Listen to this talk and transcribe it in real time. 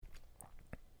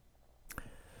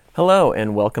Hello,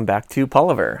 and welcome back to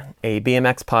Pulliver, a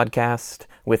BMX podcast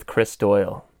with Chris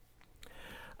Doyle.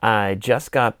 I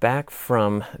just got back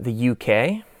from the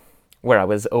UK, where I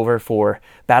was over for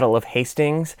Battle of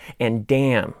Hastings, and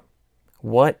damn,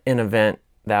 what an event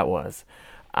that was.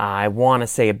 I want to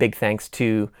say a big thanks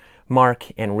to Mark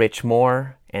and Rich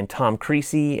Moore, and Tom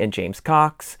Creasy, and James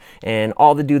Cox, and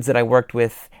all the dudes that I worked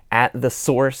with at The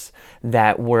Source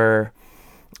that were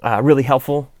really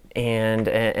helpful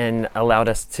and allowed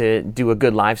us to do a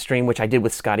good live stream, which I did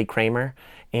with Scotty Kramer.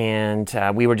 And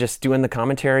we were just doing the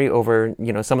commentary over,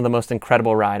 some of the most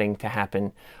incredible riding to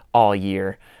happen all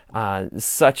year.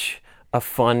 Such a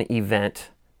fun event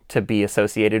to be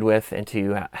associated with and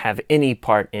to have any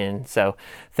part in. So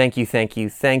thank you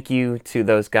to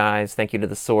those guys. Thank you to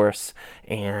The Source.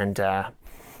 And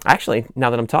actually, now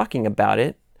that I'm talking about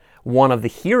it, one of the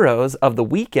heroes of the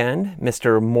weekend,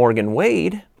 Mr. Morgan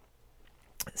Wade,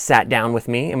 sat down with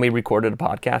me and we recorded a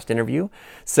podcast interview.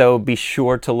 So be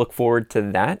sure to look forward to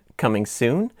that coming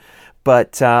soon.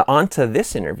 But on to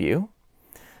this interview.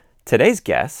 Today's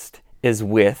guest is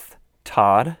with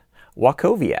Todd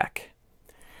Wachowiak.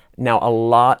 Now, a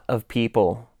lot of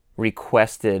people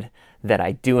requested that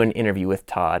I do an interview with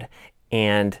Todd,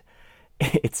 and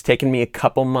it's taken me a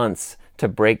couple months to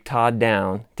break Todd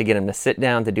down, to get him to sit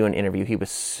down to do an interview. He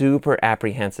was super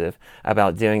apprehensive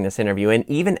about doing this interview. And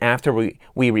even after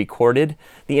we recorded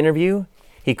the interview,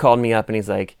 he called me up and he's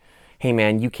like, hey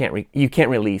man, you can't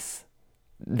release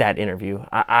that interview.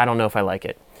 I don't know if I like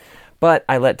it. But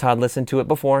I let Todd listen to it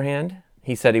beforehand.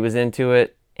 He said he was into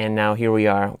it. And now here we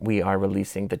are. We are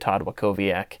releasing the Todd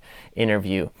Wachowiak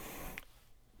interview.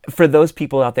 For those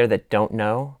people out there that don't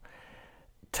know,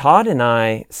 Todd and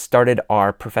I started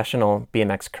our professional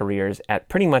BMX careers at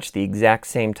pretty much the exact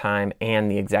same time and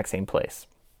the exact same place.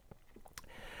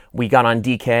 We got on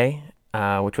DK,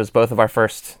 which was both of our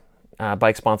first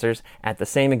bike sponsors, at the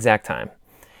same exact time.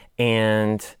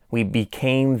 And we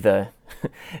became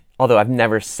although I've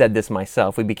never said this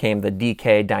myself, we became the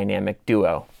DK dynamic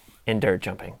duo in dirt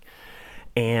jumping.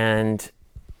 And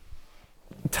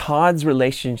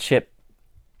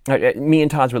me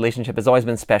and Todd's relationship has always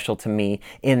been special to me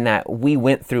in that we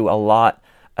went through a lot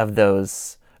of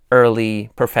those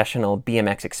early professional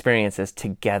BMX experiences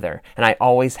together. And I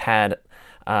always had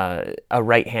a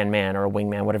right-hand man or a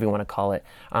wingman, whatever you want to call it.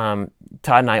 Todd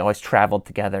and I always traveled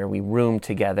together. We roomed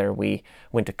together. We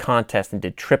went to contests and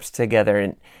did trips together.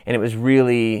 And it was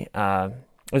really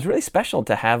special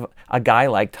to have a guy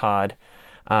like Todd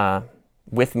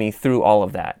with me through all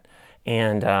of that.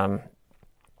 And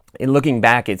looking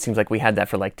back, it seems like we had that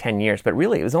for like 10 years, but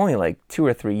really it was only like 2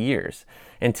 or 3 years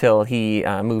until he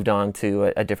moved on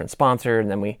to a different sponsor,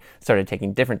 and then we started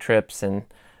taking different trips, and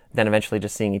then eventually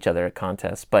just seeing each other at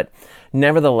contests. But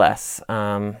nevertheless,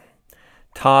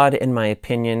 Todd, in my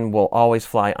opinion, will always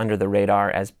fly under the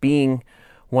radar as being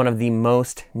one of the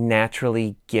most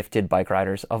naturally gifted bike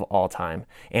riders of all time.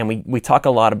 And we talk a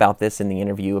lot about this in the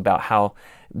interview, about how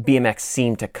BMX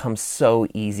seemed to come so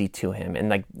easy to him, and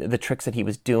like the tricks that he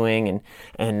was doing,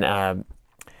 and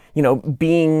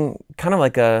being kind of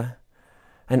like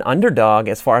an underdog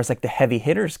as far as like the heavy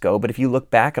hitters go. But if you look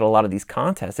back at a lot of these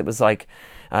contests, it was like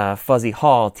Fuzzy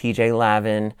Hall, TJ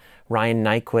Lavin, Ryan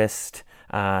Nyquist,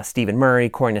 Stephen Murray,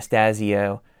 Corey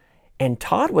Nastasio. And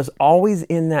Todd was always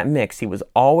in that mix. He was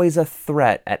always a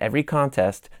threat at every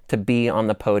contest to be on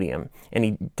the podium. And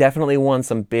he definitely won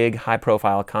some big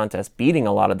high-profile contests, beating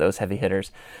a lot of those heavy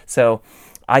hitters. So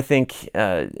I think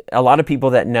a lot of people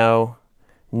that know.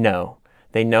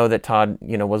 They know that Todd,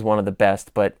 was one of the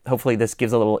best. But hopefully this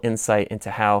gives a little insight into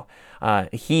how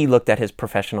he looked at his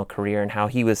professional career and how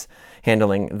he was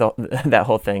handling that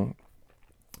whole thing.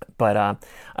 But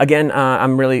again,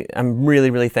 I'm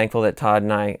really thankful that Todd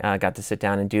and I got to sit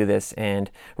down and do this and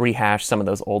rehash some of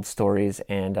those old stories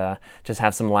and just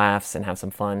have some laughs and have some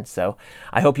fun. So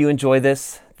I hope you enjoy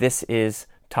this. This is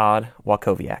Todd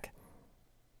Wachowiak.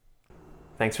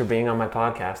 Thanks for being on my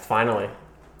podcast, finally.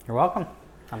 You're welcome.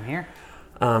 I'm here.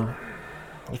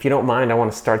 If you don't mind, I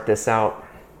want to start this out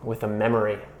with a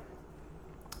memory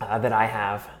that I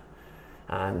have.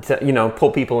 To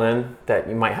pull people in that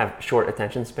you might have short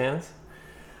attention spans.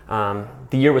 The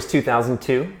year was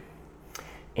 2002,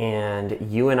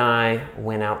 and you and I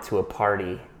went out to a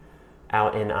party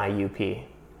out in IUP,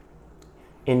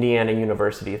 Indiana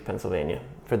University of Pennsylvania,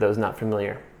 for those not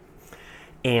familiar.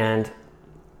 And,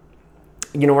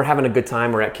 we're having a good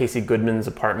time. We're at Casey Goodman's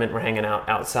apartment. We're hanging out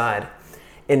outside,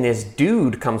 and this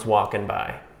dude comes walking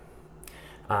by.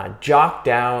 Jocked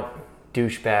out,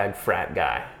 douchebag, frat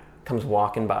guy. Comes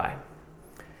walking by.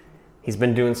 He's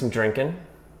been doing some drinking.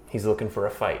 He's looking for a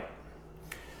fight.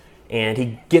 And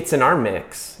he gets in our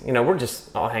mix. You know, we're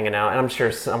just all hanging out, and I'm sure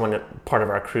part of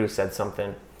our crew said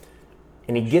something.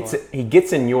 And he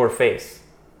gets in your face.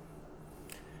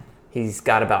 He's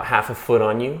got about half a foot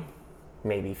on you,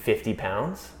 maybe 50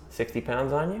 pounds, 60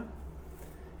 pounds on you.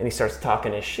 And he starts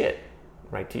talking his shit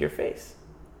right to your face.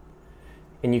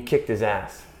 And you kicked his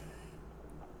ass.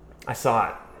 I saw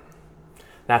it.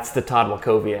 That's the Todd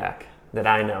Wachowiak that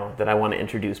I know, that I want to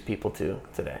introduce people to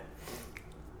today.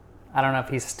 I don't know if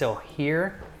he's still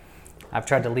here. I've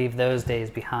tried to leave those days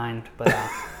behind, but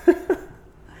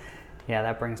yeah,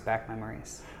 that brings back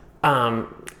memories.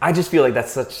 I just feel like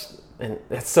that's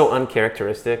so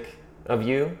uncharacteristic of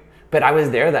you. But I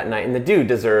was there that night, and the dude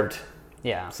deserved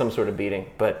some sort of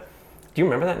beating. But do you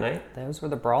remember that night? Those were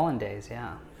the brawling days,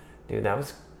 yeah. Dude,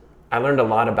 I learned a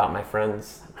lot about my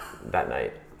friends that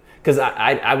night. Because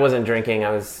I wasn't drinking,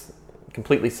 I was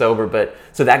completely sober.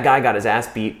 So that guy got his ass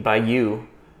beat by you.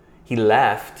 He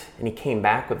left, and he came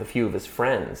back with a few of his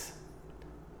friends.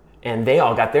 And they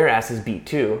all got their asses beat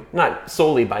too. Not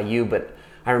solely by you, but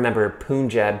I remember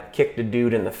Punjab kicked a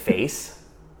dude in the face.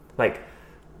 Like,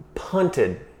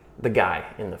 punted the guy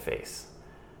in the face.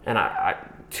 And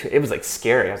it was like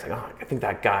scary. I was like, oh, I think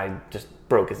that guy just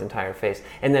broke his entire face.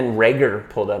 And then Adam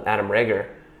Rager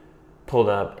pulled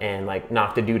up and like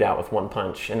knocked a dude out with one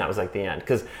punch. And that was like the end.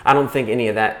 Because I don't think any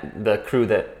of the crew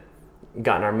that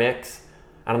got in our mix,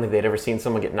 I don't think they'd ever seen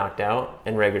someone get knocked out,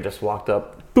 and Rager just walked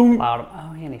up, boom, plowed him.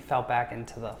 Oh, and he fell back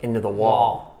into the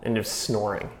wall and just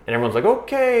snoring, and everyone's like,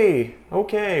 okay,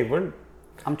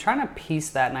 I'm trying to piece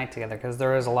that night together because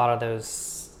there is a lot of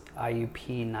those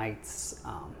IUP nights.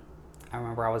 I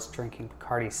remember I was drinking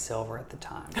Bacardi Silver at the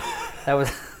time.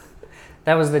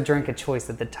 That was the drink of choice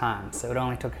at the time, so it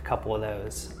only took a couple of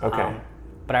those. Okay.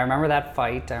 But I remember that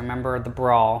fight. I remember the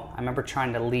brawl. I remember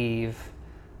trying to leave.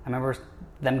 I remember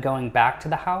them going back to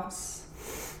the house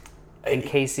in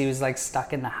case he was like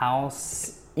stuck in the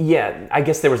house. Yeah, I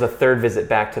guess there was a third visit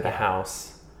back to the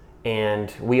house,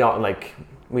 and we all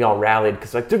rallied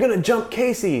because like they're gonna jump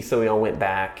Casey, so we all went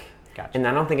back. Gotcha. And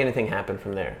I don't think anything happened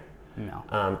from there.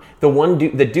 No.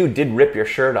 The dude did rip your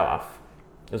shirt off.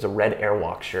 It was a red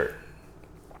Airwalk shirt,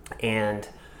 and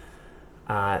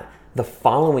the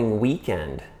following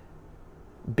weekend,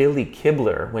 Billy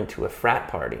Kibler went to a frat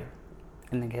party.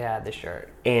 And they had the shirt.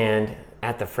 And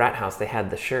at the frat house, they had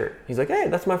the shirt. He's like, hey,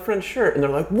 that's my friend's shirt. And they're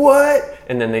like, what?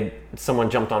 And then someone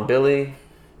jumped on Billy.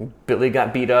 Billy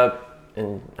got beat up.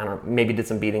 And I don't know, maybe did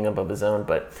some beating up of his own.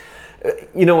 But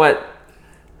you know what?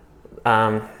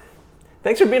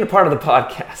 Thanks for being a part of the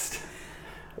podcast.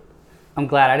 I'm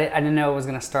glad. I didn't know it was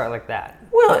going to start like that.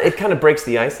 Well, it kind of breaks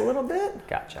the ice a little bit.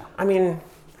 Gotcha. I mean,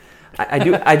 I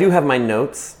do have my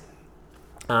notes.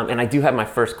 And I do have my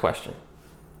first question.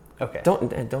 Okay.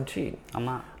 Don't cheat. I'm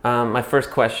not. My first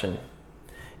question,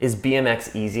 is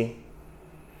BMX easy?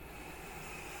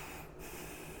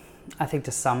 I think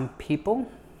to some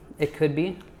people, it could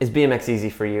be. Is BMX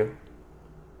easy for you?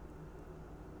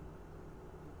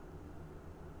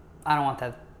 I don't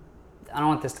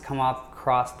want this to come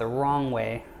across the wrong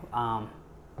way. I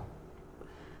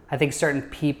think certain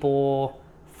people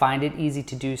find it easy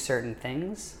to do certain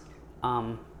things.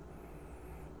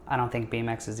 I don't think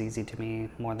BMX is easy to me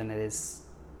more than it is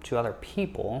to other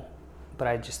people, but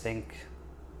I just think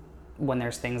when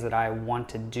there's things that I want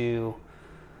to do,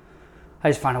 I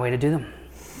just find a way to do them.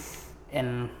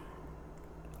 And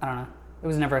I don't know. It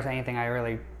was never anything I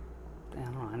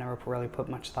never really put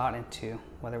much thought into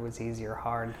whether it was easy or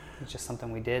hard. It's just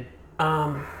something we did.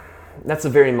 That's a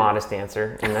very modest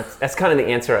answer, and that's kind of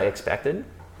the answer I expected.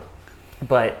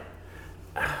 But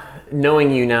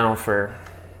knowing you now for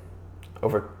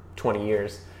over 20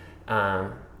 years,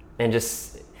 and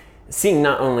just seeing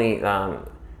not only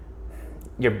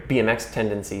your BMX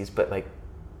tendencies, but like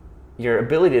your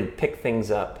ability to pick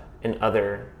things up in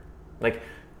other, like,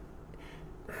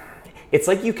 it's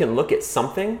like you can look at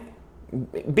something,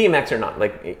 BMX or not,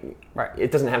 like, right.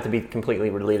 It doesn't have to be completely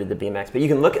related to BMX, but you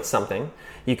can look at something,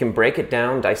 you can break it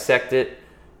down, dissect it,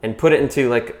 and put it into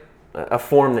like a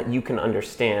form that you can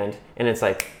understand, and it's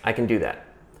like, I can do that.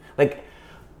 Like,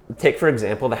 take, for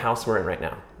example, the house we're in right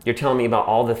now. You're telling me about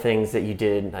all the things that you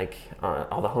did, like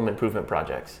all the home improvement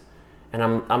projects. And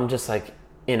I'm just like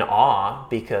in awe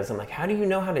because I'm like, how do you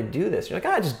know how to do this? You're like,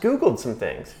 I just Googled some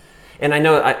things. And I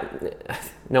know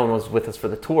no one was with us for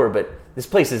the tour, but this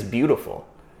place is beautiful.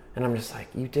 And I'm just like,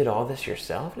 you did all this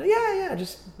yourself? Like, yeah,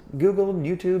 just Googled,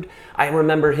 YouTubed. I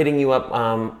remember hitting you up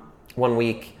one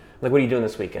week, like, what are you doing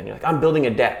this weekend? You're like, I'm building a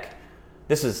deck.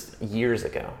 This is years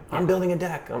ago. I'm building a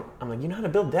deck. I'm like, you know how to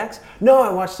build decks? No,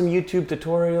 I watched some YouTube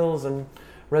tutorials and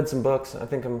read some books. I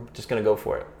think I'm just going to go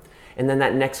for it. And then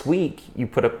that next week, you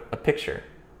put up a picture.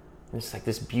 And it's like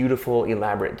this beautiful,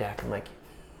 elaborate deck. I'm like,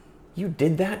 you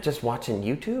did that just watching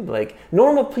YouTube? Like,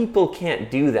 normal people can't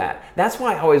do that. That's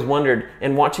why I always wondered,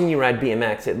 and watching you ride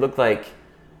BMX, it looked like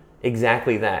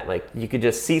exactly that. Like, you could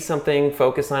just see something,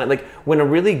 focus on it. Like, when a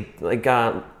really, like,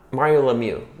 Mario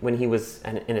Lemieux, when he was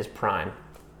in his prime,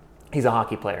 he's a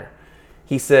hockey player.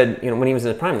 He said, when he was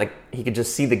in his prime, like, he could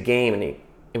just see the game and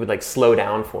it would, like, slow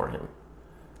down for him.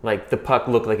 Like, the puck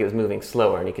looked like it was moving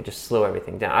slower and he could just slow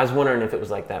everything down. I was wondering if it was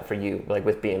like that for you, like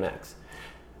with BMX.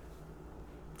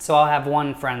 So I'll have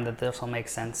one friend that this will make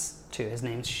sense to. His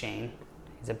name's Shane.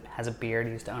 Has a beard.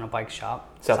 He used to own a bike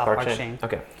shop. South Park Shane.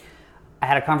 Okay. I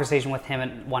had a conversation with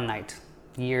him one night,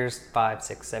 5,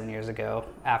 6, 7 years ago,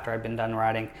 after I'd been done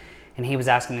riding, and he was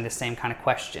asking me the same kind of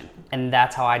question. And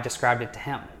that's how I described it to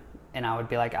him. And I would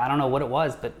be like, I don't know what it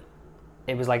was, but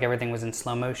it was like everything was in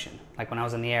slow motion. Like when I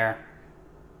was in the air.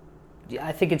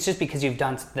 I think it's just because you've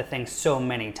done the thing so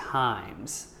many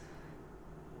times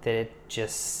that it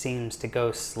just seems to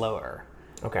go slower.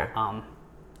 Okay.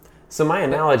 So my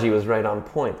analogy was right on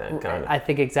point then, kind of. I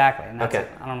think exactly. And that's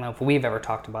I don't know if we've ever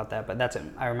talked about that, but that's it.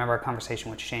 I remember a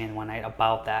conversation with Shane one night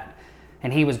about that,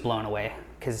 and he was blown away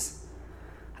because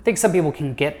I think some people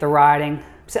can get the riding.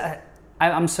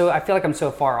 I feel like I'm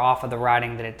so far off of the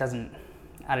riding that it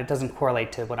doesn't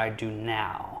correlate to what I do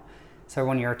now. So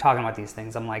when you're talking about these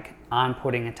things, I'm like, I'm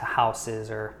putting into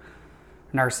houses or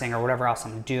nursing or whatever else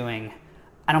I'm doing.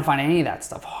 I don't find any of that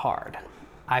stuff hard.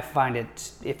 I find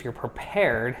it, if you're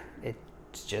prepared, it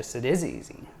is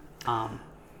easy.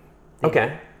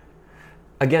 Okay.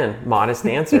 Again, modest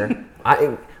answer.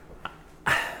 I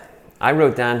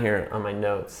wrote down here on my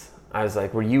notes, I was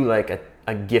like, were you like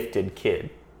a gifted kid?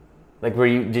 Like,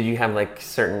 did you have like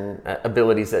certain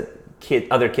abilities that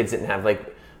other kids didn't have?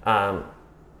 Like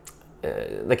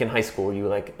in high school, were you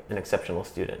like an exceptional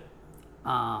student?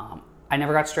 I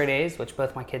never got straight A's, which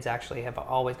both my kids actually have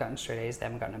always gotten straight A's. They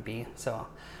haven't gotten a B. So,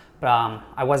 but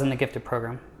I was in the gifted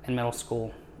program in middle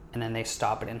school, and then they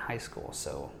stopped it in high school.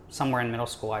 So somewhere in middle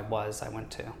school, I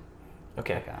went to.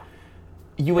 Okay. Like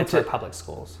you went to public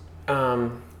schools.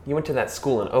 You went to that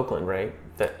school in Oakland, right?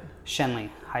 That Schenley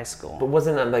High School. But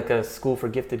wasn't that like a school for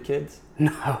gifted kids?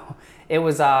 No, it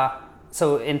was.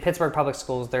 So in Pittsburgh public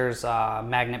schools, there's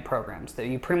magnet programs that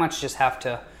you pretty much just have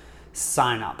to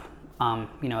sign up.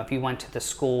 If you went to the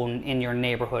school in your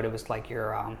neighborhood, it was like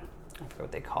your, I forget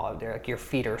what they call it, they're like your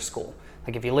feeder school.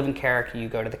 Like if you live in Carrick, you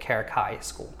go to the Carrick High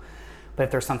School. But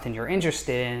if there's something you're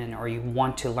interested in or you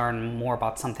want to learn more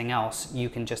about something else, you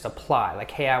can just apply.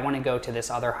 Like, hey, I want to go to this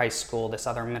other high school, this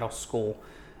other middle school,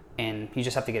 and you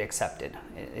just have to get accepted.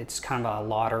 It's kind of a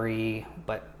lottery,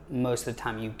 but most of the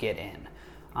time you get in.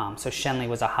 So Schenley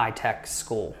was a high-tech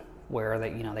school where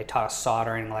they taught us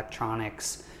soldering,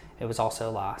 electronics. It was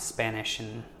also Spanish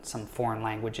and some foreign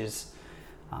languages.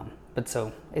 But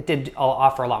so it did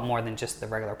offer a lot more than just the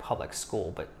regular public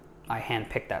school, but I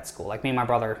handpicked that school. Like me and my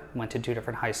brother went to 2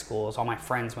 different high schools. All my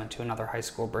friends went to another high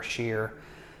school, Brashear,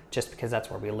 just because that's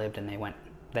where we lived and they went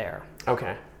there.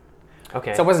 Okay.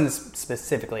 So it wasn't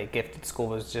specifically a gifted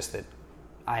school. It was just that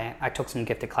I took some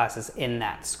gifted classes in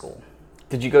that school.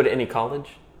 Did you go to any college?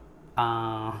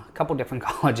 A couple different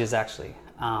colleges, actually.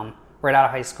 Right out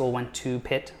of high school, went to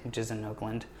Pitt, which is in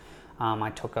Oakland. I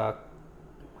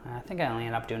think I only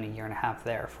ended up doing a year and a half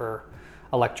there for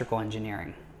electrical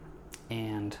engineering.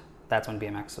 And that's when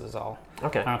BMX was all.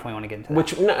 Okay. I don't know if we want to get into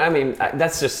that.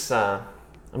 That's just,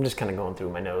 I'm just kind of going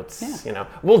through my notes. Yeah.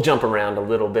 We'll jump around a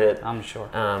little bit. I'm sure.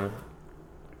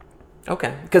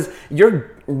 Okay. Because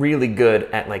you're really good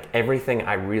at like everything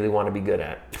I really want to be good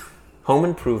at. Home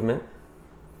improvement,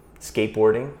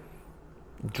 skateboarding,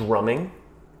 drumming.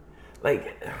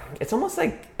 Like, it's almost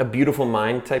like a Beautiful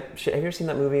Mind type shit. Have you ever seen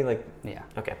that movie? Like, yeah.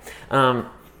 Okay.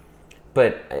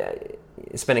 But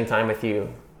spending time with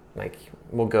you, like,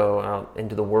 we'll go out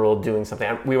into the world doing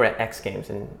something. We were at X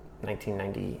Games in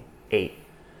 1998,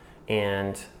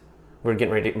 and we're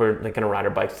like gonna ride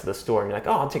our bikes to the store, and you're like,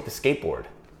 oh, I'll take the skateboard.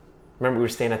 Remember we were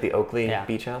staying at the Oakley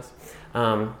Beach House?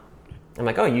 I'm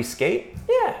like, oh, you skate?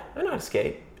 Yeah, I know how to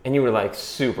skate. And you were like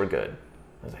super good.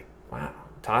 I was like, wow,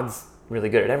 Todd's really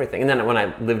good at everything. And then when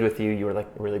I lived with you, you were like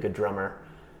a really good drummer.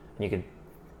 And you could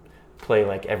play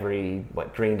like every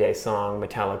Green Day song,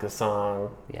 Metallica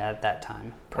song. Yeah, at that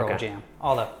time, Pearl Jam,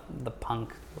 all the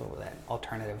punk, that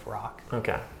alternative rock.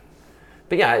 Okay,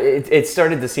 but yeah, it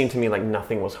started to seem to me like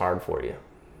nothing was hard for you.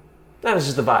 That was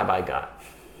just the vibe I got.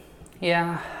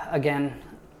 Yeah, again,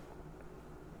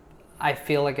 I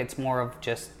feel like it's more of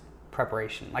just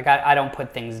preparation. Like I don't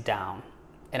put things down,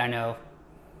 and I know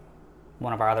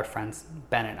one of our other friends,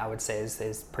 Bennett, I would say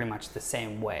is pretty much the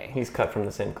same way. He's cut from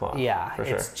the same cloth. Yeah, for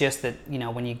it's sure. just that, you know,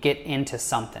 when you get into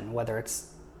something, whether it's,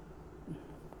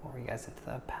 what were you guys into?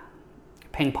 The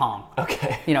ping pong.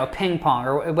 Okay. You know, ping pong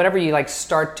or whatever you like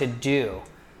start to do,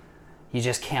 you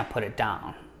just can't put it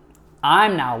down.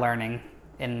 I'm now learning,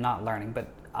 and not learning, but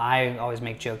I always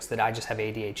make jokes that I just have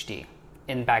ADHD.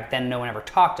 And back then, no one ever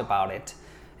talked about it,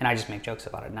 and I just make jokes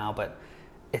about it now, but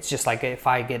it's just like if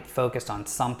I get focused on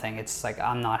something, it's like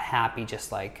I'm not happy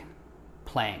just like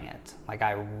playing it. Like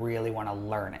I really want to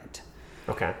learn it.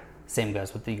 Okay. Same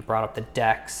goes with you brought up the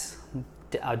decks.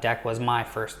 A deck was my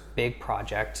first big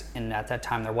project, and at that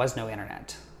time there was no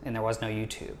internet and there was no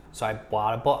YouTube. So I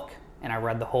bought a book and I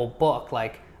read the whole book.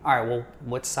 Like, all right, well,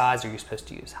 what size are you supposed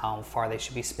to use? How far they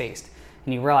should be spaced?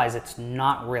 And you realize it's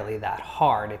not really that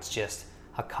hard. It's just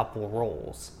a couple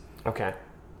rules. Okay.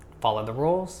 Follow the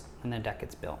rules, and the deck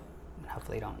gets built. And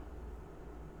hopefully you don't,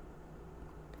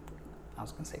 I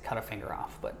was going to say cut a finger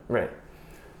off, but... Right.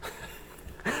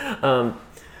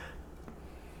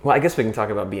 Well, I guess we can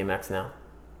talk about BMX now.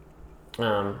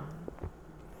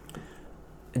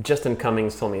 Justin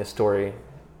Cummings told me a story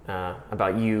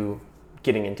about you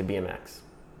getting into BMX.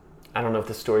 I don't know if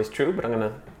the story's true, but I'm going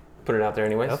to put it out there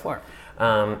anyways. Go for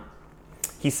it.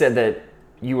 He said that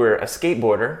you were a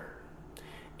skateboarder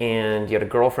and you had a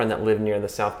girlfriend that lived near the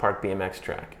South Park BMX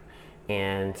track,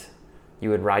 and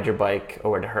you would ride your bike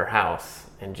over to her house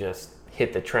and just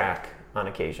hit the track on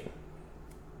occasion.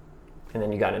 And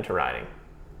then you got into riding.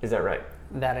 Is that right?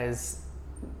 That is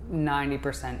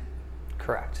 90%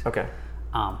 correct. Okay.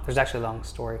 There's actually a long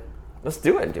story. Let's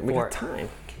do it. We got time.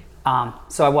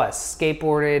 So I was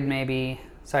skateboarded maybe.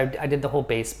 So I did the whole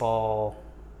baseball,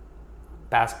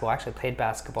 basketball. I actually played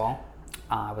basketball.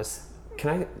 I was...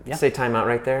 Can I say time out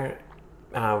right there?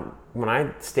 When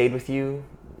I stayed with you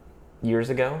years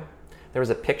ago, there was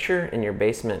a picture in your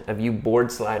basement of you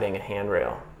board sliding a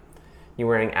handrail. You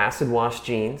were wearing acid wash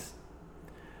jeans,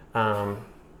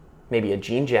 maybe a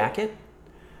jean jacket,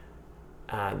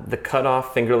 the cut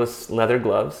off fingerless leather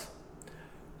gloves,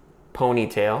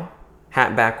 ponytail,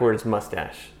 hat backwards,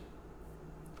 mustache.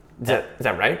 Is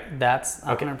that right? That's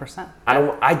 100%.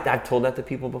 Okay. I've told that to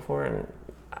people before, and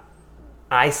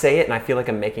I say it and I feel like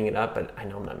I'm making it up, but I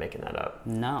know I'm not making that up.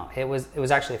 No, it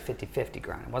was actually a 50-50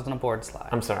 grind. It wasn't a board slide.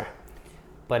 I'm sorry.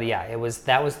 But yeah,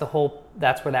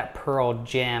 that's where that Pearl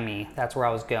Jammy, that's where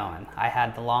I was going. I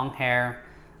had the long hair,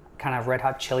 kind of Red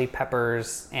Hot Chili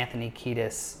Peppers, Anthony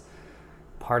Kiedis,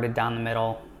 parted down the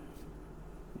middle,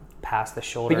 past the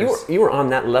shoulders. But you were on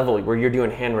that level where you're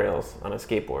doing handrails on a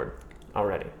skateboard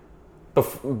already,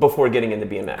 before getting into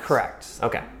BMX. Correct.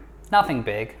 Okay. Nothing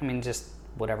big. I mean, just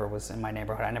whatever was in my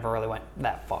neighborhood. I never really went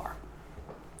that far.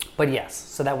 But yes,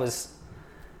 so that was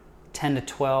 10 to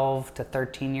 12 to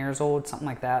 13 years old, something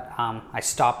like that. I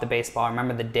stopped the baseball. I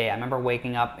remember the day. I remember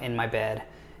waking up in my bed,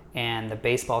 and the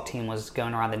baseball team was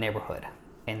going around the neighborhood,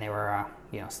 and they were,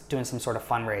 doing some sort of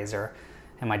fundraiser.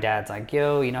 And my dad's like,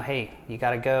 yo, hey, you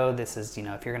got to go. This is,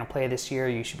 if you're going to play this year,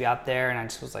 you should be out there. And I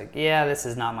just was like, yeah, this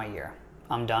is not my year.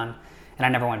 I'm done. And I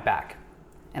never went back.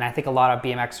 And I think a lot of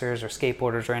BMXers or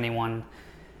skateboarders or anyone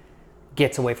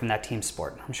gets away from that team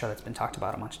sport. I'm sure that's been talked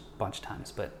about a bunch of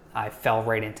times, but I fell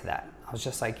right into that. I was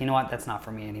just like, you know what, that's not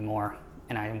for me anymore.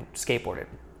 And I skateboarded.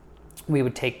 We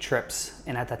would take trips.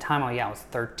 And at the time, I was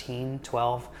 13,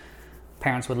 12.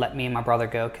 Parents would let me and my brother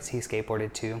go because he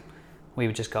skateboarded too. We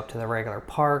would just go up to the regular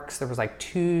parks. There was like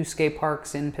 2 skate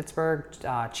parks in Pittsburgh,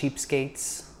 Cheap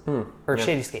Skates, or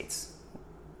Shady Skates.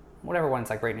 Whatever one's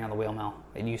like right near the wheel mill.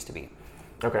 It used to be.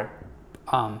 Okay.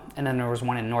 And then there was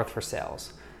one in North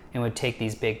Versailles. And would take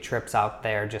these big trips out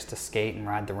there just to skate and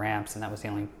ride the ramps, and that was the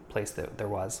only place that there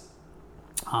was.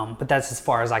 But that's as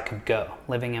far as I could go.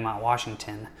 Living in Mount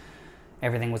Washington,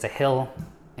 everything was a hill,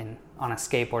 and on a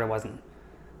skateboard it wasn't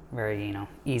very,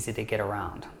 easy to get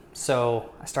around. So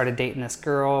I started dating this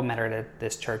girl, met her at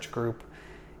this church group,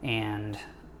 and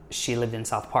she lived in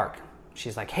South Park.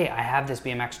 She's like, hey, I have this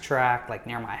BMX track like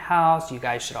near my house. You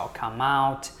guys should all come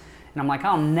out. And I'm like,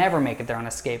 I'll never make it there on a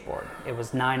skateboard. It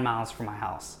was 9 miles from my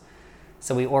house.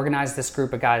 So we organized this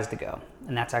group of guys to go.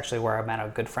 And that's actually where I met a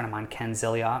good friend of mine, Ken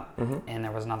Zilliot. Mm-hmm. And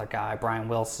there was another guy, Brian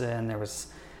Wilson. There was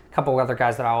a couple of other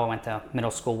guys that I all went to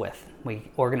middle school with.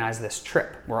 We organized this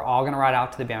trip. We're all going to ride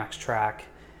out to the BMX track.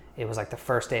 It was like the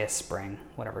first day of spring,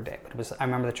 whatever day. But I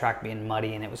remember the track being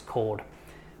muddy and it was cold.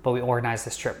 But we organized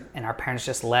this trip, and our parents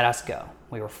just let us go.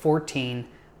 We were 14.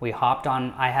 We hopped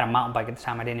on. I had a mountain bike at the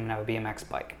time. I didn't even have a BMX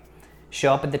bike.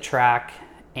 Show up at the track,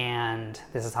 and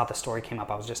this is how the story came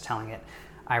up. I was just telling it.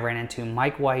 I ran into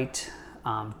Mike White,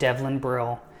 Devlin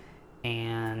Brill,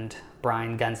 and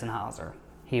Brian Gunzenhauser.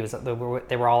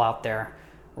 They were all out there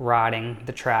riding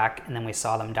the track, and then we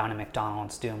saw them down at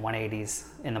McDonald's doing 180s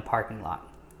in the parking lot.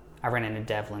 I ran into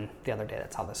Devlin the other day.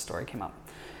 That's how this story came up.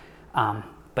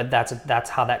 But that's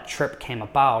how that trip came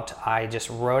about. I just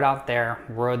rode out there,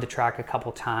 rode the track a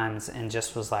couple times, and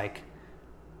just was like,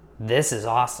 this is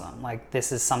awesome. Like,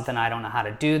 this is something I don't know how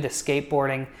to do. The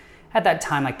skateboarding at that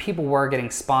time, like, people were getting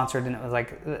sponsored, and it was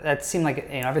like, that seemed like,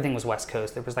 you know, everything was West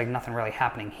Coast. There was like nothing really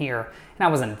happening here, and I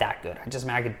wasn't that good.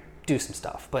 I could do some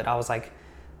stuff, but I was like,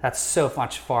 that's so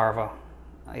much far of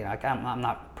a, you know, like, I'm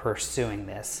not pursuing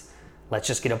this. Let's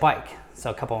just get a bike. So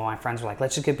a couple of my friends were like,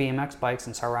 let's just get BMX bikes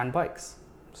and start riding bikes.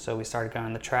 So we started going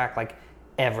on the track like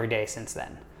every day since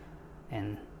then.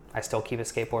 And I still keep a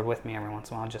skateboard with me every once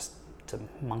in a while just to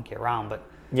monkey around. But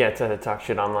yeah, to talk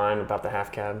shit online about the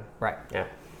half cab. Right. Yeah.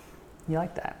 You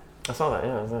like that? I saw that,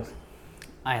 yeah, it was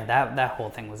nice. That whole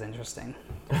thing was interesting.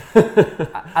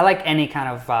 I like any kind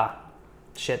of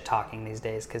shit talking these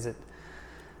days because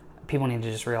people need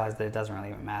to just realize that it doesn't really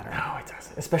even matter. No, it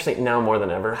doesn't. Especially now more than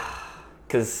ever.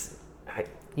 Because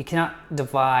you cannot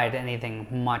divide anything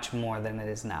much more than it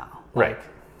is now. Right.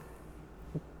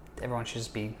 Like, everyone should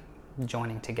just be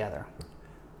joining together.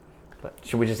 But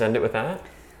should we just end it with that?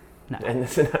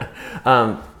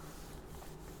 No.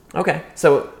 Okay,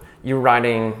 so you're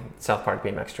riding South Park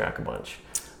BMX track a bunch.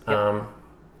 Yep.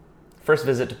 First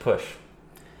visit to Push.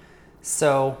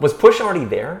 So was Push already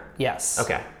there? Yes.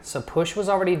 Okay. So Push was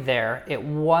already there. It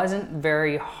wasn't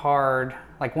very hard.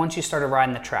 Like, once you started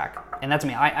riding the track, and that's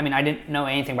me. I mean, I didn't know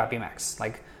anything about BMX.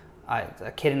 Like,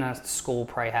 a kid in a school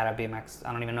probably had a BMX.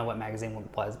 I don't even know what magazine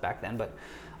it was back then, but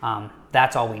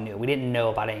that's all we knew. We didn't know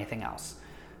about anything else.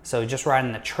 So just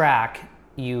riding the track,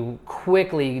 you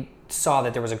quickly saw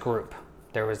that there was a group.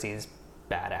 There was these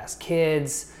badass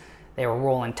kids. They were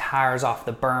rolling tires off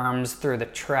the berms through the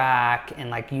track, and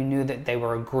like, you knew that they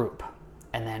were a group.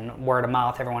 And then word of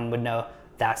mouth, everyone would know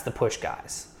that's the Push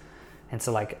guys. And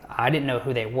so, like, I didn't know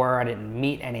who they were. I didn't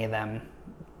meet any of them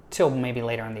till maybe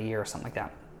later in the year or something like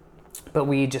that. But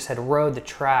we just had rode the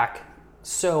track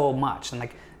so much, and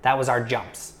like, that was our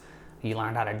jumps. You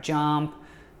learned how to jump.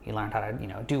 You learned how to, you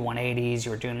know, do 180s.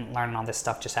 You were learning all this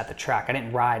stuff just at the track. I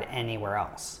didn't ride anywhere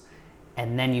else.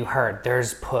 And then you heard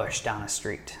there's Push down the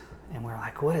street, and we were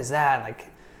like, what is that? Like,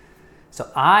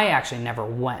 so I actually never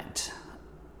went.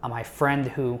 My friend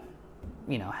who,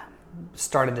 you know,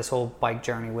 started this whole bike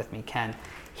journey with me, Ken,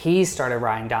 he started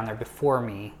riding down there before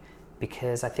me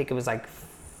because I think it was like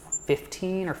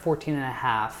 15 or 14 and a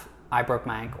half, I broke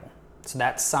my ankle. So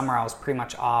that summer I was pretty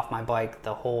much off my bike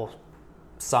the whole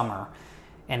summer,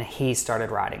 and he started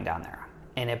riding down there,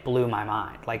 and it blew my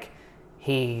mind. Like,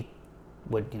 he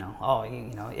would, you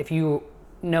know, if you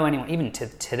know anyone, even to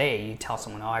today, you tell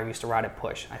someone, oh, I used to ride at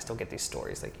Push. I still get these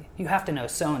stories like, you have to know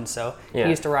so-and-so. Yeah. He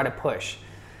used to ride at Push.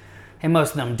 And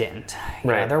most of them didn't. You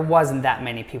right. know, there wasn't that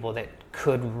many people that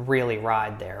could really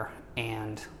ride there,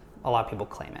 and a lot of people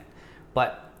claim it.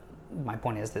 But my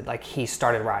point is that, like, he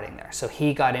started riding there. So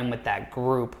he got in with that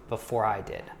group before I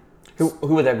did. Who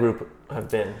would that group have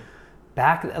been?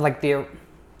 Back, like,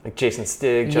 like Jason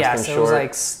Stig, Justin so Short? It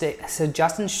was like, so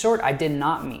Justin Short I did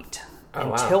not meet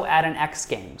until at an X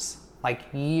Games, like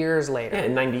years later. Yeah,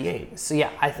 in 98. So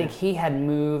yeah, I think he had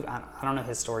moved, I don't know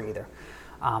his story either.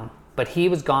 But he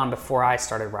was gone before I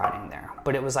started riding there.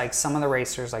 But it was like some of the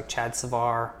racers, like Chad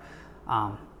Savar,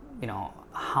 you know,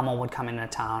 Hummel would come into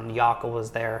town, Yaka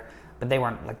was there, but they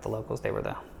weren't like the locals, they were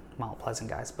the Mount Pleasant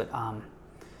guys. But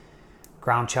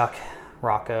Ground Chuck,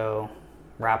 Rocco,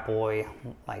 Rat Boy,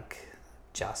 like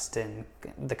Justin,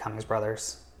 the Cummings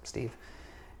brothers, Steve,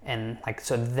 and like,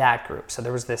 so that group. So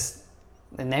there was this,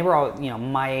 and they were all, you know,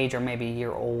 my age or maybe a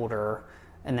year older,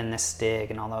 and then the Stig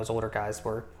and all those older guys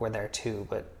were there too.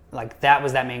 But like, that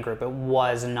was that main group. It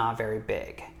was not very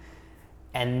big.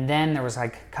 And then there was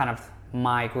like kind of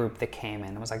my group that came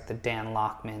in. It was like the Dan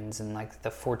Lockmans and like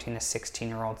the 14 to 16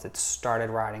 year olds that started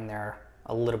riding there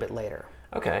a little bit later.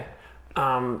 Okay.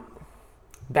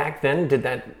 Back then, did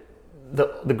that,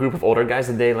 the group of older guys,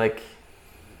 did they like,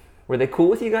 were they cool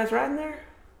with you guys riding there?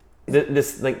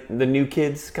 This, like, the new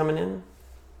kids coming in?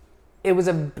 It was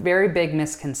a very big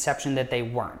misconception that they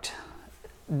weren't.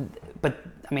 But,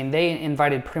 I mean, they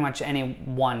invited pretty much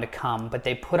anyone to come, but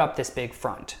they put up this big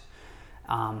front.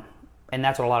 And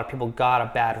that's what a lot of people got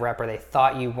a bad rep, or they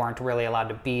thought you weren't really allowed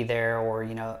to be there, or,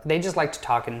 you know, they just liked to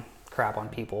talk and crap on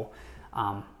people.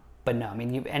 But no, I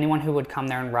mean, anyone who would come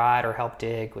there and ride or help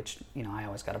dig, which, you know, I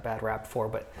always got a bad rap for,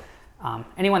 but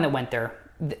anyone that went there,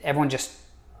 everyone just,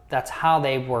 that's how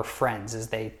they were friends, is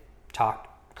they talked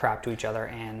crap to each other,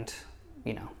 and,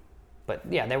 you know, but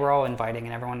yeah, they were all inviting,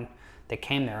 and everyone that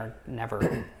came there they never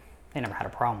had a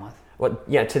problem with. Well,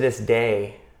 yeah, to this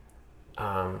day,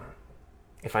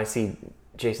 if I see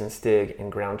Jason Stig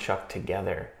and Ground Chuck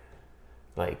together,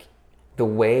 like the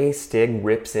way Stig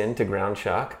rips into Ground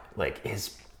Chuck, like,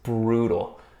 is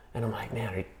brutal. And I'm like,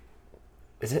 man,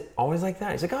 is it always like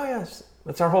that? He's like, oh yes,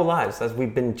 that's our whole lives.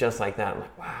 We've been just like that. I'm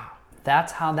like, wow.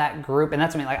 That's how that group, and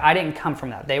that's what I mean. Like, I didn't come from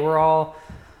that. They were all,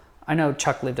 I know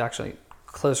Chuck lived actually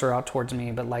closer out towards me,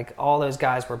 but like all those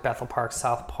guys were Bethel Park,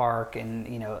 South Park, and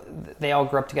you know, they all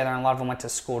grew up together, and a lot of them went to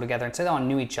school together, and so they all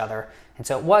knew each other. And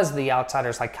so it was the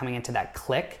outsiders like coming into that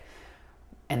clique,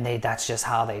 and that's just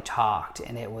how they talked,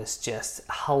 and it was just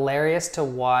hilarious to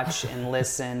watch and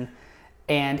listen.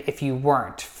 And if you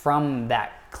weren't from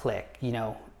that clique, you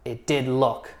know, it did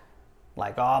look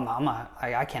like, oh,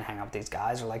 I can't hang out with these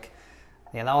guys, or like,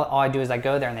 yeah, all I do is I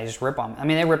go there and they just rip on me. I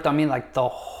mean, they ripped on me like the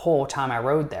whole time I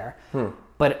rode there.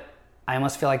 But I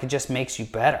almost feel like it just makes you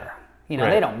better. You know,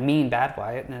 They don't mean bad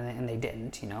by it, and they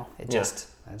didn't, you know. It's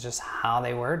just how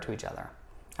they were to each other.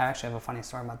 I actually have a funny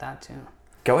story about that, too.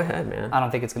 Go ahead, man. I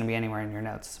don't think it's going to be anywhere in your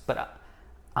notes. But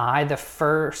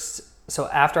so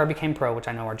after I became pro, which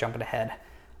I know we're jumping ahead,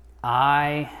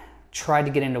 I tried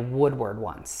to get into Woodward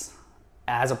once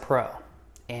as a pro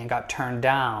and got turned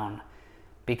down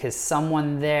because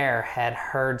someone there had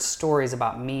heard stories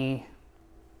about me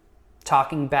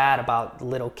talking bad about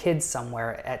little kids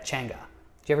somewhere at Chenga.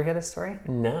 Did you ever hear this story?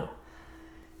 No.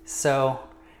 So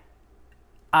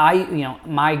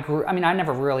my group, I mean, I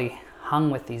never really hung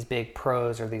with these big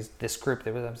pros or this group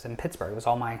that was in Pittsburgh. It was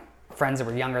all my friends that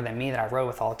were younger than me that I rode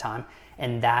with all the time,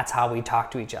 and that's how we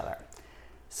talked to each other.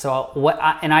 So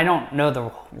and I don't know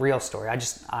the real story.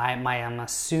 I'm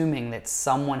assuming that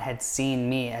someone had seen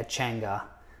me at Chenga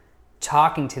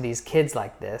talking to these kids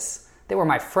like this. They were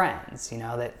my friends, you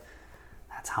know,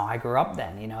 that's how I grew up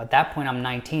then. You know, at that point I'm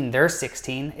 19, they're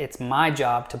 16. It's my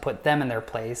job to put them in their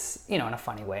place, you know, in a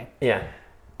funny way. Yeah.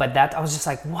 But I was just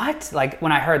like, what? Like,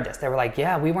 when I heard this, they were like,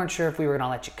 yeah, we weren't sure if we were going to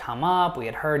let you come up. We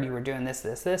had heard you were doing this.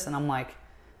 And I'm like,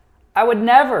 I would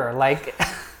never, like,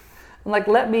 I'm like,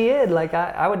 let me in. Like,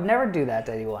 I would never do that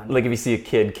to anyone. Like, if you see a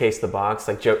kid case the box,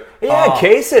 like, joke,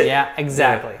 case it. Yeah,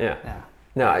 exactly. Yeah.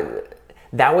 No,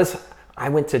 I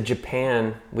went to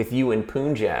Japan with you and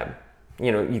Punjab.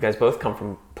 You know, you guys both come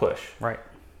from Push. Right.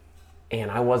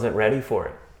 And I wasn't ready for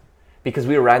it. Because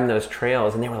we were riding those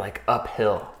trails, and they were, like,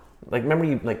 uphill. Like, remember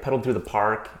you, like, pedaled through the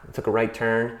park, took a right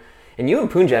turn? And you and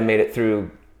Punjab made it through,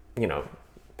 you know,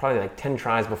 probably, like, 10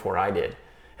 tries before I did.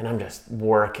 And I'm just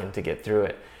working to get through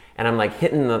it. And I'm, like,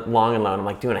 hitting the long and low, and I'm,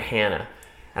 like, doing a Hannah.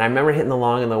 And I remember hitting the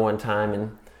long and low one time,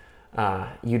 and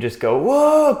you just go,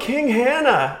 whoa, King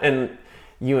Hannah! And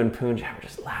you and Punjab were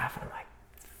just laughing. I'm like,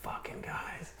 fucking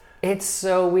guys. It's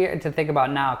so weird to think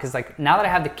about now, because, like, now that I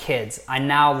have the kids, I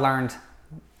now learned,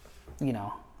 you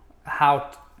know, how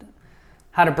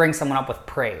to bring someone up with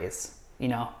praise, you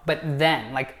know. But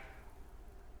then, like,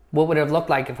 what would it have looked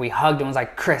like if we hugged and was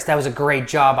like, Chris, that was a great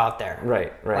job out there.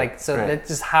 Right. Like, so that's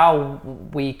just how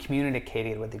we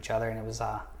communicated with each other, and it was,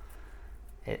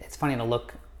 it's funny to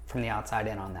look from the outside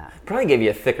in on that. Probably gave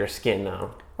you a thicker skin,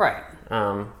 though. Right.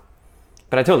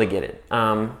 But I totally get it.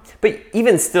 But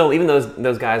even still, even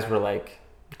those guys were, like,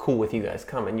 cool with you guys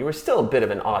coming, you were still a bit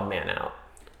of an odd man out.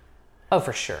 Oh,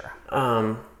 for sure.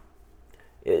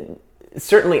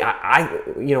 Certainly, I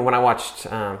you know, when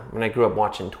I grew up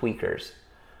watching Tweakers,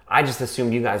 I just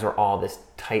assumed you guys were all this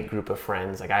tight group of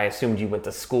friends. Like, I assumed you went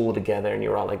to school together and you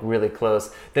were all, like, really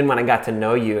close. Then when I got to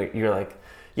know you, you're like,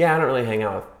 yeah, I don't really hang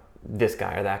out with this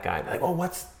guy or that guy. Like, oh,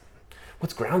 what's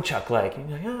Ground Chuck like? And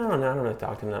you're like, I don't really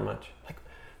talk to him that much. Like,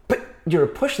 but you're a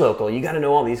Push local. You got to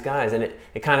know all these guys. And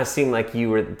it kind of seemed like you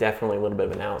were definitely a little bit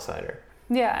of an outsider.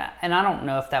 Yeah, and I don't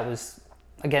know if that was,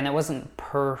 again, it wasn't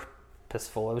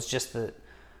purposeful. It was just that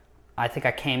I think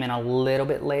I came in a little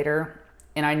bit later,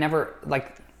 and I never,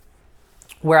 like,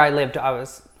 where I lived,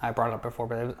 I brought it up before,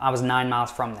 but I was 9 miles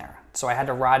from there. So I had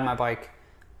to ride my bike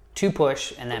to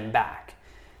Push and then back.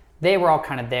 They were all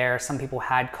kind of there. Some people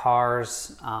had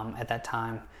cars at that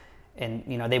time, and,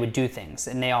 you know, they would do things,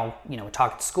 and they all, you know, would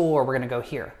talk at school, or we're going to go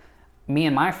here. Me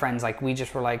and my friends, like, we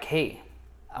just were like, hey,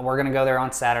 we're going to go there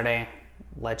on Saturday.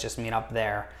 Let's just meet up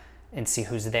there and see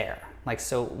who's there. Like,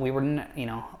 so we were, you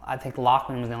know, I think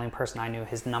Lachlan was the only person I knew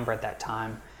his number at that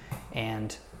time,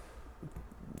 and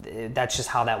that's just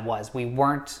how that was. We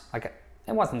weren't, like,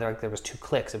 it wasn't like there was two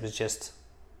cliques. It was just,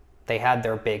 they had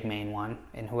their big main one,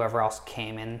 and whoever else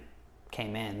came in.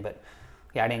 But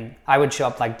yeah, I would show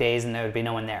up, like, days and there would be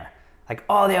no one there. Like,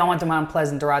 oh, they all went to Mount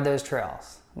Pleasant to ride those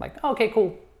trails. I'm like, oh, okay,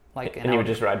 cool. Like, and you would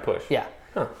just ride Push? Yeah.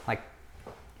 Huh. Like,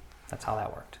 that's how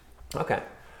that worked. Okay.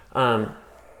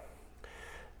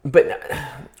 But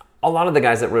a lot of the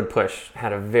guys that rode push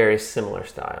had a very similar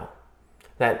style.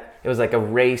 That it was like a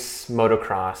race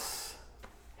motocross,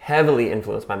 heavily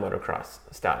influenced by motocross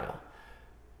style.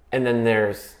 And then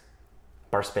there's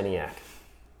Bar Spiniak,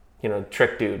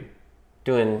 trick dude,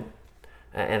 doing,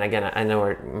 and again, I know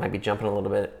we might be jumping a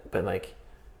little bit, but like,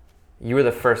 you were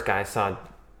the first guy I saw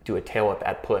do a tail whip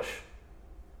at push.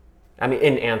 I mean,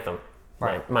 in Anthem,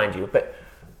 right, mind you, but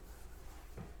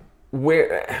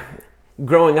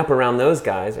growing up around those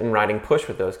guys and riding push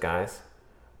with those guys,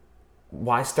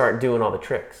 why start doing all the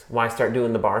tricks? Why start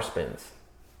doing the bar spins?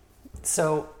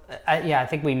 So, I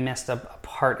think we missed a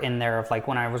part in there of like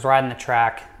when I was riding the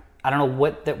track, I don't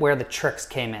know where the tricks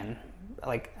came in.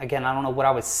 Like, again, I don't know what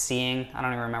I was seeing. I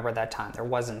don't even remember at that time. There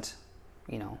wasn't,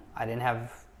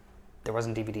 there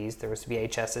wasn't DVDs. There was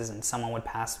VHSs, and someone would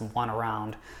pass one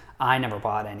around. I never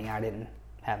bought any. I didn't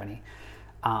have any.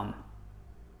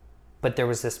 But there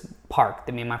was this park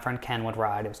that me and my friend Ken would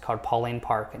ride. It was called Pauline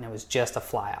Park, and it was just a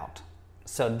fly out.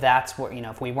 So that's what,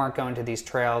 if we weren't going to these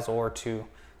trails or to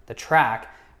the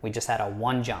track, we just had a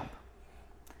one jump.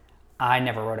 I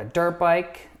never rode a dirt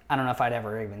bike. I don't know if I'd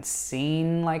ever even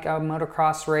seen like a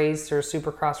motocross race or a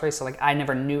supercross race. So like I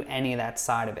never knew any of that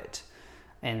side of it.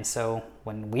 And so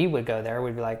when we would go there,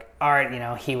 we'd be like, all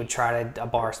right, he would try a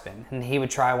bar spin and he would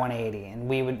try 180, and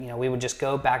we would just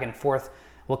go back and forth.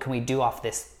 What can we do off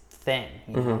this thing?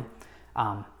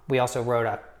 We also rode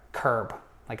a curb,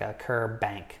 like a curb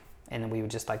bank. And we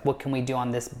would just like, what can we do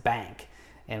on this bank?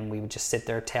 And we would just sit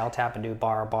there, tail tap, and do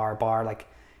bar, like,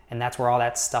 and that's where all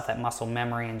that stuff, that muscle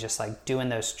memory and just like doing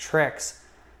those tricks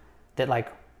that like,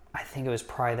 I think it was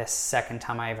probably the second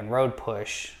time I even rode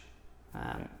push,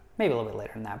 maybe a little bit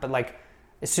later than that. But like,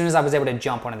 as soon as I was able to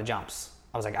jump one of the jumps,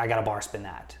 I was like, I got to bar spin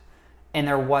that. And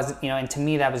there was, and to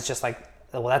me that was just like,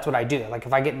 well, that's what I do. Like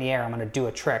if I get in the air, I'm going to do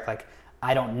a trick. Like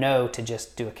I don't know to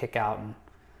just do a kick out and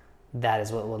that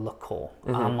is what would look cool.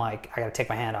 I'm like, I got to take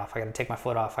my hand off. I got to take my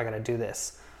foot off. I got to do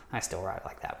this. I still ride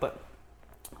like that. But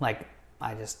like,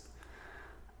 I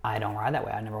don't ride that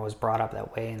way. I never was brought up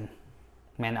that way. And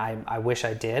man, I wish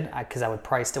I did, because I would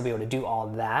probably still be able to do all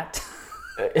that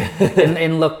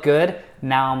and look good.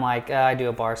 Now I'm like, I do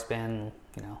a bar spin,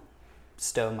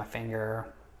 stove my finger,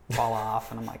 fall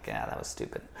off. And I'm like, yeah, that was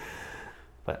stupid.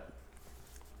 But.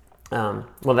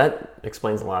 Well, that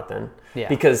explains a lot then. Yeah.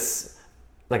 Because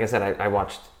like I said, I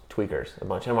watched Tweakers a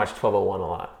bunch, and I watched 1201 a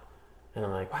lot. And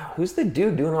I'm like, wow, who's the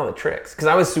dude doing all the tricks? Because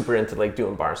I was super into like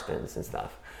doing bar spins and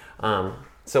stuff.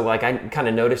 So like I kind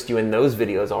of noticed you in those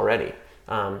videos already.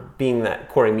 Being that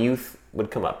Corey Muth would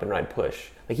come up and ride push.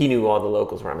 Like he knew all the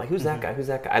locals where I'm like, who's that guy? Who's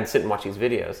that guy? I'd sit and watch these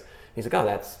videos. He's like, oh,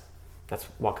 that's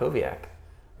Wackowiak.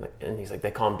 And he's like,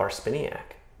 they call him Bar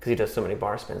Spiniak because he does so many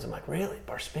bar spins. I'm like, really?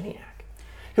 Bar Spiniak?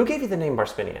 Who gave you the name Bar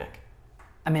Spiniak?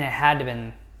 I mean, it had to have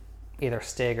been either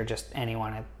Stig or just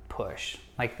anyone at push.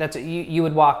 Like that's you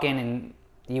would walk in and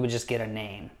you would just get a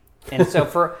name. And so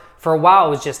for a while it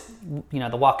was just the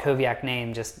Wackowiak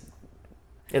name just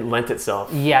it lent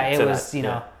itself. Yeah, it was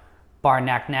Bar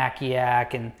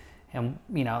Naknakiak and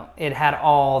it had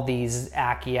all these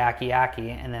aki,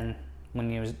 and then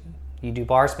when you do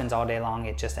bar spins all day long,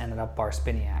 it just ended up Bar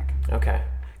Spiniak. Okay.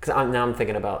 Because now I'm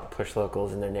thinking about push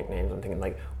locals and their nicknames. I'm thinking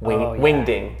like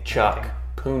Wingding, Chuck,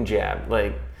 Punjab,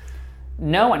 like.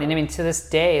 No, and I mean to this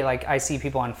day, like I see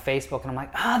people on Facebook and I'm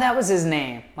like, that was his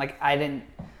name. Like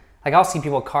I'll see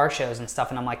people at car shows and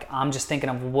stuff and I'm like, I'm just thinking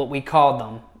of what we called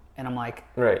them. And I'm like,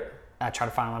 right. I try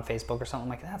to find him on Facebook or something. I'm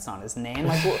like, that's not his name.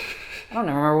 Like, I don't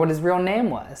even remember what his real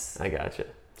name was. I gotcha.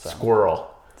 So,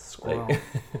 Squirrel. Like,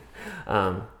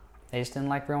 they just didn't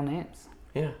like real names.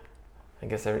 Yeah. I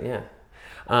guess, yeah.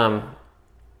 And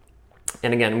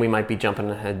again, we might be jumping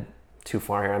ahead too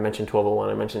far here. I mentioned 1201.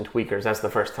 I mentioned Tweakers. That's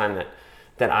the first time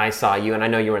that I saw you. And I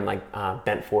know you were in like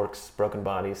Bent Forks, Broken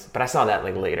Bodies. But I saw that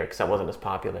like later because that wasn't as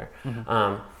popular. But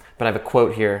I have a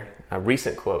quote here, a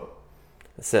recent quote.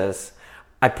 It says,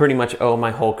 I pretty much owe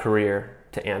my whole career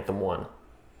to Anthem 1.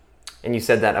 And you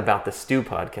said that about the Stew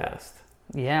podcast.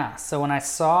 Yeah. So when I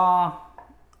saw,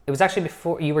 it was actually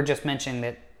before you were just mentioning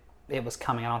that it was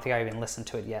coming. I don't think I even listened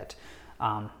to it yet.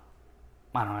 I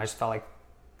don't know. I just felt like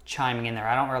chiming in there.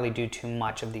 I don't really do too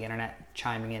much of the internet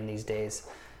chiming in these days.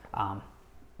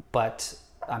 But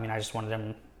I mean, I just wanted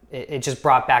them, it just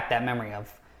brought back that memory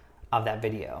of that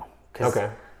video. Okay.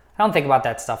 I don't think about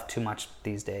that stuff too much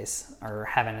these days, or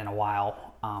haven't in a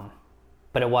while.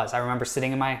 But it was. I remember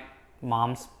sitting in my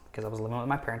mom's, because I was living with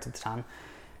my parents at the time,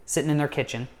 sitting in their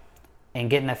kitchen and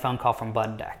getting a phone call from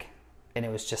Bud Deck. And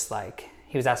it was just like,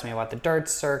 he was asking me about the dirt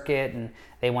circuit, and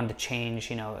they wanted to change,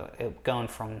 it going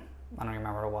from, I don't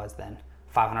remember what it was then,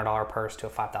 $500 purse to a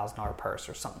 $5,000 purse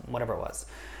or something, whatever it was.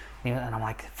 And I'm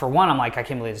like, for one, I'm like, I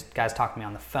can't believe this guy's talking to me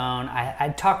on the phone.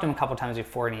 I'd talked to him a couple times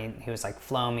before, and he was like,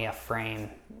 flown me a frame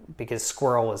because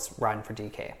Squirrel was riding for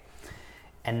DK.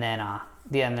 And then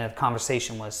the end of the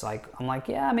conversation was like, I'm like,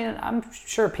 yeah, I mean, I'm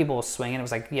sure people will swing. And it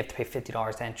was like, you have to pay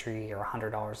 $50 entry or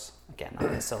 $100. Again,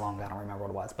 it's so long, I don't remember what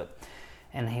it was.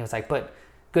 And he was like, but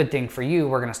good thing for you,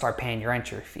 we're going to start paying your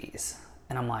entry fees.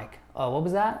 And I'm like, oh, what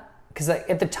was that? Because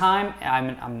at the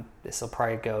time, this will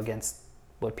probably go against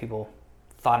what people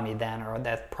thought of me then, or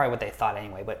that's probably what they thought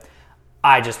anyway, but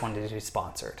I just wanted to be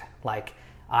sponsored. Like,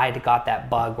 I got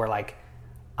that bug where like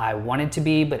I wanted to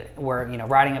be, but where, you know,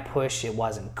 riding a push, it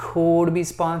wasn't cool to be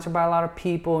sponsored by a lot of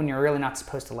people, and you're really not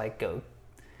supposed to like go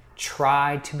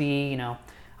try to be, you know.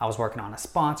 I was working on a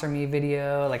sponsor me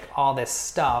video, like all this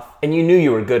stuff. And you knew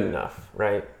you were good enough,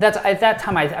 right? That's at that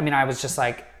time. I was just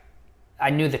like,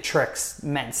 I knew the tricks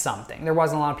meant something. There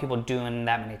wasn't a lot of people doing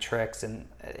that many tricks, and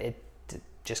it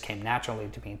just came naturally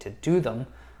to me to do them,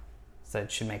 so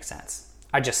it should make sense.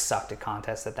 I just sucked at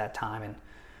contests at that time and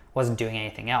wasn't doing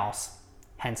anything else,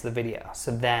 hence the video. So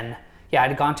then, yeah,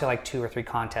 I'd gone to like 2 or 3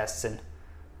 contests, and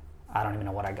I don't even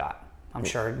know what I got. I'm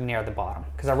sure near the bottom,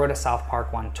 because I rode a South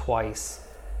Park one twice,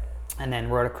 and then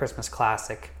rode a Christmas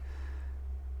Classic.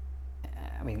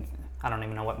 I mean, I don't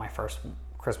even know what my first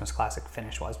Christmas Classic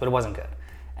finish was, but it wasn't good.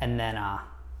 And then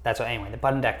that's what, anyway, the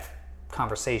button deck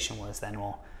conversation was then,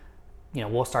 well, you know,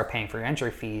 we'll start paying for your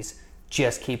entry fees.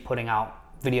 Just keep putting out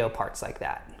video parts like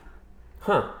that.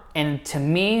 Huh. And to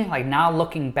me, like now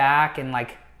looking back and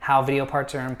like how video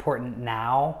parts are important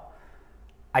now,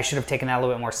 I should have taken that a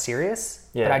little bit more serious.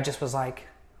 Yeah. But I just was like,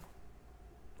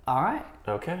 all right.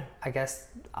 Okay. I guess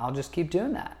I'll just keep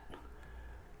doing that.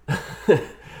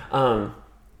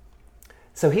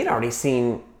 So he'd already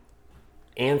seen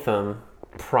Anthem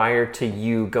prior to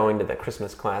you going to the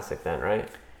Christmas Classic then, right?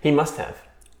 He must have.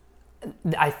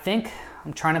 I think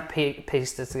I'm trying to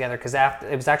paste this together, because after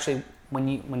it was actually when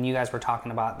you guys were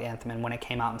talking about the Anthem and when it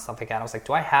came out and stuff like that, I was like,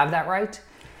 do I have that right?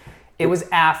 It was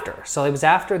after. So it was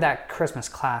after that Christmas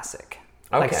Classic.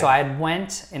 Okay. Like, so I had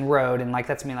went and rode, and like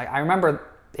that's me. Like, I remember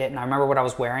it, and I remember what I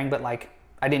was wearing, but like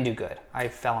I didn't do good. I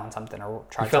fell on something or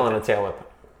tried. You fell on a tail whip.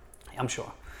 I'm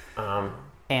sure.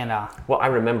 Well, I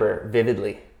remember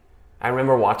vividly. I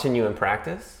remember watching you in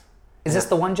practice. Is this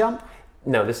the one jump?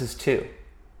 No, this is 2.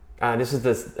 This is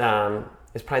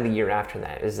it's probably the year after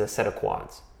that. Is a set of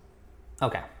quads.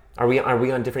 Okay. Are we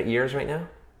on different years right now?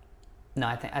 No,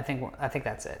 I think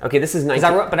that's it. Okay, this is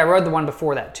 19. But I rode the one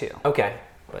before that too. Okay.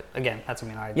 But again, that's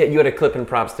what I mean. Yeah, you had a clip and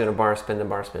props doing a bar spin, the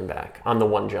bar spin back on the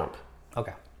one jump.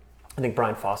 Okay. I think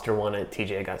Brian Foster won it.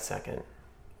 TJ got second.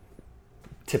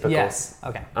 Typical. Yes.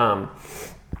 Okay.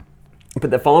 But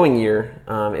the following year,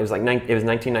 it was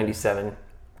 1997.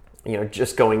 You know,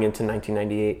 just going into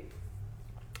 1998.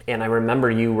 And I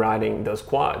remember you riding those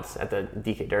quads at the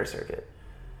DK Dirt Circuit.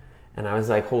 And I was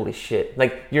like, holy shit.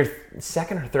 Like, your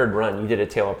second or third run, you did a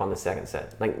tail up on the second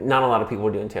set. Like, not a lot of people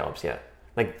were doing tail ups yet.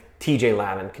 Like, TJ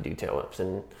Lavin could do tail ups,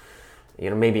 and, you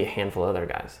know, maybe a handful of other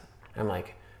guys. I'm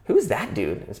like, who's that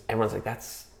dude? And everyone's like,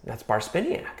 that's Bar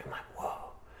Spiniak. I'm like,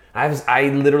 whoa. I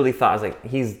literally thought, I was like,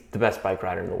 he's the best bike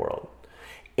rider in the world.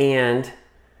 And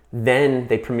then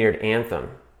they premiered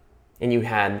Anthem. And you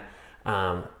had...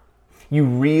 you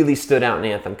really stood out in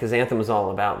Anthem, because Anthem was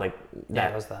all about like that.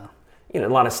 Yeah, it was the, you know, a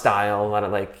lot of style, a lot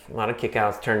of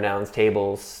kickouts, turndowns,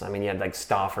 tables. I mean, you had like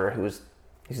Stauffer, who's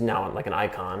now like an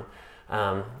icon,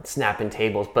 snapping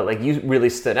tables. But like you really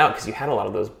stood out because you had a lot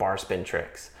of those bar spin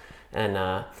tricks,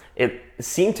 and it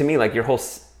seemed to me like your whole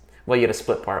you had a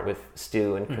split part with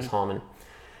Stu and Chris Hallman.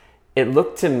 It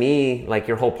looked to me like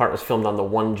your whole part was filmed on the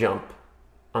one jump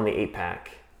on the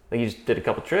 8-pack. Like you just did a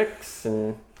couple tricks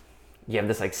and you have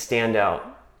this like standout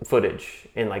footage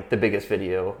in like the biggest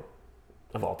video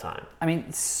of all time. I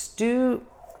mean, Stu,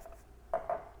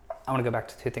 I want to go back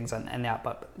to 2 things on that,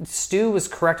 but Stu was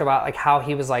correct about like how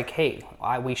he was like, hey,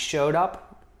 we showed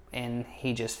up and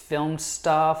he just filmed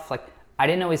stuff. Like, I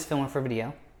didn't know he was filming for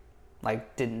video.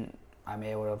 Like, I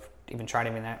may would have even tried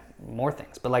even more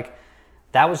things, but like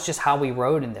that was just how we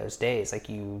rode in those days. Like,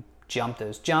 you jumped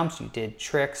those jumps, you did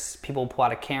tricks, people would pull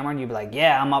out a camera and you'd be like,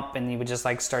 yeah, I'm up, and you would just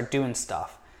like start doing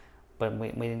stuff. But I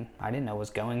didn't know it was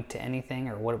going to anything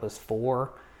or what it was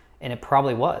for, and it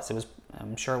probably was.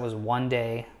 I'm sure it was one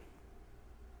day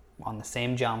on the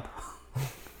same jump.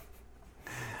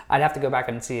 I'd have to go back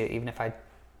and see it, even if I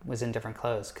was in different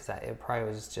clothes, because it probably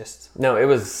was just... No, it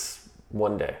was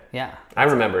one day. Yeah. I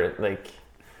remember it, like,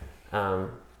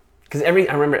 because I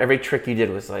remember every trick you did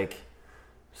was like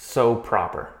so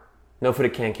proper. No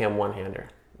footed can one-hander,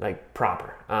 like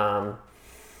proper.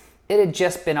 It had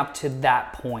just been up to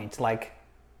that point. Like,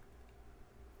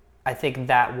 I think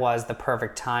that was the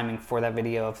perfect timing for that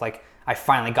video of like, I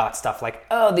finally got stuff like,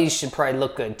 oh, these should probably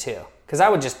look good too. Because I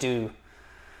would just do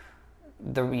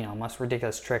the most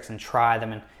ridiculous tricks and try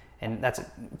them, and that's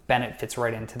Bennett fits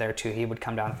right into there too. He would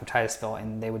come down from Titusville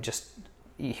and he would just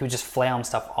flail him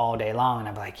stuff all day long, and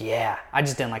I'd be like, yeah. I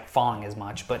just didn't like falling as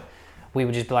much, but we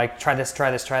would just be like, try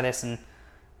this, and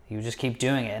you just keep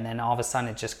doing it, and then all of a sudden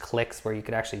it just clicks where you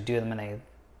could actually do them and they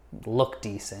look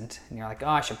decent, and you're like, oh,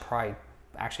 I should probably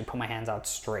actually put my hands out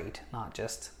straight, not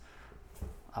just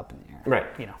up in the air.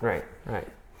 Right.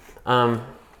 Right.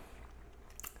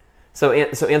 So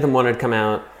Anthem 1 had come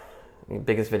out,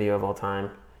 biggest video of all time.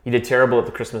 You did terrible at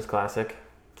the Christmas Classic,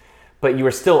 but you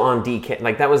were still on DK.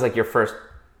 Like, that was like your first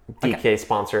DK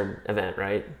sponsored event,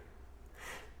 right?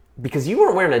 Because you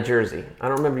weren't wearing a jersey. I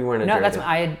don't remember you wearing a jersey. No, that's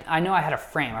I know I had a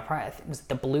frame. I think it was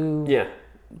the blue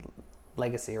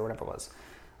Legacy or whatever it was.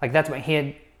 Like, that's when he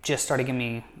had just started giving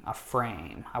me a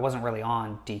frame. I wasn't really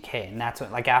on DK, and that's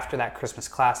what, like, after that Christmas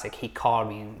Classic, he called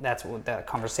me, and that's what the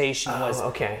conversation was.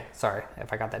 Okay. Sorry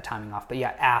if I got that timing off, but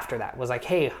yeah, after that was like,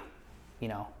 hey,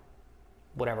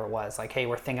 whatever it was, like, hey,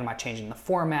 we're thinking about changing the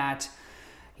format.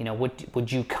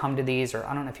 Would you come to these? Or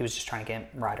I don't know if he was just trying to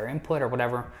get rider input or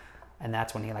whatever. And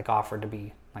that's when he like offered to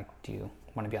be like, do you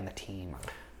want to be on the team?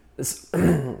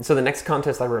 So the next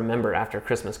contest I remember after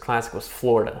Christmas Classic was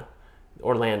Florida,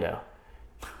 Orlando.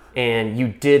 And you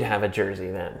did have a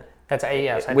jersey then. That's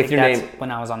yes. I with think your that's name,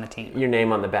 when I was on the team. Your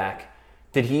name on the back.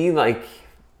 Did he like?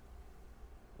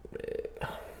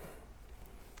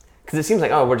 Because it seems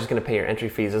like, oh, we're just going to pay your entry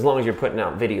fees as long as you're putting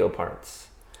out video parts.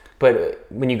 But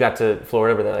when you got to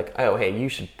Florida, were they like, oh, hey, you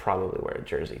should probably wear a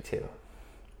jersey too?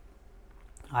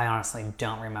 I honestly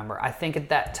don't remember. I think at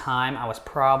that time I was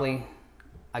probably,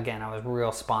 again, I was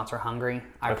real sponsor hungry.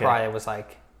 I probably was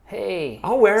like, hey,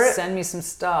 I'll wear it. Send me some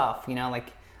stuff,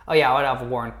 like, oh yeah, I would have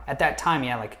worn at that time.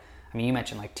 Yeah, like, I mean, you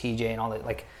mentioned like TJ and all that.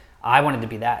 Like, I wanted to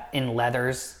be that in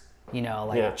leathers,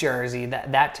 jersey.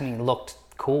 That to me looked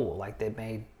cool. Like, they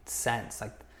made sense.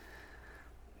 Like,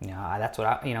 that's what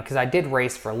I, because I did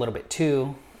race for a little bit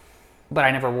too, but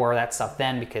I never wore that stuff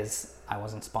then because I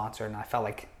wasn't sponsored, and I felt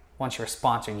like once you were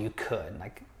sponsored, you could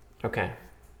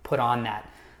put on that,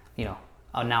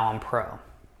 oh, now I'm pro.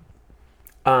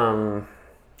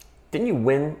 Didn't you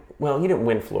win? Well, you didn't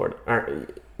win Florida. Or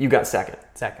you got second.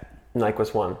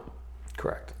 Nyquist won.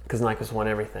 Correct. Because Nyquist won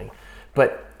everything.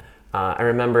 But I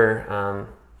remember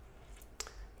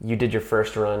you did your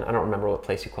first run. I don't remember what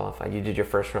place you qualified. You did your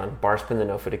first run, bar spin the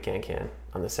no-footed can-can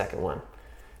on the second one.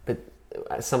 But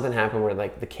something happened where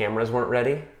like the cameras weren't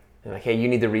ready. They're like, hey, you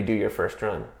need to redo your first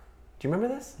run. Do you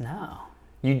remember this? No.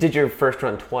 You did your first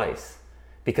run twice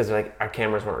because like our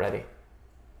cameras weren't ready.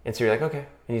 And so you're like, okay.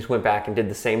 And you just went back and did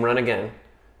the same run again.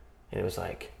 And it was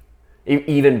like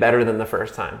even better than the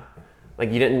first time.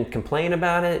 Like, you didn't complain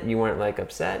about it. You weren't like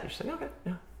upset. You're just like, okay,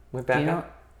 yeah. Went back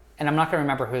up. And I'm not going to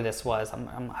remember who this was.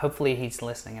 Hopefully he's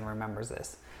listening and remembers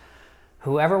this.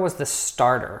 Whoever was the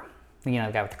starter, the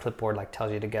guy with the clipboard like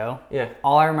tells you to go. Yeah.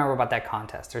 All I remember about that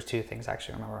contest, there's two things I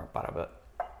actually remember about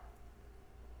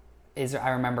it. I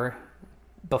remember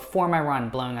before my run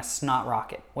blowing a snot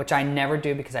rocket, which I never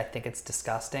do because I think it's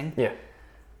disgusting. Yeah.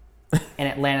 And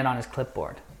it landed on his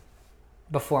clipboard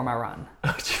before my run.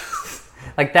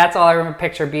 Like, that's all I remember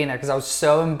picture being there because I was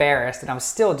so embarrassed, and I was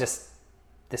still just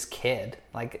this kid.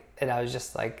 Like, and I was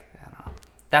just like, I don't know.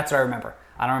 That's what I remember.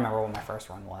 I don't remember what my first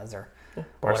run was or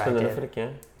bar spin the no-footed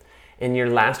can. In your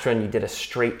last run, you did a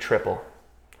straight triple.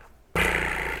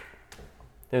 It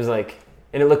was like,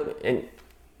 and it looked, and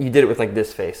you did it with like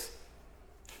this face.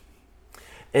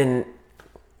 And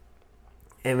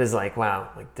it was like, wow,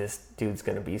 like this dude's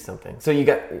going to be something. So you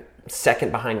got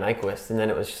second behind Nyquist, and then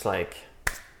it was just like,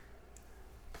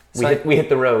 we hit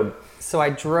the road. So I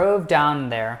drove down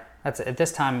there. At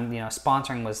this time,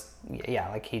 sponsoring was,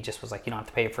 like he just was like, you don't have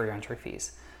to pay for your entry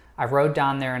fees. I rode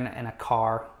down there in a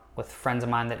car with friends of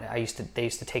mine that they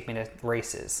used to take me to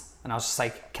races. And I was just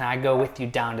like, can I go with you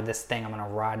down to this thing? I'm going to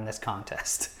ride in this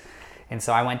contest. And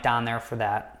so I went down there for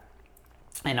that.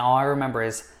 And all I remember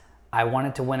is I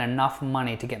wanted to win enough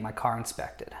money to get my car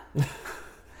inspected.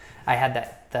 I had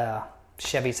the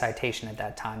Chevy Citation at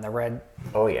that time, the red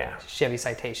Chevy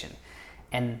Citation.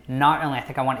 And not only, I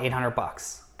think I won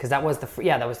 $800 because that was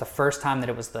the first time that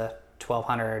it was the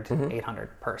 1,200,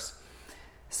 800 purse.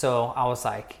 So I was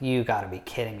like, you got to be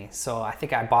kidding me. So I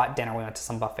think I bought dinner. We went to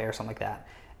some buffet or something like that.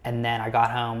 And then I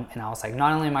got home and I was like,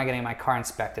 not only am I getting my car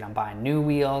inspected, I'm buying new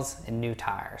wheels and new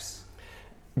tires.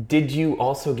 Did you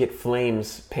also get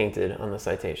flames painted on the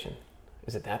Citation?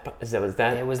 Was that?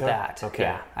 It was that. Okay.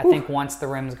 Yeah. I think once the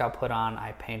rims got put on,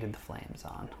 I painted the flames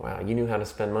on. Wow, you knew how to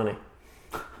spend money.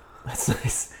 That's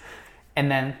nice. And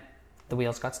then the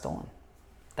wheels got stolen.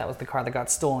 That was the car that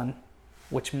got stolen,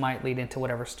 which might lead into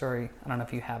whatever story. I don't know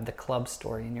if you have the club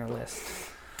story in your list.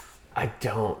 I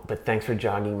don't, but thanks for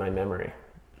jogging my memory.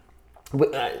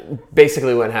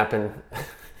 Basically what happened,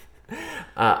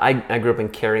 I grew up in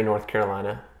Cary, North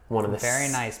Carolina, one of the very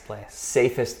nice place,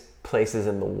 safest places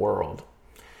in the world.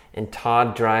 And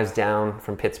Todd drives down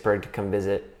from Pittsburgh to come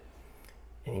visit,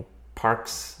 and he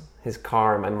parks his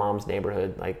car in my mom's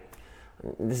neighborhood. Like,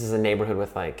 this is a neighborhood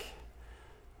with like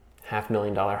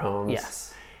 $500,000 homes.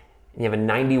 Yes. And you have a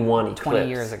 91 Eclipse. 20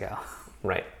 years ago.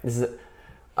 Right. This is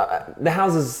the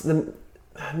houses, the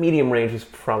medium range was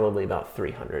probably about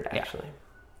 300 actually.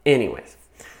 Yeah. Anyways,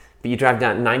 but you drive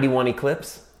down 91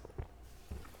 Eclipse,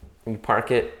 you park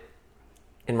it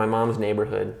in my mom's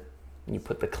neighborhood, and you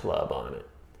put the club on it.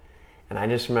 And I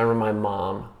just remember my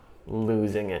mom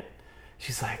losing it.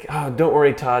 She's like, "Oh, don't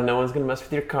worry, Todd. No one's going to mess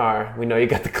with your car. We know you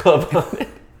got the club on it."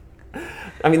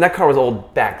 I mean, that car was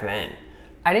old back then.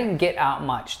 I didn't get out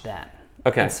much then.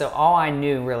 Okay. And so all I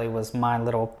knew really was my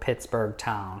little Pittsburgh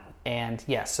town. And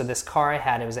yes, so this car I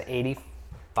had, it was an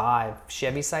 85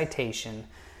 Chevy Citation.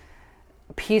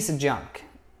 Piece of junk.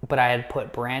 But I had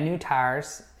put brand new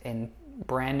tires and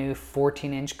brand new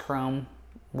 14-inch chrome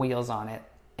wheels on it.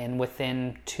 And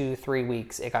within 2-3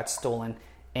 weeks, it got stolen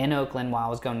in Oakland while I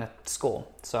was going to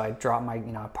school. So I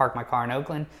I parked my car in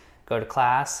Oakland, go to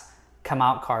class, come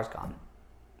out, car's gone.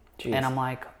 Jeez. And I'm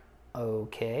like,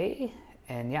 okay.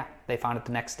 And yeah, they found it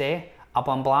the next day, up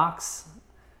on blocks,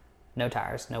 no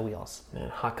tires, no wheels. Man,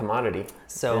 hot commodity.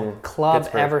 So club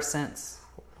Pittsburgh. Ever since.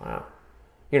 Wow.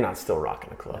 You're not still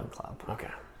rocking a club? No club.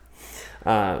 Okay.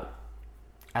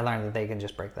 I learned that they can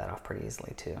just break that off pretty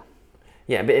easily too.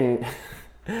 Yeah, but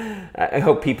I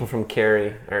hope people from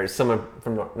Cary or someone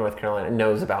from North Carolina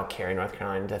knows about Cary, North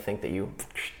Carolina, to think that you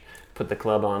put the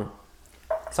club on.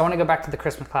 So I want to go back to the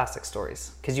Christmas classic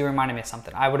stories because you reminded me of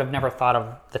something. I would have never thought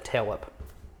of the tail whip.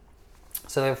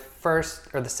 So the first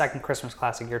or the second Christmas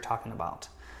classic you're talking about,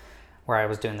 where I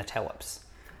was doing the tail whips,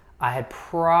 I had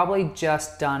probably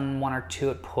just done 1 or 2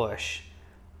 at Push,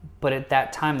 but at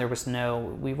that time there was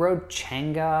we rode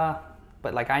Changa,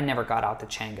 but like I never got out to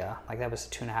Changa. Like that was a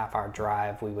 2.5-hour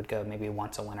drive. We would go maybe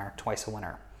once a winter, twice a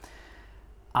winter.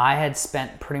 I had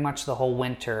spent pretty much the whole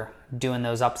winter doing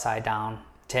those upside down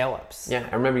tail whips. Yeah,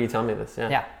 I remember you telling me this.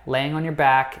 Yeah, laying on your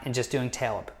back and just doing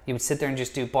tail whip. You would sit there and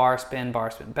just do bar spin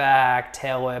back,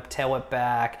 tail whip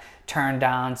back, turn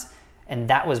downs, and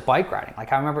that was bike riding.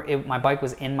 Like I remember my bike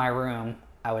was in my room.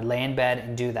 I would lay in bed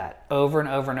and do that over and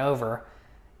over and over.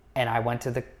 And I went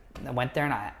there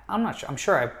and I'm not sure. I'm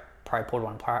sure I probably pulled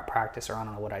one practice or I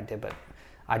don't know what I did, but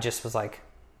I just was like,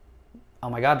 oh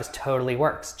my God, this totally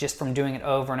works. Just from doing it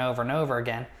over and over and over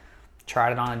again.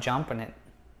 Tried it on a jump and it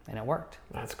worked.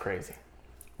 That's crazy.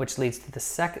 Which leads to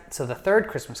the third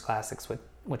Christmas classics,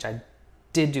 which I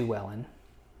did do well in.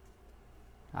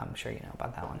 I'm sure you know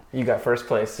about that one. You got first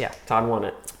place. Yeah. Todd won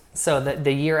it. So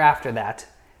the year after that,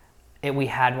 we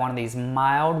had one of these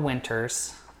mild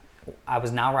winters. I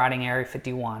was now riding Area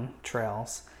 51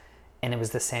 trails, and it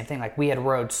was the same thing. Like we had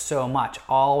rode so much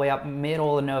all the way up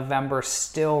middle of November,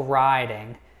 still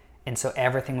riding, and so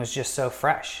everything was just so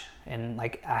fresh. And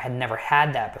like I had never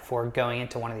had that before going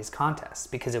into one of these contests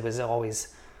because it was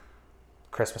always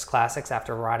Christmas classics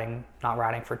after not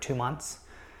riding for 2 months.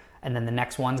 And then the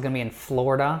next one's going to be in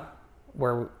Florida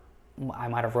where I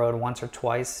might have rode once or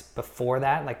twice before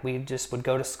that. Like we just would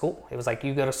go to school. It was like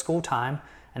you go to school time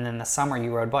and then the summer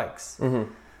you rode bikes.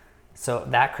 Mm-hmm. So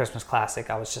that Christmas classic,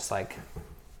 I was just like,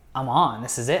 I'm on.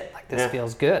 This is it. Like this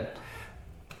feels good.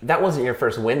 That wasn't your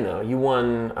first win, though. You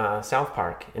won South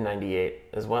Park in '98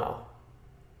 as well.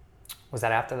 Was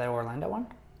that after that Orlando one?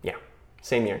 Yeah,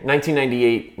 same year.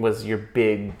 1998 was your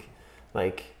big,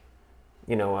 like,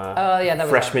 that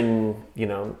freshman,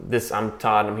 I'm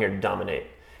Todd, I'm here to dominate.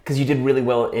 Because you did really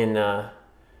well in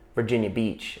Virginia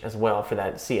Beach as well for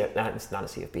that it's not a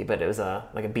CFB, but it was a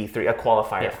B3, a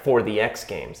qualifier for the X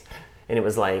Games. And it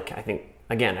was like, I think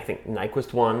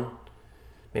Nyquist won,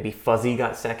 maybe Fuzzy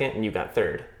got second, and you got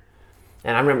third.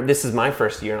 And I remember this is my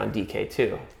first year on DK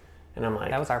too. And I'm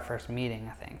like... That was our first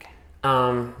meeting, I think.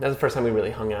 That was the first time we really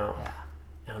hung out. Yeah.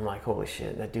 And I'm like, holy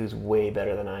shit, that dude's way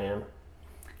better than I am.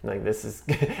 Like, this is...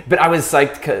 But I was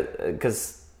psyched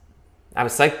because... I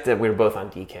was psyched that we were both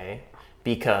on DK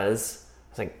because I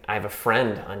was like, I have a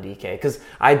friend on DK. Because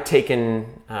I'd taken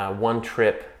one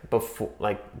trip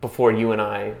before you and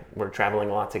I were traveling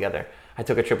a lot together. I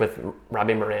took a trip with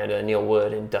Robbie Miranda, Neil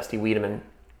Wood, and Dusty Wiedemann.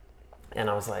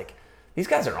 And I was like, these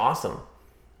guys are awesome,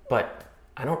 but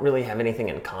I don't really have anything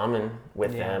in common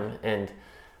with them. And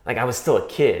like, I was still a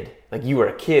kid. Like, you were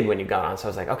a kid when you got on. So I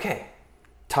was like, okay,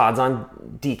 Todd's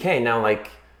on DK. Now, like,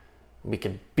 we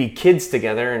could be kids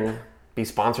together and be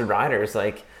sponsored riders.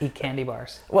 Like, Eat candy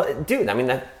bars. well, dude, I mean,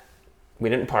 that we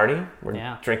didn't party.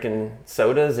 We're drinking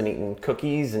sodas and eating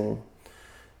cookies and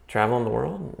traveling the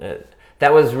world.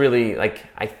 That was really, like,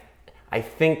 I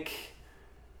think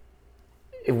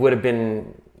it would have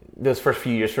been, those first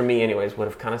few years for me anyways would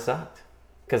have kind of sucked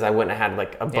because I wouldn't have had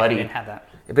like a buddy. Yeah, I didn't have that.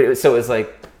 But it was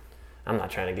like, I'm not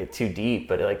trying to get too deep,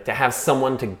 but like to have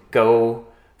someone to go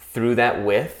through that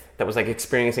with, that was like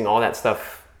experiencing all that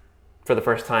stuff for the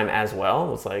first time as well,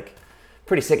 was like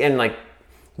pretty sick. And like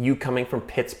you coming from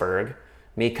Pittsburgh,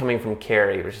 me coming from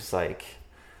Cary, was just like,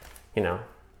 you know,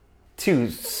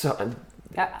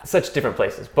 such different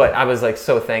places. But I was like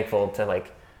so thankful to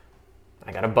like,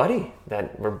 I got a buddy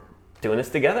that we're doing this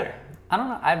together. I don't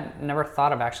know. I've never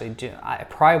thought of actually doing. I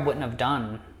probably wouldn't have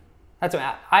done. That's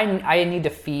what I need to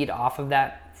feed off of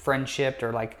that friendship,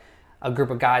 or like a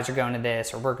group of guys are going to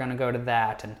this or we're going to go to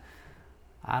that, and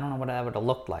I don't know what that would have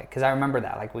looked like, because I remember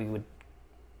that like we would,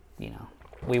 you know,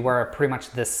 we were pretty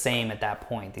much the same at that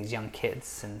point, these young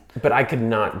kids, and but I could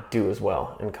not do as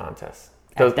well in contests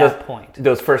at that point.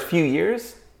 Those first few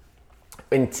years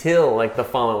until like the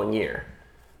following year,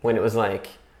 when it was like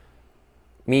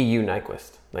me, you,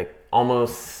 Nyquist, like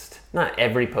almost not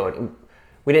every podium.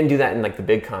 We didn't do that in like the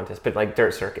big contests, but like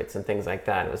dirt circuits and things like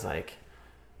that. It was like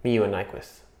me, you, and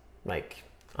Nyquist, like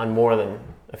on more than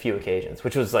a few occasions,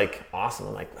 which was like awesome.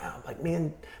 I'm like, wow, like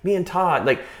me and Todd,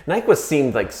 like Nyquist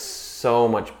seemed like so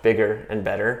much bigger and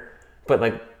better, but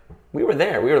like we were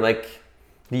there. We were like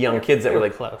the young kids that were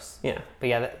like close. Yeah. But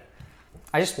yeah,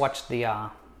 I just watched the, I'm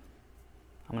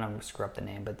going to screw up the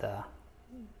name, but the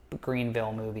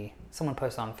Greenville movie. Someone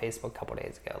posted on Facebook a couple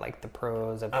days ago, like the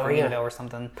pros of Greenville or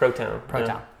something. Pro Town.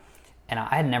 And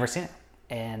I had never seen it.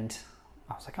 And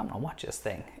I was like, I'm going to watch this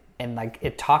thing. And like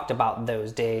it talked about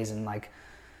those days, and like,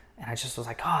 and I just was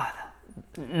like, oh,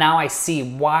 now I see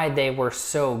why they were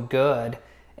so good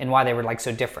and why they were like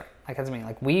so different. Like, I mean,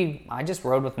 like I just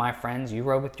rode with my friends, you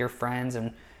rode with your friends,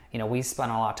 and you know, we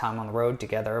spent a lot of time on the road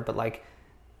together, but like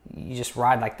you just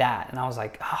ride like that. And I was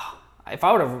like, oh, if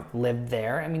I would have lived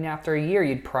there, I mean, after a year,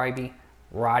 you'd probably be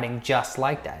riding just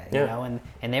like that, you know,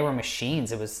 and they were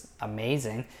machines. It was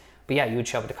amazing. But yeah, you would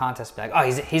show up at the contest and be like,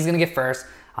 oh, he's going to get first.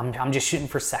 I'm just shooting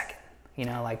for second, you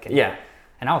know, like, and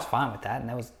I was fine with that. And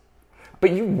that was,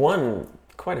 but you won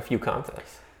quite a few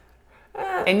contests.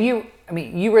 And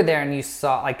you were there and you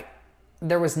saw, like,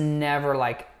 there was never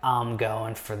like, I'm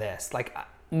going for this. Like,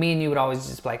 me and you would always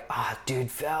just be like, oh, dude,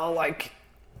 Phil, like,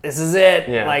 this is it.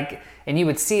 Yeah. Like, and you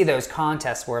would see those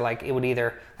contests where like it would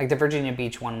either, like the Virginia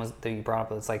Beach one was that you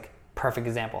brought up, it's like perfect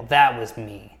example. That was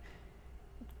me.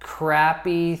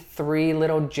 Crappy 3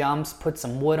 little jumps, put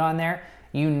some wood on there.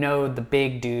 You know, the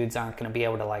big dudes aren't going to be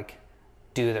able to like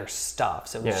do their stuff.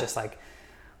 So it was just like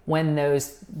when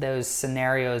those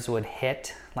scenarios would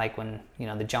hit, like when, you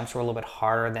know, the jumps were a little bit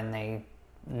harder than they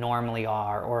normally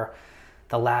are, or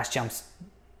the last jumps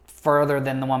further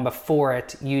than the one before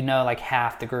it, you know, like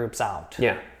half the group's out.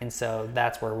 Yeah. And so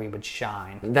that's where we would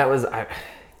shine. That was, I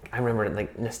remember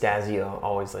like Nastasio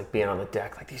always like being on the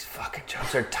deck, like these fucking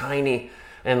jumps are tiny.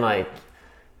 And like,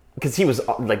 because he was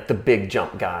like the big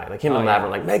jump guy. Like him and Lav were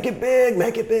like, make it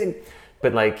big.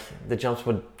 But like the jumps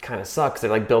would kind of suck because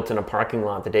they're like built in a parking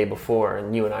lot the day before.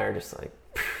 And you and I are just like,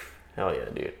 hell yeah,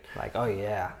 dude. Like, oh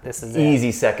yeah, this is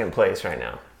easy second place right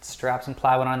now. Strap some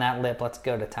plywood on that lip. Let's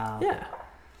go to town. Yeah.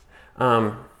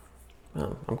 Well,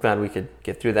 I'm glad we could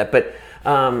get through that. But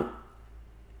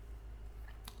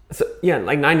so yeah,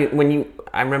 like 90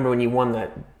 I remember when you won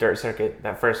that dirt circuit,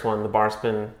 that first one, the bar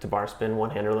spin to bar spin,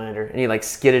 one-hander lander, and you like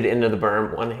skidded into the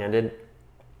berm one-handed.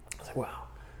 I was like, wow,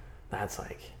 that's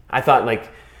like, I thought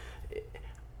like,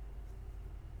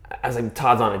 I was like,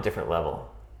 Todd's on a different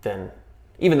level than,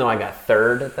 even though I got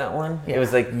third at that one, it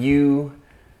was like you,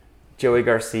 Joey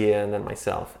Garcia, and then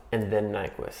myself, and then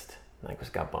Nyquist.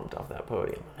 Nyquist got bumped off that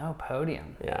podium. No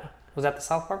podium. Yeah. Was that the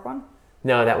South Park one?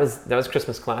 No, that was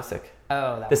Christmas Classic.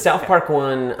 Oh, the South Park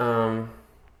one.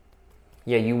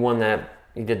 You won that.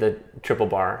 You did the triple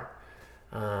bar.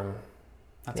 I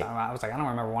was like, I don't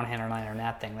remember one-hander liner in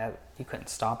that thing. That you couldn't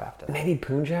stop after that. Maybe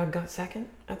Punjab got second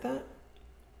at that.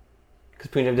 Because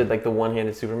Punjab did like the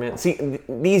one-handed Superman. See,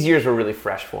 these years were really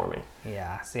fresh for me.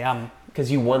 Yeah. See,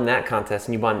 because you won that contest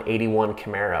and you bought an '81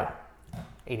 Camaro.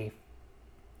 80.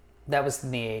 That was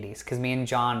in the 80s, because me and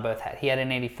John both had. He had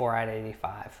an 84, I had an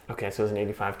 85. Okay, so it was an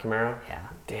 85 Camaro? Yeah.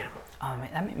 Damn. Oh,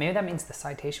 man, maybe that means the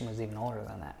Citation was even older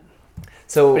than that.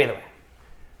 So, but either way.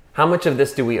 How much of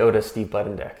this do we owe to Steve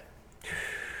Buttendeck?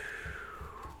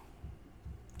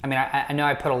 I mean, I know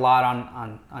I put a lot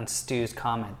on Stu's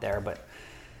comment there, but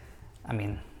I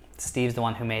mean, Steve's the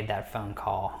one who made that phone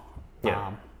call.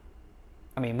 Yeah.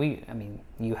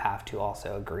 You have to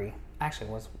also agree. Actually,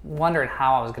 I was wondering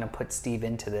how I was going to put Steve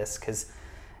into this, because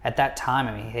at that time,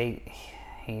 I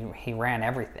mean, he ran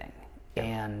everything. Yeah.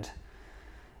 And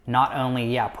not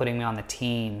only, putting me on the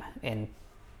team, and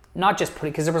not just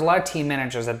putting, because there was a lot of team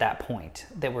managers at that point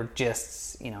that were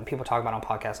just, people talk about on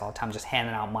podcasts all the time, just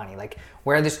handing out money, like,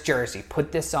 wear this jersey,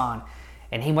 put this on.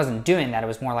 And he wasn't doing that. It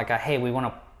was more like hey,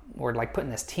 we're like putting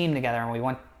this team together, and we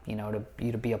want,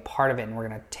 you to be a part of it, and we're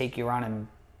going to take you around and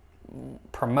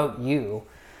promote you.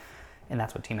 And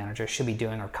that's what team managers should be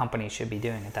doing, or companies should be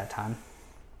doing at that time.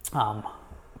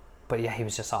 But yeah, he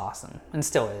was just awesome, and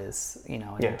still is, and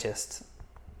it just...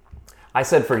 I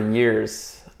said for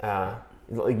years,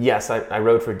 yes, I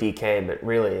rode for DK, but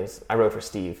really I rode for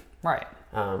Steve. Right.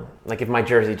 Like if my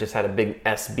jersey just had a big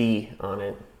SB on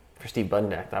it for Steve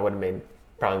Budendieck, that would have made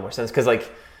probably more sense. Because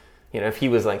if he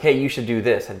was like, hey, you should do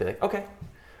this, I'd be like, okay.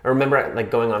 I remember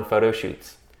like going on photo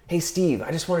shoots. Hey, Steve,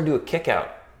 I just want to do a kick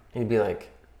out. And he'd be like,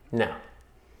 no,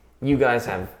 you guys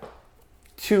have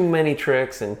too many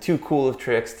tricks and too cool of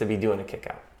tricks to be doing a kick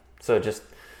out. So just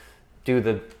do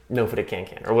the no-footed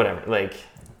can-can or whatever. Like,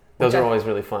 those are always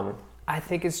really fun. I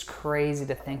think it's crazy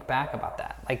to think back about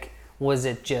that. Like, was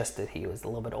it just that he was a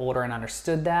little bit older and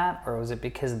understood that? Or was it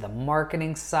because of the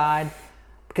marketing side?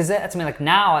 Because that's, like,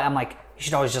 now I'm like, you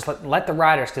should always just let the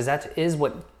riders, because that is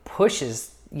what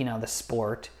pushes, the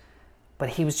sport. But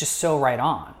he was just so right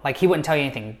on. Like, he wouldn't tell you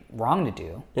anything wrong to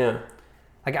do. Yeah.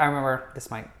 Like, I remember,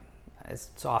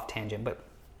 it's off tangent, but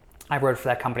I rode for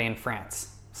that company in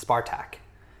France, Spartak.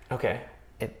 Okay.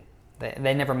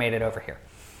 They never made it over here.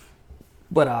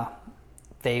 But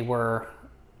they were...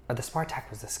 the Spartak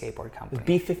was the skateboard company.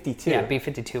 B52. Yeah,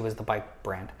 B52 was the bike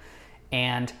brand.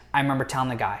 And I remember telling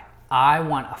the guy, I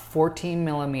want a 14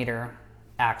 millimeter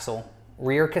axle,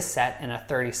 rear cassette, and a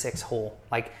 36 hole.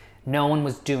 Like, no one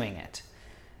was doing it,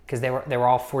 because they were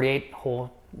all 48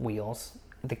 hole wheels.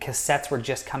 The cassettes were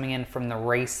just coming in from the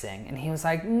racing. And he was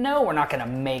like, no, we're not going to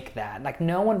make that. Like,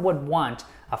 no one would want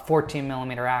a 14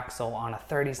 millimeter axle on a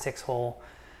 36 hole.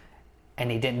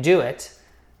 And he didn't do it.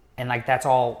 And like, that's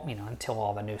all, until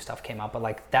all the new stuff came out. But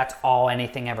like, that's all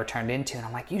anything ever turned into. And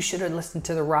I'm like, you should have listened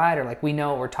to the rider. Like, we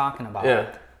know what we're talking about.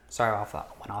 Yeah. Sorry, I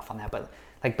went off on that.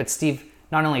 But Steve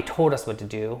not only told us what to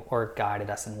do or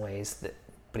guided us in ways that,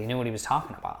 but he knew what he was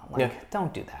talking about. Like,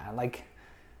 don't do that. Like,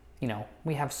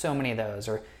 we have so many of those,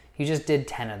 or you just did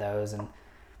 10 of those, and,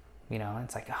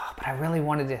 it's like, oh, but I really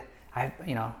wanted to,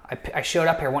 I showed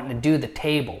up here wanting to do the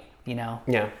table,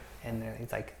 Yeah. And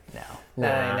he's like, no,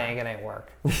 that ain't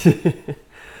work.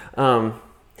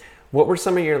 What were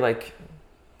some of your like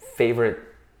favorite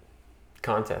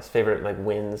contests, favorite like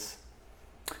wins?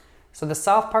 So the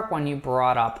South Park one you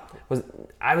brought up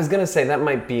I was gonna say that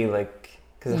might be like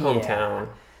because of hometown.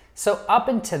 So up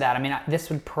into that, this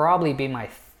would probably be my,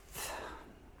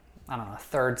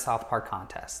 third South Park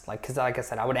contest. Because like I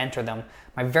said, I would enter them.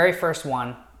 My very first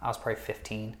one, I was probably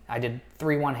 15. I did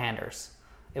 3 one-handers.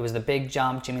 It was the big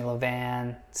jump. Jimmy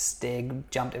Levan, Stig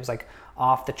jumped. It was like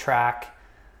off the track,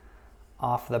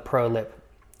 off the pro lip.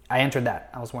 I entered that.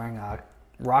 I was wearing a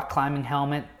rock climbing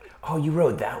helmet. Oh, you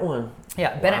rode that one?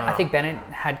 Yeah, Bennett. Wow. I think Bennett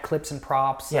had clips and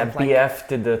props. Yeah, BF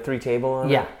did the 3 table on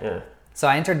it. Yeah. So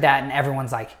I entered that, and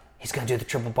everyone's like, he's going to do the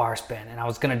triple bar spin. And I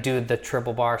was going to do the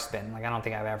triple bar spin. Like, I don't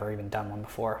think I've ever even done one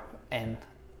before. And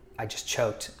I just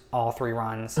choked all 3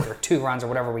 runs, or 2 runs, or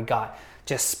whatever we got.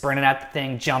 Just sprinted at the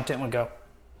thing, jumped it, and would go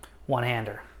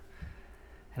one-hander.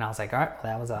 And I was like, all right,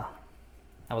 well,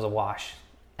 that was a wash.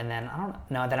 And then, I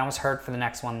don't know. Then I was hurt for the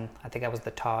next one. I think that was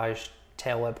the Taj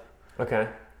tail whip. Okay.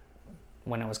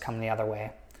 When it was coming the other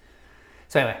way.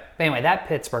 So anyway, that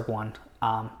Pittsburgh one,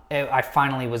 I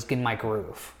finally was in my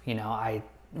groove. I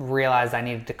realized I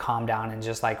needed to calm down and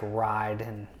just like ride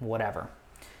and whatever.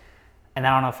 And I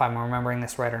don't know if I'm remembering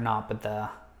this right or not,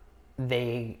 but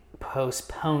they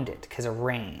postponed it because of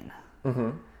rain. Mm-hmm.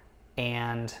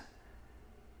 And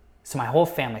so my whole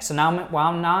family, so now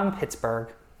I'm in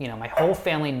Pittsburgh, my whole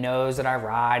family knows that I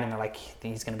ride, and they're like,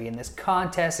 he's going to be in this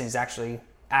contest, and he's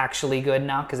actually good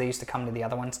now, because they used to come to the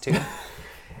other ones too.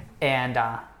 And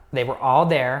they were all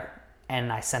there,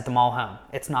 and I sent them all home.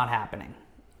 It's not happening.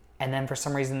 And then for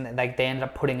some reason, like, they ended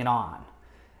up putting it on.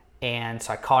 And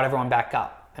so I called everyone back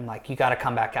up. I'm like, you got to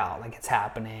come back out. Like, it's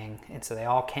happening. And so they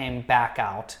all came back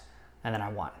out, and then I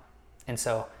won. And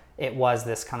so it was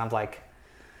this kind of like,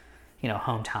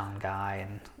 hometown guy,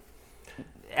 and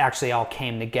actually all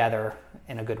came together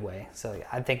in a good way. So yeah,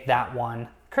 I think that one,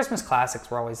 Christmas Classics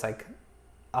were always like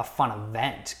a fun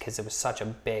event because it was such a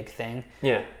big thing.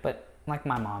 Yeah. But like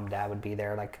my mom and dad would be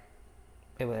there, like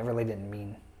it really didn't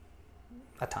mean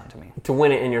a ton to me. To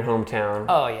win it in your hometown.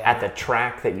 Oh, yeah. At the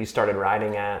track that you started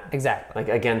riding at. Exactly.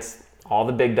 Like against all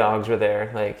the big dogs were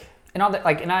there. Like, and all that,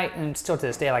 like, and still to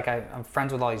this day, like I'm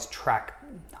friends with all these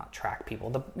not track people,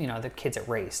 the kids at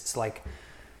races, like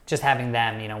just having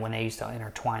them, when they used to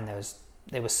intertwine those,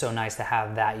 it was so nice to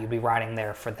have that. You'd be riding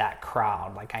there for that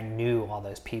crowd. Like I knew all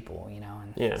those people,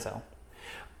 and yeah. So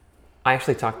I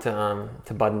actually talked to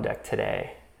Buddendeck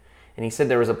today, and he said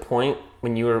there was a point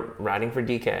when you were riding for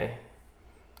DK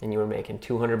and you were making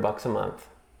 $200 a month.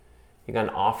 You got an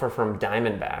offer from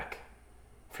Diamondback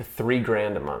for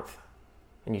 $3,000 a month,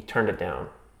 and you turned it down.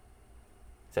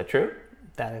 Is that true?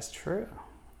 That is true.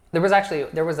 There was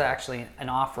actually an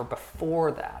offer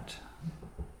before that.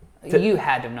 You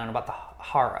had to have known about the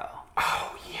Haro.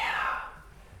 Oh yeah,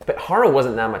 but Haro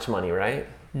wasn't that much money, right?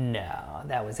 No,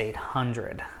 that was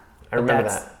 $800. I remember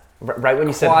that. Right when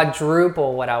you said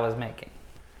quadruple what I was making.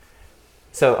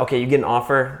 So okay, you get an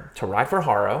offer to ride for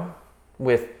Haro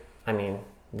with,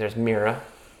 there's Mira,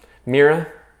 Nyquist,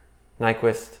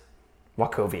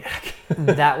 Wachowiak.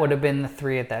 That would have been the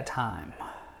three at that time.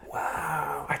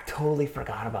 Wow, I totally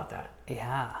forgot about that.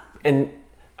 Yeah. And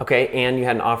you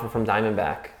had an offer from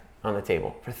Diamondback on the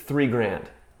table for $3,000,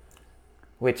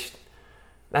 which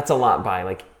that's a lot by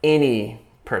like any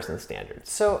person's standards.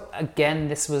 So again,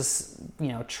 this was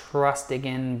trusting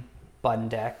in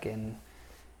Buddendeck and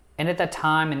at that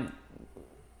time and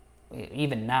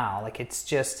even now, like it's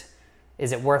just,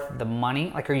 is it worth the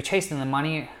money? Like, are you chasing the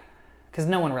money? Because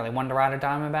no one really wanted to ride a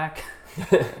Diamondback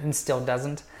and still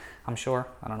doesn't. I'm sure.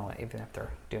 I don't know even if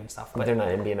they're doing stuff. But they're not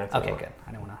in BMX okay, anymore. good.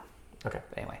 I don't want to. Okay.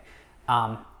 But anyway,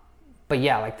 but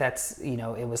yeah, like that's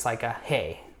it was like a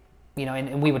hey,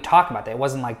 and we would talk about that. It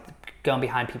wasn't like going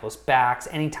behind people's backs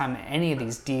anytime any of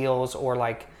these deals or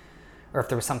if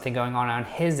there was something going on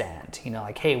his end.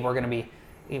 Like hey, we're gonna be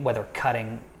whether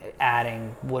cutting,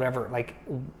 adding, whatever. Like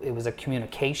it was a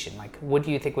communication. Like what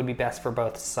do you think would be best for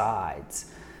both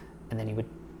sides, and then you would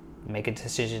make a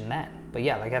decision then. But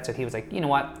yeah, like that's what he was like, you know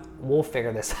what, we'll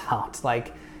figure this out.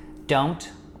 Like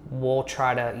we'll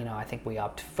try to, I think we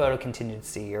upped photo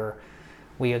contingency or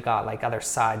we got like other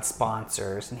side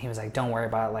sponsors, and he was like, don't worry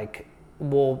about it, like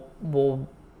we'll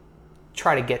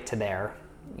try to get to there,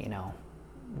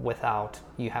 without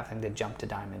you having to jump to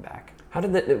Diamondback. How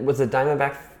did was the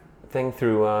Diamondback thing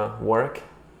through Warwick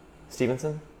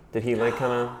Stevenson? Did he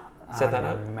kind of set that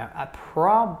up? I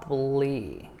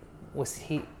probably was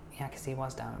he. Yeah, because he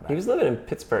was Diamondback. He was living in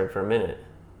Pittsburgh for a minute.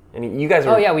 And you guys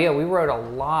were... Oh, yeah, we rode a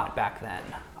lot back then.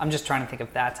 I'm just trying to think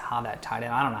if that's how that tied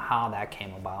in. I don't know how that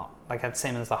came about. Like, that's the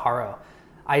same as the Haro.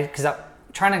 Because I'm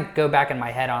trying to go back in my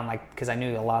head on, like, because I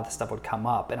knew a lot of the stuff would come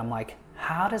up. And I'm like,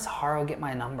 how does Haro get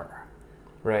my number?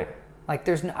 Right. Like,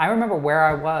 I remember where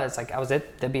I was. Like, I was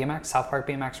at the South Park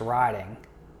BMX riding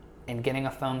and getting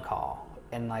a phone call.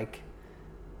 And, like,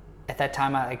 at that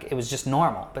time, it was just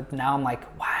normal. But now I'm like,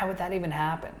 why would that even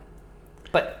happen?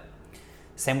 But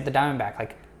same with the Diamondback.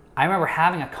 Like, I remember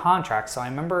having a contract, so I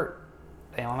remember,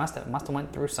 it must have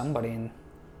went through somebody, and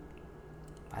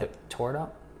I tore it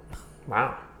up.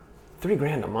 Wow,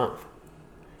 $3,000 a month.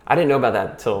 I didn't know about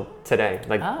that till today.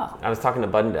 Like, I was talking to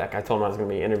Buddendeck. I told him I was going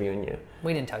to be interviewing you.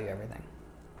 We didn't tell you everything.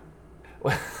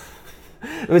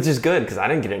 Which is good because I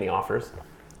didn't get any offers.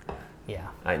 Yeah.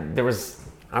 I was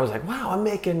like, wow, I'm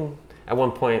making. At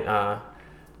one point, I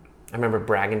remember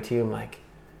bragging to you. I'm like,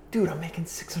 dude, I'm making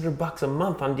 $600 a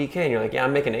month on DK, and you're like, yeah,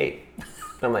 I'm making $8. And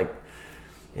I'm like,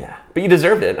 yeah, but you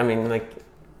deserved it. I mean, like,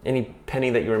 any penny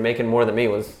that you were making more than me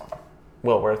was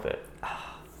well worth it.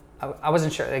 I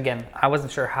wasn't sure. Again, I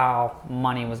wasn't sure how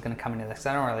money was going to come into this.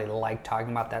 I don't really like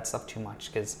talking about that stuff too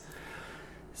much because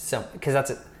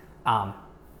that's it.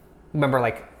 Remember,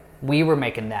 like, we were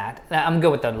making that. I'm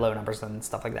good with the low numbers and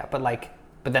stuff like that,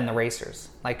 but then the racers,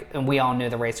 like, and we all knew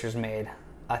the racers made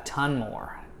a ton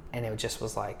more. And it just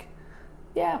was like,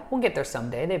 yeah, we'll get there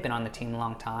someday. They've been on the team a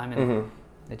long time, and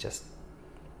it just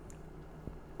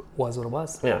was what it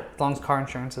was. Yeah. As long as car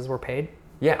insurances were paid.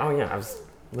 Yeah. Oh, yeah. I was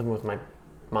living with my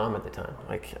mom at the time.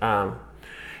 Like,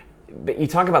 but you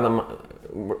talk about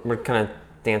we're kind of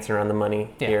dancing around the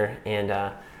money here,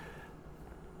 and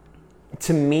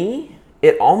to me,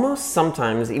 it almost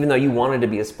sometimes, even though you wanted to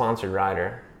be a sponsored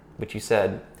rider, which you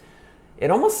said, it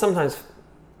almost sometimes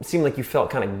seemed like you felt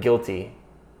kind of guilty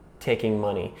taking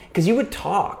money, because you would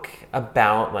talk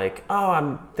about like, oh,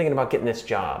 I'm thinking about getting this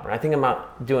job, or I think I'm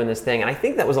about doing this thing, and I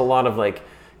think that was a lot of like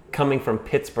coming from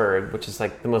Pittsburgh, which is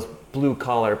like the most blue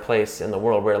collar place in the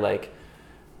world, where like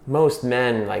most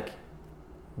men, like,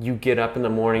 you get up in the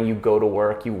morning, you go to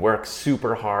work, you work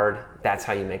super hard, that's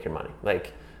how you make your money.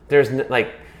 Like, there's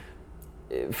like,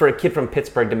 for a kid from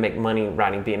Pittsburgh to make money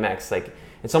riding BMX, like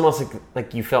it's almost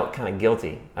like you felt kind of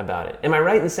guilty about it. Am I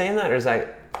right in saying that, or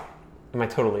am I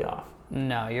totally off?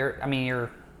 No, you're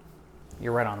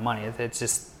right on the money. It's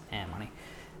just money.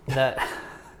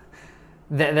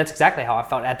 That's exactly how I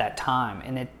felt at that time,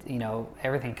 and it,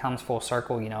 everything comes full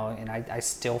circle, and I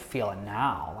still feel it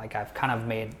now. Like I've kind of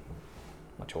made,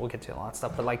 which we'll get to a lot of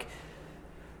stuff, but like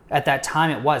at that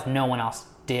time it was no one else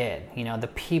did. The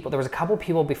people, there was a couple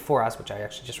people before us, which I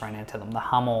actually just ran into them, the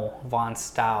Hummel, Von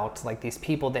Stout, like these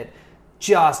people that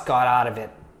just got out of it,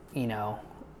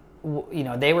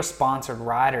 they were sponsored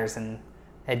riders and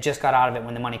had just got out of it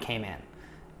when the money came in.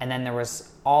 And then there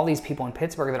was all these people in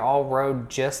Pittsburgh that all rode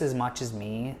just as much as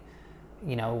me,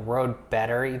 rode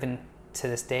better even to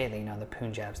this day. The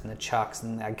Punjabs and the Chucks,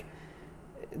 and like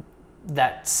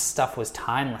that stuff was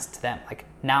timeless to them. Like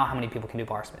now, how many people can do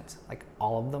bar spins? Like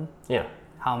all of them. Yeah.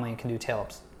 How many can do tail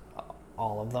ups?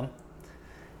 All of them.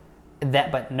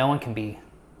 But no one can be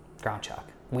ground chuck.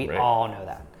 We all know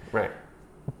that. Right.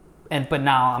 But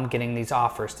now I'm getting these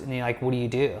offers, and you're like, what do you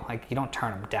do? Like, you don't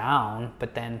turn them down,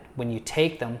 but then when you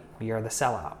take them, you're the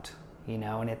sellout,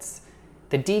 and it's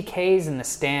the DKs and the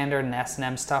standard and the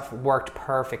S&M stuff worked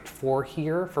perfect for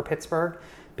Pittsburgh,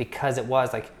 because it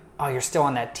was like, oh, you're still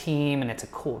on that team and it's a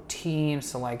cool team,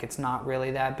 so like it's not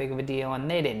really that big of a deal, and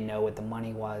they didn't know what the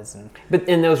money was. But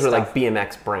those were like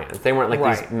BMX brands. They weren't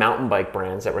like these mountain bike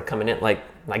brands that were coming in like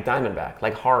Diamondback,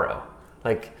 like Haro.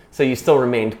 Like, so you still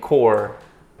remained core.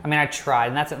 I mean, I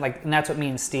tried, and that's what me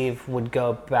and Steve would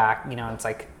go back. It's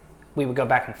like we would go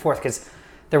back and forth, because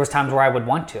there was times where I would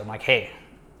want to. I'm like, hey,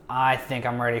 I think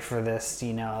I'm ready for this,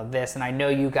 this, and I know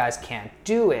you guys can't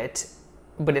do it,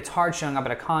 but it's hard showing up at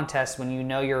a contest when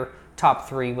you're top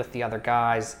 3 with the other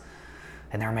guys,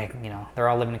 and they're making, they're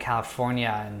all living in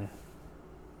California and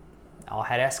all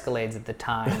had Escalades at the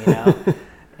time,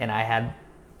 and I had,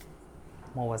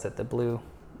 what was it, the blue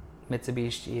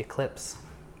Mitsubishi Eclipse.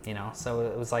 So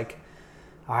it was like,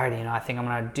 all right, I think I'm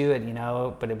going to do it,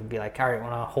 but it would be like, all right,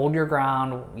 want to hold your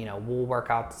ground, we'll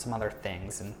work out some other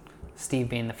things. And Steve,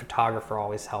 being the photographer,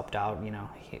 always helped out.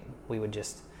 We would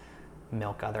just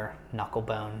milk other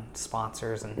knucklebone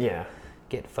sponsors and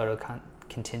get photo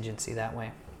contingency that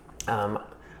way. I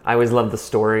always loved the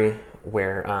story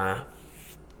where,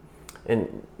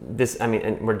 and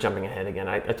we're jumping ahead again.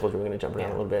 I told you we're going to jump around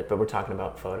a little bit, but we're talking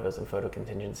about photos and photo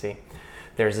contingency.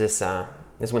 There's this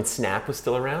when Snap was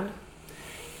still around,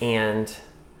 and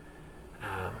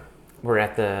we're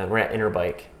at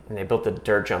Interbike, and they built a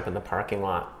dirt jump in the parking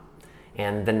lot.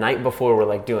 And the night before, we're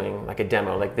like doing like a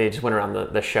demo. Like they just went around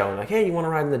the show and like, hey, you want to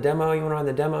ride in the demo? You want to ride in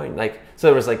the demo? And like, so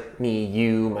there was like me,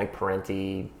 you, Mike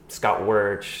Parenti, Scott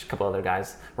Wirch, a couple other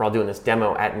guys. We're all doing this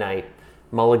demo at night.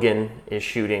 Mulligan is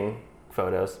shooting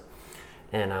photos,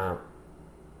 and I'm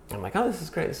like, oh, this is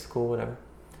great. This is cool. Whatever.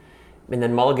 And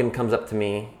then Mulligan comes up to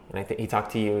me, and I think he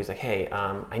talked to you. He's like, hey,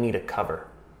 I need a cover.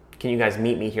 Can you guys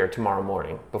meet me here tomorrow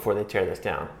morning before they tear this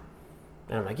down?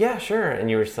 And I'm like, yeah, sure. And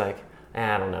you were just like,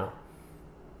 I don't know.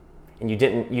 And you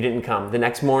didn't come. The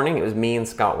next morning, it was me and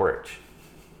Scott Wirch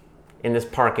in this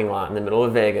parking lot in the middle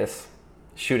of Vegas,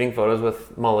 shooting photos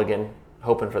with Mulligan,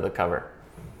 hoping for the cover.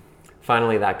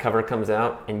 Finally, that cover comes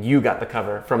out, and you got the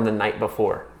cover from the night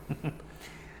before.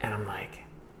 And I'm like,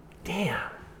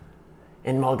 damn.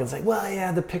 And Mulligan's like, well,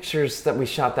 yeah, the pictures that we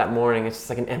shot that morning, it's just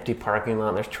like an empty parking lot,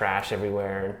 and there's trash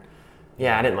everywhere. And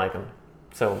yeah, I didn't like them.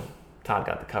 So Todd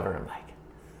got the cover. I'm like.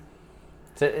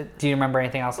 So do you remember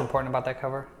anything else important about that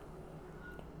cover?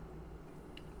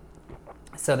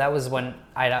 So that was when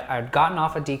I'd gotten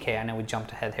off of DK. I know we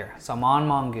jumped ahead here. So I'm on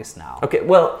Mongoose now. Okay,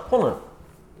 well, hold on.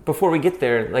 Before we get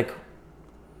there, like,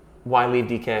 why leave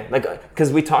DK? Like,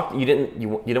 because we talked, you didn't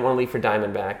want to leave for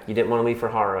Diamondback. You didn't want to leave for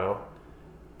Haro.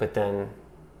 But then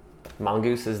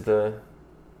Mongoose is the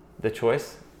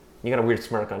choice. You got a weird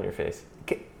smirk on your face.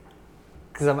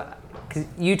 Because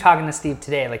you talking to Steve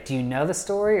today, like, do you know the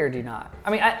story or do you not? I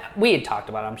mean, we had talked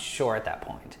about it, I'm sure, at that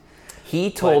point.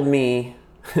 He told me,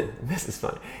 this is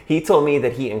fun. He told me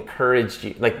that he encouraged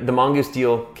you, like the Mongoose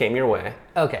deal came your way.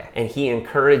 Okay. And he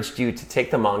encouraged you to take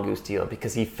the Mongoose deal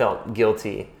because he felt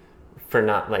guilty for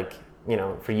not, like,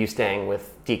 for you staying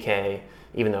with DK,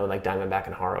 even though like Diamondback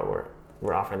and Haro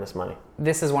were offering this money.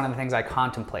 This is one of the things I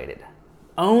contemplated,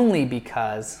 only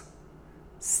because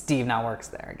Steve now works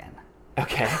there again.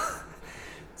 Okay.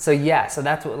 So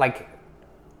that's what, like,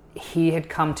 he had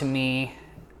come to me,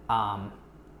 I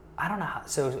don't know how,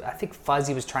 so I think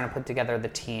Fuzzy was trying to put together the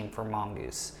team for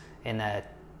Mongoose in the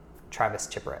Travis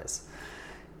Chiprez.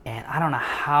 And I don't know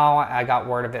how I got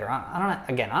word of it, or I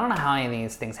don't know how any of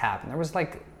these things happened. There was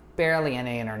like barely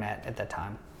any internet at that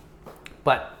time.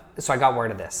 But so I got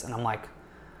word of this, and I'm like,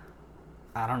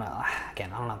 I don't know.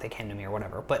 Again, I don't know if they came to me or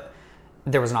whatever, but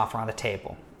there was an offer on the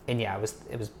table. And yeah,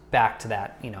 it was back to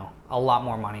that, a lot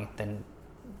more money than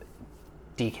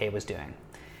DK was doing.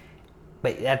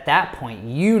 But at that point,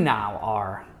 you now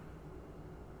are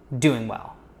doing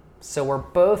well. So we're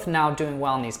both now doing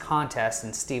well in these contests,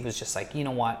 and Steve was just like, you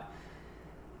know what?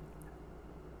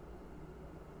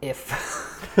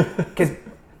 Because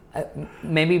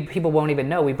maybe people won't even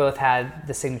know, we both had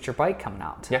the signature bike coming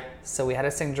out. Yeah. So we had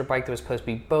a signature bike that was supposed to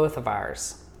be both of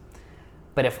ours.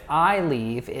 But if I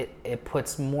leave, it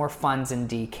puts more funds in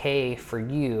DK for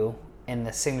you, and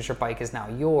the signature bike is now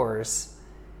yours,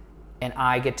 and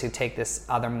I get to take this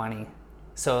other money.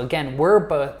 So again, we're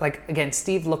both,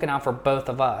 Steve looking out for both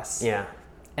of us. Yeah.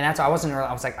 And that's why I was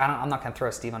like, I'm not going to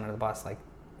throw Steve under the bus,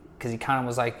 because he kind of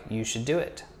was like, you should do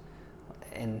it.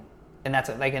 And that's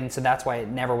and so that's why it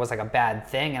never was like a bad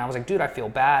thing. And I was like, dude, I feel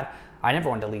bad. I never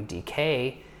wanted to leave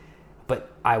DK,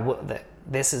 but I would.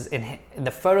 This is in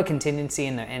the photo contingency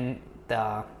and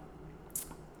the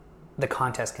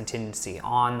contest contingency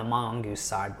on the Mongoose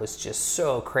side was just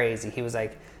so crazy. He was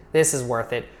like, this is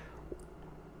worth it.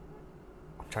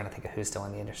 I'm trying to think of who's still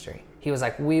in the industry. He was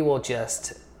like, we will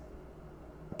just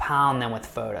pound them with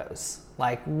photos.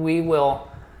 We will,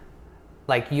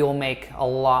 you'll make a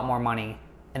lot more money,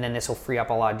 and then this will free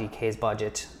up a lot of DK's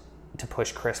budget to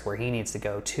push Chris where he needs to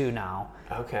go to now.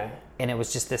 Okay. And it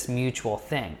was just this mutual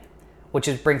thing, which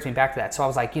brings me back to that. So I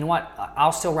was like, you know what?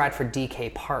 I'll still ride for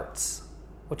DK parts,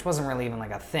 which wasn't really even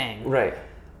a thing. Right.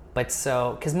 But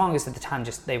because Mongoose at the time,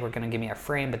 they were going to give me a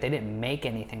frame, but they didn't make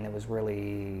anything that was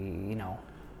really,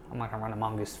 I'm not going to run a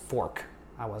Mongoose fork.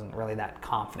 I wasn't really that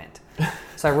confident.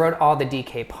 So I wrote all the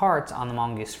DK parts on the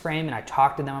Mongoose frame, and I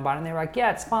talked to them about it, and they were like,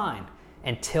 yeah, it's fine.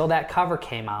 Until that cover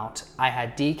came out, I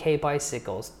had DK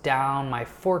bicycles down my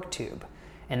fork tube.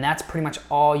 And that's pretty much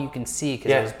all you can see,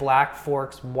 because it was black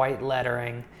forks, white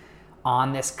lettering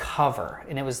on this cover.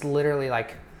 And it was literally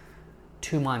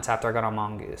 2 months after I got on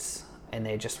Mongoose. And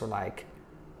they just were like,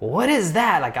 what is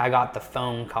that? I got the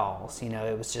phone calls,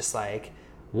 it was just like,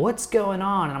 what's going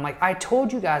on? And I'm like, I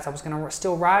told you guys I was going to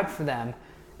still ride for them.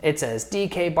 It says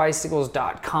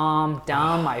dkbicycles.com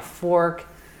down my fork.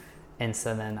 And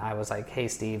so then I was like, hey,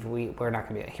 Steve, we're not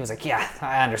going to be... He was like, yeah,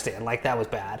 I understand. That was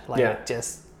bad.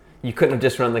 Just... You couldn't have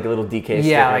just run a little DK sticker.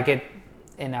 Yeah,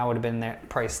 and I would have been there,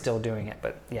 probably still doing it.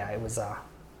 But yeah, it was...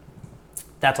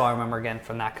 That's all I remember again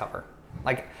from that cover.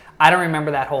 I don't remember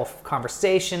that whole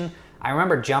conversation. I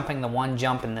remember jumping the one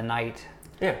jump in the night.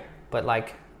 Yeah. But I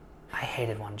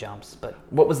hated one jumps. But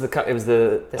what was the... It was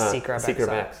the Secret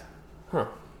X. Huh.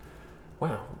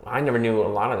 Wow. I never knew a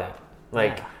lot of that.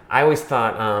 I always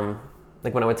thought...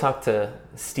 when I would talk to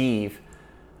Steve,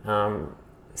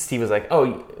 Steve was like,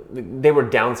 oh, they were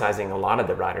downsizing a lot of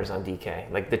the riders on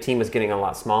DK. The team was getting a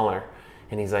lot smaller.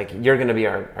 And he's like, you're going to be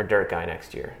our dirt guy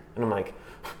next year. And I'm like,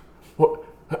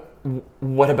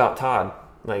 what about Todd?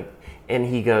 And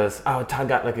he goes, oh, Todd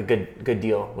got a good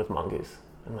deal with Mongoose.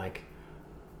 I'm like,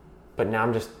 but now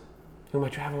I'm just, who am I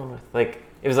traveling with?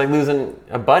 It was like losing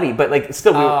a buddy, but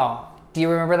still. Do you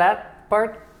remember that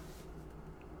part?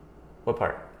 What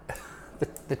part?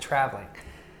 The traveling.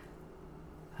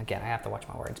 Again, I have to watch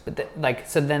my words. But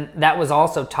so then that was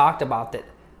also talked about, that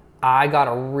I got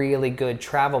a really good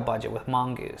travel budget with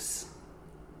Mongoose.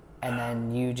 And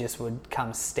then you just would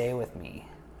come stay with me.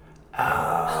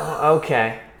 Oh,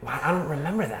 okay. Wow, I don't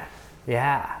remember that.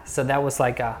 Yeah. So that was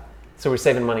So we're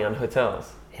saving money on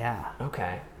hotels. Yeah.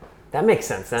 Okay. That makes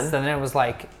sense then. So then it was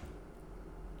a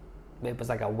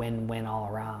win-win all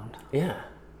around. Yeah.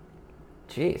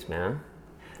 Jeez, man.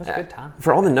 It was a good time.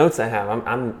 For all the notes I have,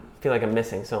 I feel like I'm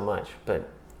missing so much, but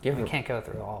we can't go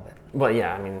through all of it. Well,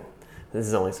 yeah, this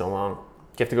is only so long. Do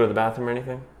you have to go to the bathroom or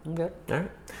anything? I'm good. All right.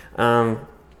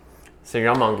 So you're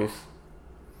on Mongoose.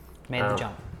 Made the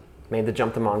jump. Made the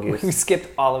jump to Mongoose. We skipped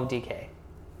all of DK.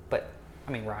 But,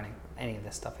 running any of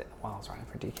this stuff while I was running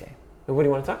for DK. What do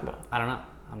you want to talk about? I don't know.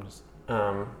 I'm just...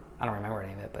 I don't remember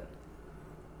any of it, but...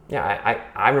 Yeah,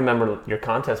 I remember your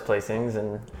contest placings,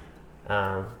 and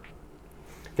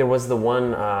there was the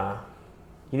one...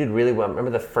 you did really well.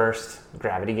 Remember the first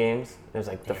Gravity Games? It was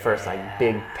the first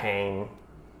big paying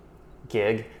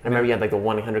gig. I remember you had the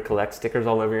 1-800-COLLECT stickers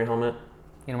all over your helmet.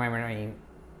 You don't remember any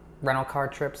rental car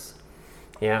trips?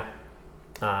 Yeah.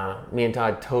 Me and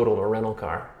Todd totaled a rental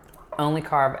car. Only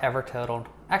car I've ever totaled.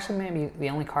 Actually, maybe the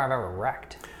only car I've ever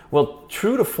wrecked. Well,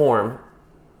 true to form,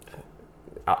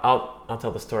 I'll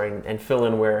tell the story and fill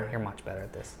in where... You're much better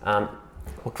at this.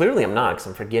 Well, clearly I'm not, because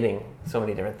I'm forgetting so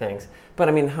many different things. But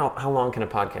how long can a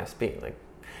podcast be?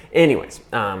 Anyways,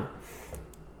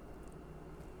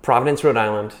 Providence, Rhode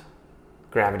Island,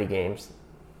 Gravity Games,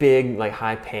 big, like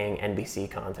high-paying NBC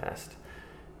contest.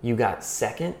 You got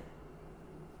second.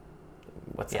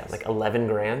 What's that? Like 11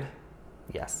 grand.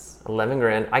 Yes. 11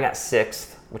 grand. I got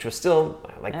sixth, which was still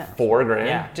like 4 grand.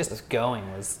 Yeah, just going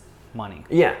was money.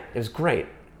 Yeah, it was great.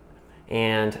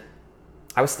 And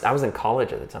I was in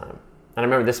college at the time. And I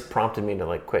remember this prompted me to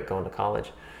like quit going to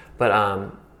college.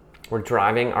 But we're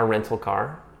driving our rental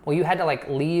car. Well, you had to like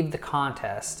leave the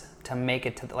contest to make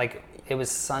it to like it was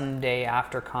Sunday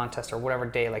after contest or whatever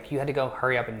day. Like you had to go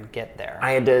hurry up and get there.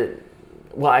 I had to.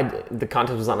 Well, the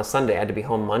contest was on a Sunday. I had to be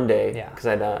home Monday because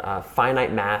I had a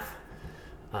finite math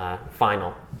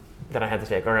final that I had to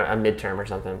take, or a midterm or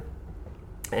something,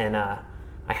 and I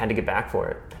had to get back for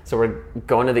it. So we're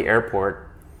going to the airport.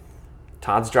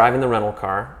 Todd's driving the rental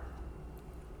car,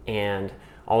 and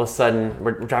all of a sudden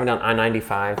we're driving down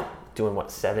I-95, doing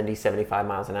 70, 75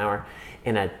 miles an hour,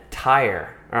 and a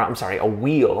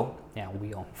wheel. Yeah,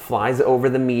 wheel flies over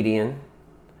the median.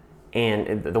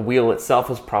 And the wheel itself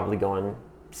was probably going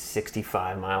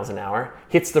 65 miles an hour,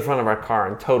 hits the front of our car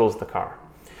and totals the car.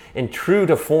 And true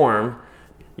to form,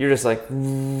 you're just like,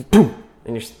 boom,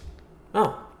 and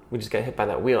we just got hit by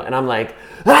that wheel. And I'm like,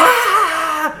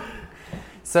 ah!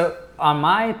 So on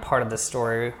my part of the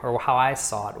story, or how I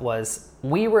saw it, was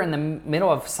we were in the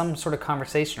middle of some sort of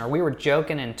conversation, or we were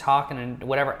joking and talking and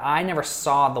whatever. I never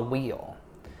saw the wheel.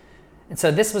 And so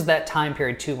this was that time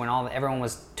period too when everyone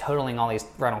was totaling all these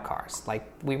rental cars. Like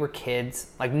we were kids,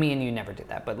 like me and you never did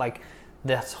that, but like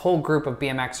this whole group of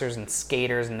BMXers and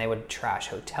skaters, and they would trash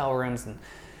hotel rooms. And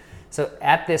so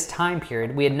at this time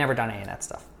period, we had never done any of that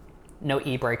stuff. No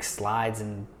e-brake slides,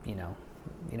 and you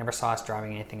never saw us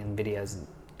driving anything in videos and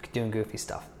doing goofy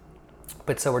stuff.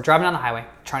 But so we're driving down the highway,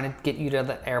 trying to get you to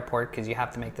the airport because you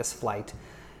have to make this flight.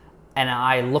 And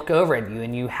I look over at you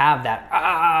and you have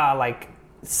that, like,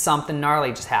 something gnarly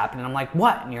just happened. And I'm like,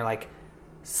 what? And you're like,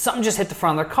 something just hit the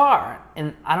front of their car.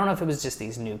 And I don't know if it was just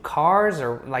these new cars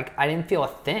or like, I didn't feel a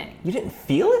thing. You didn't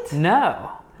feel it?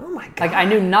 No. Oh my God. Like I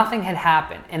knew nothing had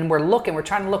happened. And we're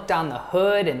trying to look down the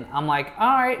hood, and I'm like, all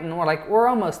right. And we're like, we're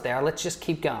almost there. Let's just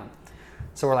keep going.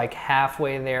 So we're like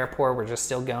halfway to the airport. We're just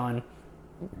still going.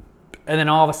 And then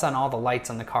all of a sudden, all the lights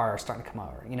on the car are starting to come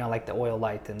over. Like the oil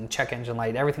light and the check engine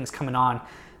light, everything's coming on.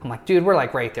 I'm like, dude, we're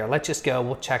like right there. Let's just go.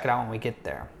 We'll check it out when we get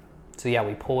there. So yeah,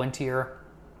 we pull into your,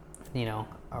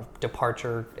 our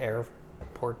departure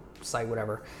airport site,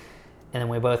 whatever. And then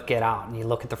we both get out, and you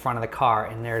look at the front of the car,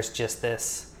 and there's just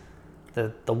this,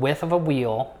 the width of a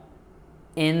wheel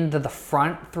into the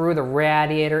front, through the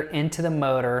radiator, into the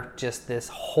motor, just this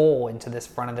hole into this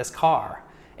front of this car.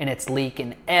 And it's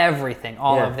leaking everything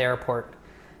all over the airport.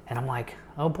 And I'm like,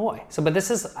 oh boy. So, but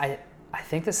this is, I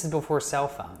think this is before cell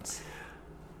phones.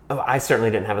 Oh, I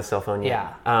certainly didn't have a cell phone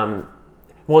yet. Yeah.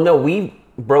 Well, no, we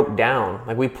broke down.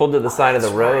 Like we pulled to the side of the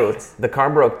road. Right. The car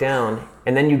broke down,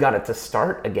 and then you got it to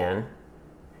start again.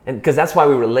 And because that's why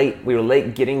we were late. We were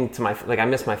late getting to I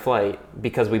missed my flight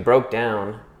because we broke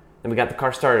down, and we got the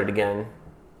car started again.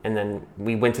 And then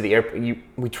we went to the airport.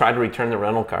 We tried to return the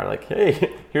rental car. Like,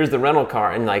 hey, here's the rental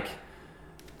car. And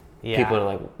people are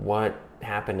like, what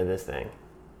happened to this thing?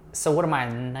 So what am I,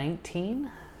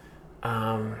 19?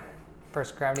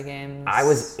 First Gravity Games? I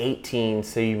was 18,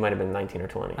 so you might have been 19 or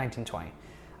 20. 19, 20.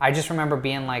 I just remember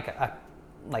being like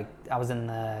I was in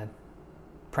the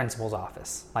principal's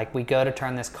office. Like we go to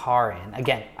turn this car in.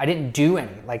 Again, I didn't do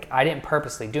I didn't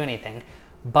purposely do anything,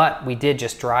 but we did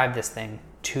just drive this thing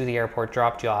to the airport,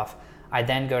 dropped you off. I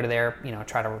then go to there,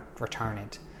 try to return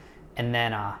it. And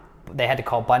then they had to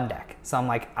call Bundeck. So I'm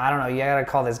like, I don't know, you gotta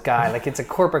call this guy. Like, it's a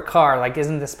corporate car. Like,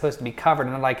 isn't this supposed to be covered?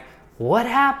 And they're like, what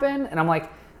happened? And I'm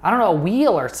like, I don't know, a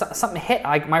wheel or something hit.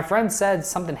 Like, my friend said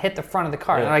something hit the front of the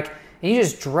car. Yeah. And they're like, and you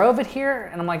just drove it here?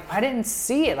 And I'm like, I didn't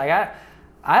see it. Like,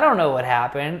 I don't know what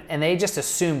happened. And they just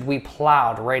assumed we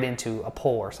plowed right into a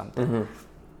pole or something. Mm-hmm.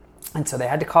 And so they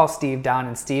had to call Steve down,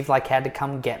 and Steve had to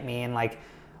come get me, and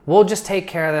we'll just take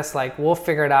care of this. We'll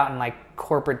figure it out. And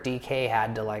corporate DK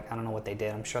had to I don't know what they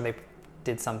did. I'm sure they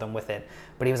did something with it.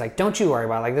 But he was like, don't you worry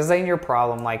about it. This ain't your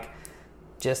problem.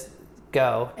 Just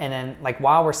go. And then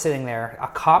while we're sitting there, a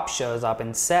cop shows up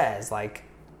and says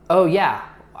oh yeah,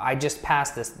 I just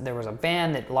passed this. There was a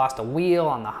van that lost a wheel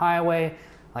on the highway.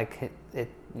 They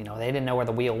didn't know where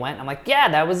the wheel went. I'm like, yeah,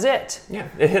 that was it. Yeah,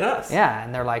 it hit us. Yeah,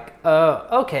 and they're like,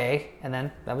 oh, okay. And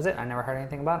then that was it. I never heard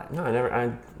anything about it. No, I never.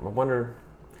 I wonder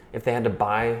if they had to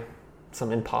buy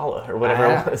some Impala or whatever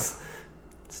it was.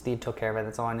 Steve took care of it.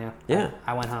 That's all I knew. Yeah.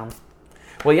 I went home.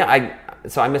 Well, yeah,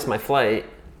 so I missed my flight.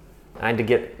 I had to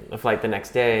get a flight the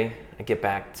next day. I get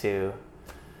back to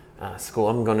school.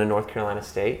 I'm going to North Carolina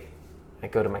State. I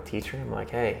go to my teacher. I'm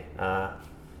like, hey, I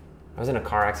was in a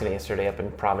car accident yesterday up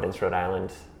in Providence, Rhode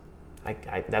Island.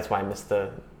 that's why I missed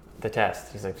the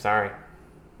test. He's like, sorry,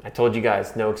 I told you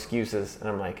guys, no excuses. And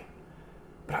I'm like,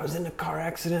 but I was in a car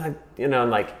accident. I'm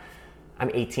like,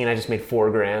 I'm 18. I just made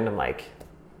 $4,000. I'm like,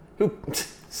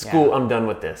 school. Yeah. I'm done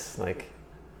with this. Like,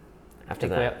 after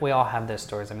that, we all have those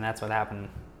stories. I mean, that's what happened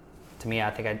to me.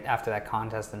 I think after that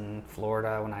contest in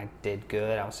Florida, when I did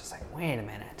good, I was just like, wait a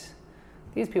minute,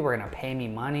 these people are gonna pay me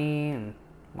money, and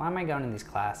why am I going to these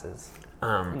classes?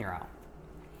 And you're out.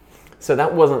 So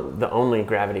that wasn't the only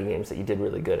Gravity games that you did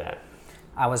really good at.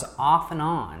 I was off and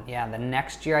on. Yeah, the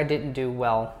next year I didn't do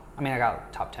well. I mean, I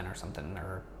got top 10 or something.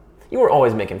 You were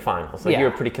always making finals. Like, yeah. You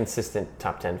were a pretty consistent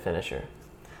top 10 finisher.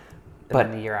 But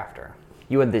then the year after.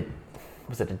 You had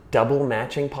was it a double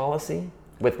matching policy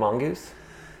with Mongoose?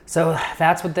 So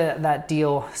that's what that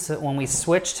deal, so when we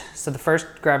switched, so the first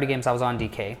Gravity Games I was on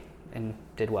DK and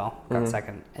did well, got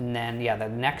second. And then, the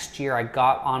next year I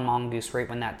got on Mongoose right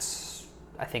when that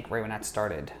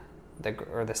started,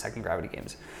 the second Gravity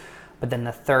Games. But then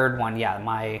the third one,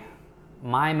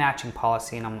 my matching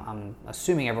policy, and I'm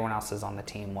assuming everyone else is on the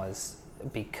team, was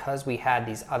because we had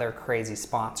these other crazy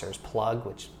sponsors, Plug,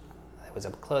 which it was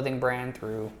a clothing brand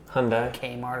through Hyundai,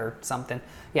 Kmart or something.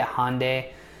 Yeah,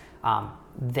 Hyundai.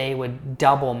 They would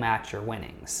double match your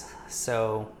winnings.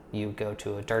 So you go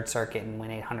to a dirt circuit and win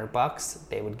 $800,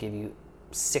 they would give you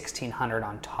 $1,600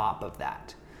 on top of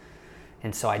that.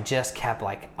 And so I just kept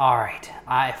like, all right,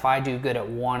 if I do good at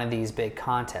one of these big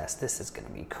contests, this is going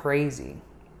to be crazy.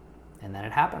 And then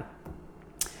it happened.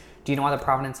 Do you know why the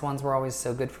Providence ones were always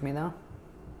so good for me, though?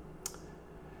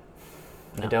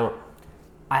 No. I don't.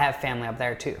 I have family up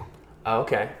there, too. Oh,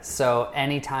 okay. So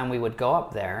anytime we would go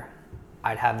up there,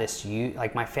 I'd have this,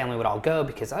 like my family would all go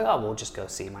because, we'll just go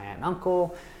see my aunt and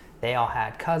uncle. They all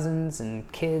had cousins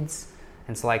and kids.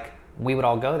 And so, like, we would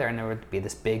all go there and there would be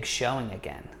this big showing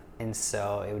again. And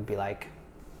so it would be like,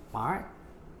 all right,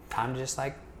 time to just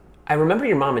like... I remember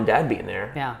your mom and dad being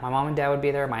there. Yeah, my mom and dad would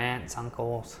be there, my aunts,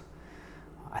 uncles.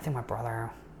 I think my brother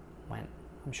went,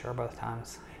 I'm sure, both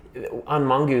times. On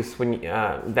Mongoose, when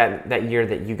that year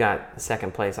that you got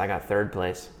second place, I got third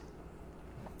place.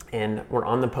 And we're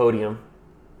on the podium.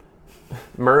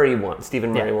 Murray won.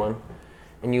 Stephen Murray won.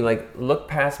 And you like look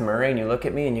past Murray and you look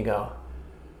at me and you go,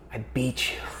 I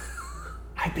beat you.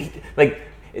 I beat you. Like,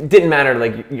 it didn't matter.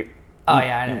 Like,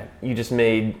 I know. You just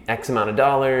made X amount of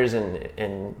dollars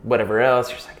and whatever else.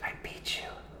 You're just like, I beat you.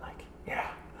 I'm like,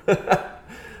 yeah.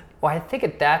 Well, I think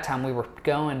at that time we were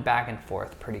going back and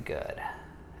forth pretty good.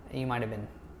 You might have been...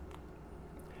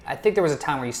 I think there was a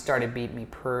time where you started beating me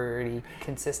pretty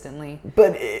consistently.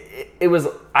 But it was...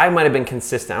 I might have been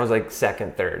consistent. I was like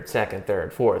second, third,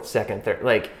 fourth, second, third.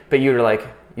 Like, but you were like,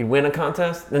 you'd win a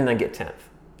contest, then get 10th.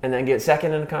 And then get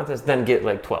second in a contest, then get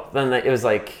like 12th. Then it was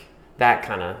like that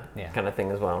kind of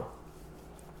thing as well.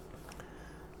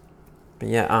 But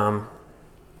yeah,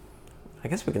 I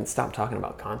guess we can stop talking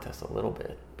about contests a little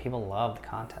bit. People love the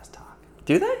contest talk.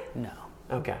 Do they? No.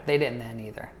 Okay. They didn't then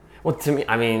either. Well, to me,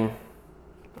 I mean,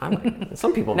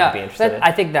 some people might be interested.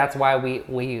 I think that's why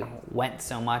we went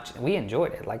so much. We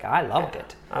enjoyed it. Like, I loved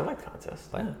it. I like contests.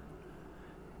 But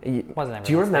it wasn't.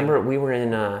 Do you remember we were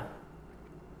in... and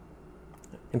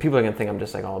people are going to think I'm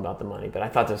just like all about the money, but I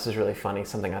thought this was really funny,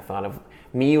 something I thought of.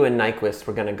 Me, you, and Nyquist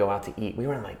were going to go out to eat. We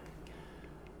were in like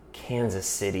Kansas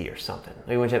City or something.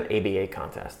 We went to an ABA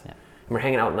contest. Yeah. And we're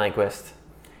hanging out with Nyquist.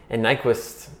 And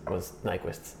Nyquist was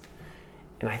Nyquist.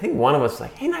 And I think one of us was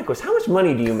like, hey, Nyquist, how much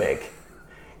money do you make?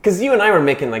 Because you and I were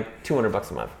making like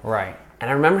 $200 a month. Right. And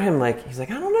I remember him like, he's like,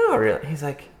 I don't know, really. He's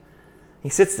like, he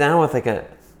sits down with like a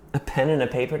pen and a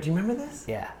paper. Do you remember this?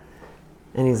 Yeah.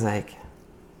 And he's like,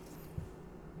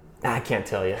 I can't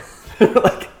tell you.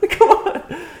 Like, come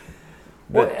on.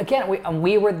 Well, again,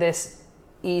 we were this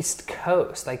East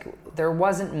Coast. Like, there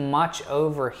wasn't much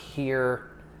over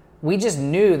here. We just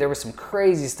knew there was some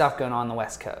crazy stuff going on the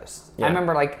West Coast. Yeah. I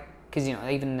remember, like, because,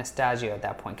 even Nastasio at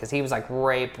that point, because he was, like,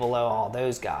 right below all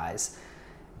those guys.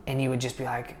 And you would just be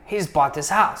like, he just bought this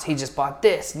house. He just bought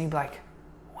this. And you'd be like,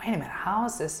 wait a minute, how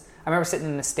is this? I remember sitting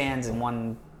in the stands in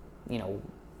one,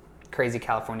 crazy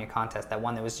California contest, that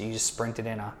one that was you just sprinted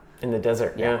in the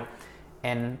desert, yeah.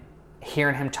 And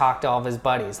hearing him talk to all of his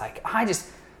buddies, like,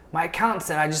 my accountant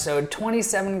said I just owed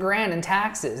 $27,000 in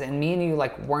taxes, and me and you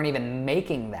like weren't even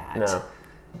making that. No.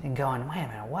 And going, wait a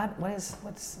minute, what?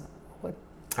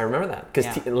 I remember that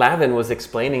because Lavin was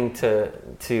explaining to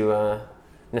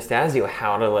Nastasio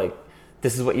how to like,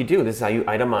 this is what you do. This is how you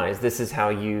itemize. This is how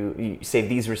you save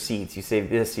these receipts. You save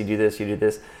this. You do this. You do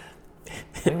this.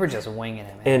 We were just winging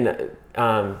it, man.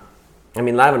 And I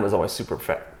mean, Lavin was always super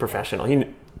professional.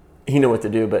 He knew what to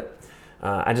do. But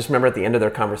I just remember at the end of their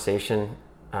conversation,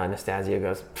 Nastasia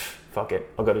goes, fuck it,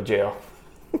 I'll go to jail.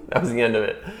 That was the end of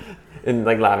it. And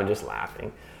like Lavin just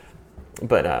laughing.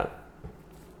 But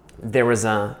there was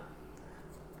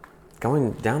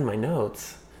going down my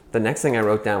notes, the next thing I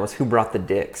wrote down was who brought the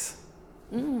dicks.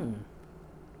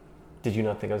 Did you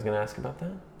not think I was going to ask about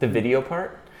that? The video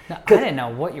part? No, I didn't know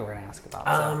what you were going to ask about.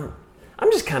 So.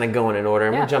 I'm just kind of going in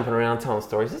order. We're jumping around telling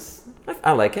stories.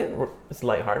 I like it. It's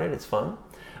lighthearted. It's fun.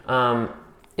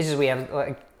 It's just we have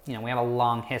a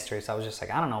long history, so I was just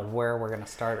like, I don't know where we're going to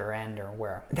start or end or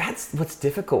where. That's what's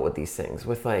difficult with these things.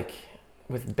 With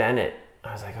Bennett,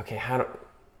 I was like, okay,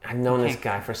 I've known this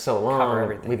guy for so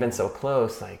long. We've been so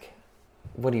close. Like,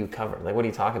 what do you cover? Like, what do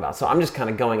you talk about? So I'm just kind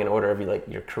of going in order of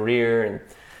your career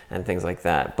and things like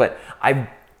that. But I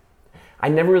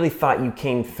never really thought you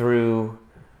came through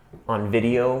on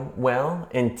video well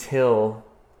until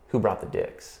Who Brought the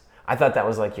Dicks. I thought that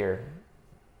was like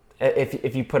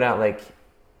if you put out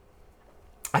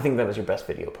I think that was your best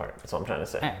video part. That's what I'm trying to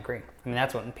say. I agree. I mean,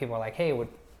 that's when people are like, hey,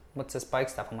 what's this bike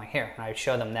stuff? I'm like, here. And I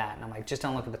show them that. And I'm like, just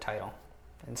don't look at the title.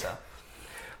 And so,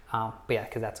 but yeah,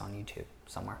 because that's on YouTube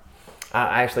somewhere.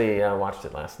 I actually watched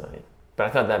it last night. But I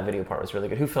thought that video part was really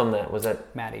good. Who filmed that? Was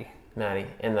that Maddie?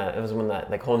 And it was when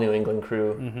that whole New England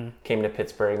crew came to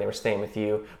Pittsburgh. They were staying with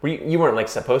you. You weren't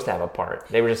supposed to have a part.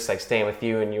 They were just staying with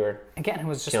you, and you were again. It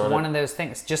was just one of those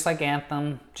things, just like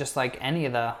Anthem, just like any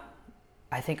of the.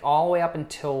 I think all the way up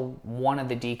until one of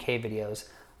the DK videos,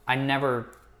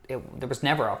 there was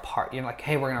never a part. You're like,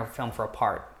 hey, we're gonna film for a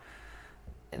part.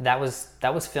 That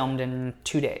was filmed in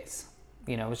 2 days.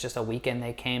 It was just a weekend.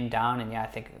 They came down, and I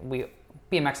think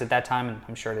BMX at that time, and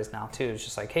I'm sure it is now too. It's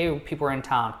just like, hey, people are in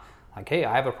town. Like, hey,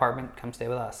 I have an apartment, come stay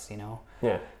with us,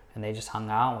 Yeah. And they just hung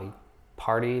out, we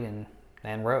partied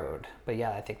and rode. But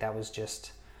yeah, I think that was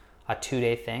just a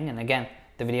 2-day thing. And again,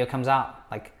 the video comes out.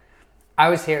 I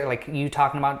always hear you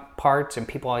talking about parts, and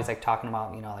people always talking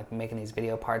about, making these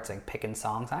video parts, picking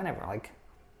songs. I never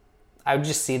I would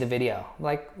just see the video.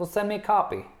 Well, send me a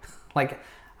copy.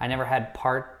 I never had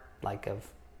part of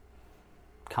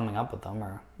coming up with them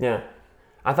or. Yeah.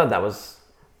 I thought that was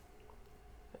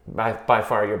by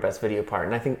far your best video part,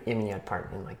 and I think you had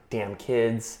part in Damn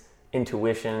Kids,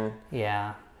 Intuition.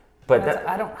 Yeah, but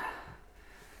I don't.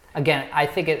 Again, I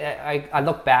think I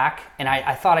look back and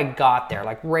I thought I got there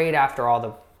right after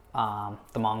all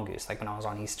the Mongoose, when I was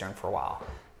on Eastern for a while.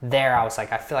 There, I was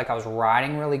I feel I was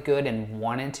riding really good and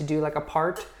wanted to do a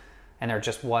part, and there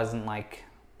just wasn't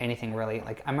anything really.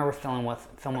 I remember filming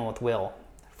with Will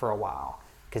for a while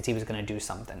because he was going to do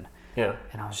something. Yeah.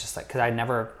 And I was just because I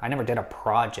never did a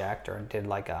project or did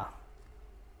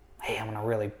hey, I'm gonna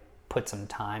really put some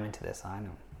time into this. I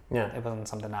know. Yeah. It wasn't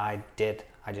something I did.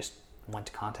 I just went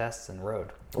to contests and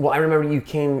rode. Well, I remember you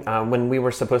came when we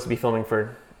were supposed to be filming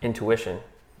for Intuition.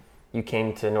 You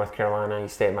came to North Carolina. You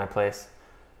stayed at my place,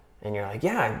 and you're like,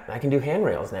 "Yeah, I can do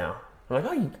handrails now." I'm like,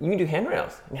 "Oh, you can do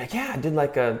handrails?" And you're like, "Yeah, I did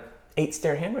a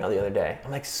 8-stair handrail the other day."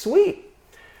 I'm like, "Sweet."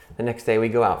 The next day we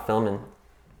go out filming.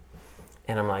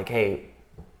 And I'm like, hey,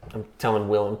 I'm telling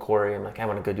Will and Corey, I'm like, I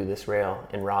want to go do this rail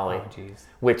in Raleigh,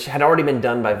 which had already been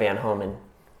done by Van Homan.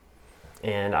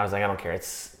 And I was like, I don't care.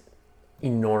 It's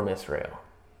enormous rail.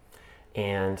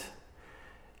 And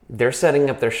they're setting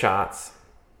up their shots,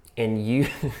 and you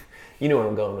know where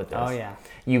I'm going with this. Oh, yeah.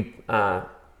 You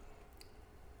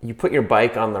put your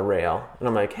bike on the rail, and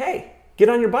I'm like, hey, get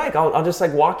on your bike. I'll just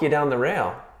walk you down the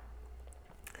rail.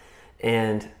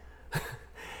 And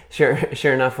sure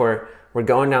enough, we're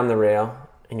going down the rail,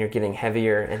 and you're getting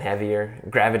heavier and heavier.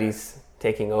 Gravity's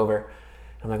taking over.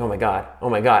 I'm like, oh my God.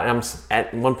 And I'm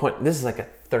at one point, this is a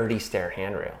 30-stair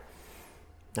handrail.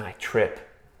 And I trip,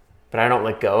 but I don't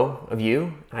let go of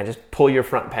you. I just pull your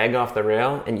front peg off the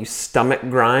rail, and you stomach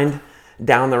grind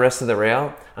down the rest of the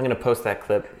rail. I'm going to post that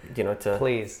clip,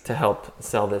 to help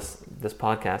sell this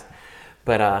podcast.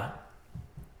 But,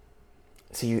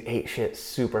 so you ate shit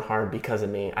super hard because of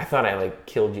me. I thought I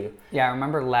killed you. Yeah, I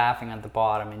remember laughing at the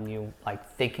bottom and you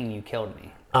thinking you killed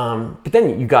me. But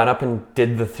then you got up and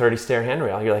did the 30-stair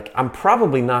handrail. You're like, I'm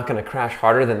probably not going to crash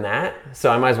harder than that, so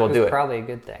I might as well do it. Probably a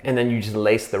good thing. And then you just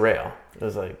laced the rail. It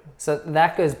was So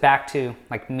that goes back to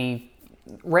me.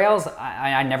 Rails,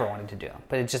 I never wanted to do them,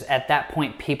 but it's just at that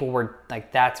point people were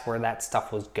that's where that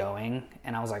stuff was going,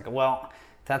 and I was like, well,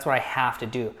 that's what I have to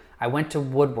do. I went to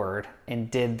Woodward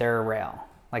and did their rail.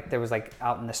 There was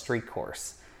out in the street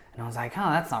course. And I was like,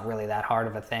 oh, that's not really that hard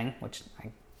of a thing, which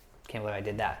I can't believe I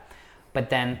did that.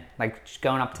 But then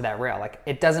going up to that rail,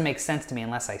 it doesn't make sense to me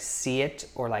unless I see it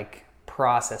or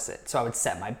process it. So I would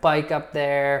set my bike up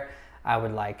there. I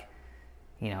would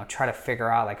try to figure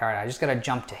out like, all right, I just got to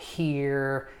jump to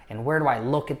here, and where do I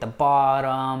look at the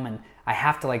bottom, and I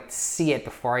have to like see it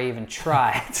before I even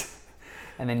try it.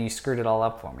 And then you screwed it all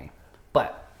up for me.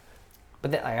 But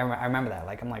I remember that.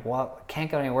 Like, I'm like, well, it can't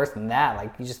go any worse than that.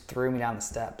 Like, you just threw me down the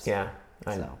steps. Yeah.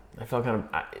 I felt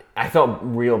I felt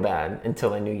real bad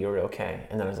until I knew you were okay.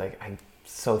 And then I was like, I'm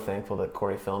so thankful that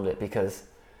Corey filmed it, because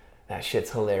that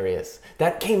shit's hilarious.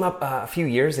 That came up a few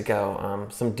years ago.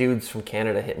 Some dudes from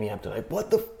Canada hit me up. They're like,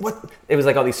 what? It was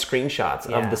like all these screenshots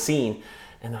of the scene.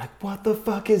 And they're like, what the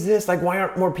fuck is this? Like, why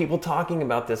aren't more people talking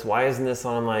about this? Why isn't this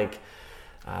on like,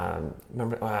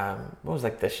 remember, what was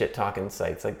like the shit talking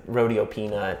sites? Like Rodeo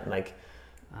Peanut, like.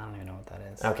 I don't even know what that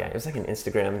is. Okay, it was like an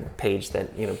Instagram page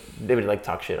that, they would like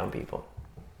talk shit on people.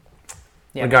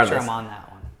 Yeah, regardless. I'm sure I'm on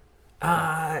that one.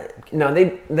 No,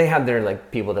 they had their like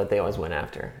people that they always went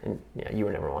after, and yeah, you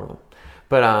were never one of them.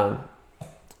 But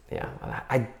yeah,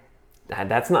 I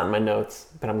that's not in my notes,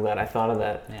 but I'm glad I thought of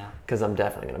that. Yeah, because I'm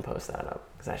definitely gonna post that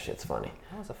up, because that shit's funny.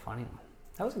 That was a funny one.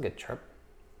 That was a good trip.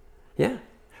 Yeah,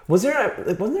 wasn't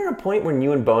there a point when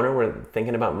you and Boner were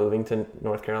thinking about moving to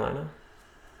North Carolina?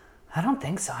 I don't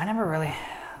think so. I don't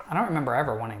remember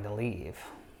ever wanting to leave.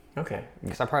 Okay.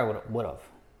 Because I probably would have.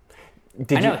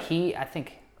 I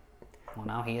think, well,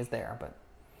 now he is there,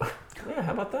 but. Yeah,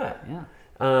 how about that?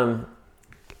 Yeah.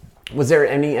 Was there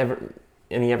any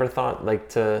ever thought like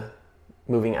to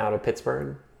moving out of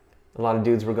Pittsburgh? A lot of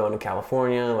dudes were going to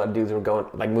California. A lot of dudes were going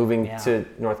like moving to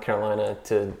North Carolina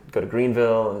to go to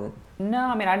Greenville. And no,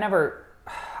 I mean, I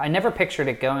never pictured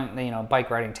it going, bike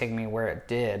riding taking me where it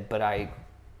did, but I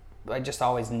just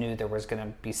always knew there was going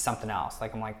to be something else.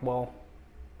 Like, I'm like, well,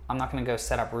 I'm not going to go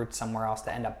set up roots somewhere else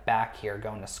to end up back here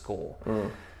going to school.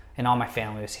 And all my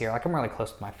family was here. Like, I'm really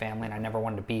close to my family, and I never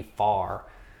wanted to be far,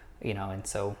 and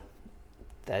so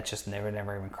that just never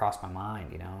even crossed my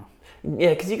mind, Yeah,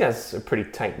 because you guys are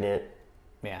pretty tight-knit.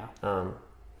 Yeah.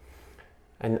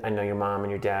 I know your mom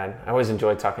and your dad. I always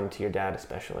enjoyed talking to your dad,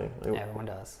 especially. Everyone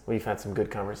does. We've had some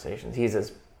good conversations. He's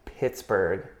as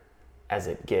Pittsburgh as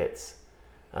it gets.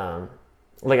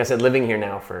 Like I said, living here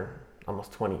now for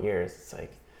almost 20 years, it's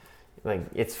like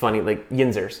it's funny, like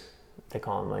Yinzers, they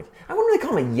call him. Like, I wouldn't really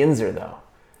call him a Yinzer though.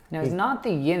 No, he's not the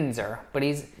Yinzer, but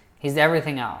he's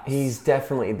everything else. He's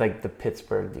definitely like the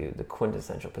Pittsburgh dude, the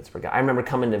quintessential Pittsburgh guy. I remember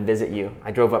coming to visit you.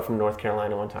 I drove up from North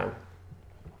Carolina one time,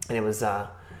 and it was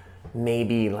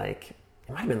maybe like,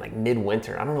 it might have been like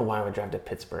midwinter. I don't know why I would drive to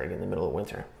Pittsburgh in the middle of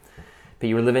winter, but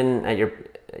you were living at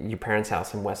your parents'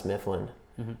 house in West Mifflin,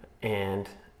 and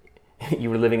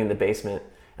you were living in the basement.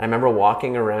 And I remember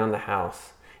walking around the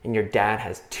house, and your dad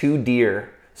has 2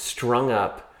 deer strung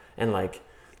up and like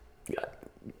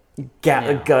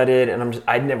gutted, and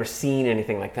I'd never seen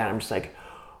anything like that. I'm just like,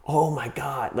 oh my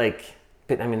God. Like,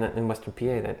 but I mean, in Western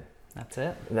PA, that's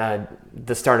it.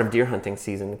 The start of deer hunting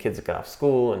season, the kids got off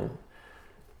school,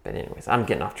 but anyways, I'm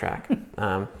getting off track.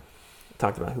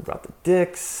 Talked about who brought the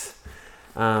dicks.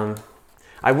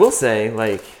 I will say,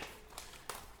 like,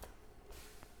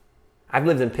 I've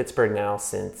lived in Pittsburgh now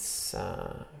since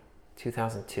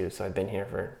 2002, so I've been here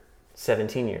for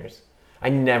 17 years. I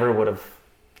never wanted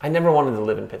to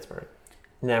live in Pittsburgh.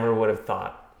 Never would have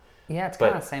thought. Yeah, it's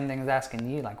kind of the same thing as asking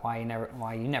you, like, why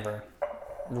you never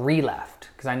re-left?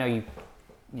 Because I know you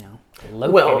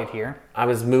located here. I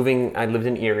was moving. I lived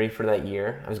in Erie for that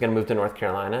year. I was going to move to North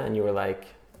Carolina, and you were like,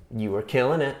 you were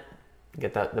killing it.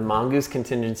 Get the mongoose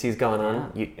contingencies going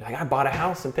on. I bought a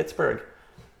house in Pittsburgh.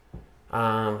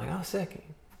 Like, oh, sick.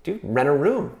 Dude, rent a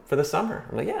room for the summer.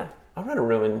 I'm like, yeah, I'll rent a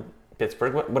room in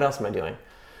Pittsburgh. What else am I doing?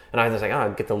 And I was like, oh, I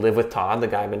get to live with Todd, the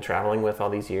guy I've been traveling with all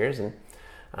these years. And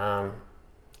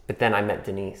but then I met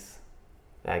Denise.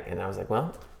 And I was like,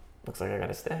 well, looks like I got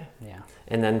to stay. Yeah.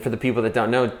 And then for the people that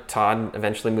don't know, Todd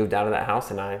eventually moved out of that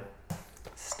house, and I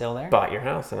still there? Bought your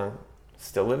house, and I'm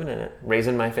still living in it,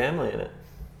 raising my family in it.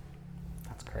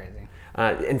 That's crazy.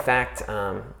 In fact,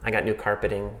 I got new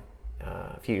carpeting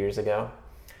a few years ago,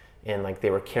 and like they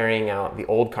were carrying out the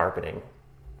old carpeting,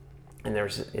 and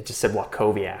it just said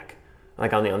Wachovia,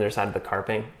 like on the underside of the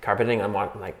carpeting. I'm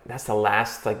like, that's the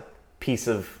last like piece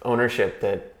of ownership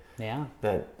that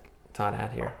Todd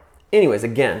had here. Anyways,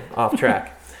 again, off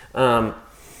track.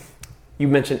 You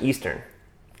mentioned Eastern.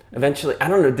 Eventually, I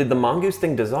don't know, did the Mongoose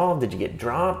thing dissolve? Did you get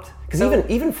dropped? Because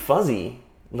even Fuzzy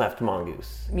left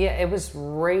Mongoose. Yeah, it was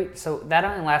right. So that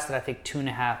only lasted, I think,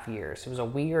 2.5 years. It was a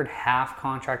weird half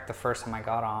contract the first time I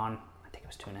got on. I think it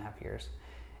was 2.5 years.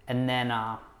 And then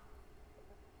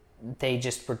they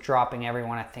just were dropping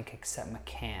everyone, I think, except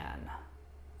McCann.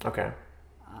 Okay.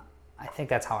 I think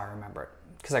that's how I remember it.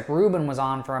 Because like Ruben was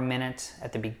on for a minute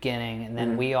at the beginning, and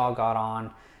then we all got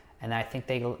on. And I think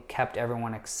they kept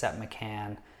everyone except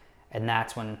McCann. And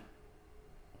that's when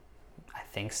I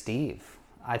think Steve.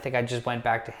 I think I just went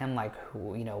back to him like,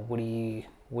 you know, what do you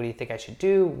think I should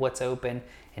do? What's open?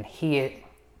 And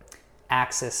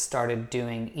Axis started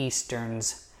doing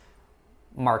Eastern's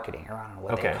marketing, or I don't know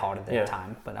what they called it at the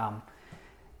time. But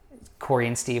Corey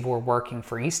and Steve were working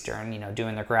for Eastern, you know,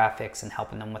 doing their graphics and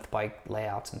helping them with bike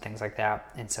layouts and things like that.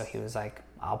 And so he was like,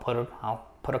 I'll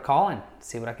put a call in,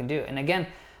 see what I can do. And again,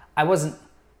 I wasn't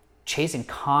chasing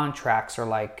contracts or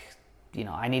like, you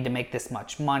know, I need to make this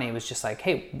much money. It was just like,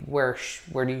 hey, where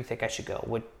do you think I should go?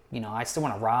 What, you know, I still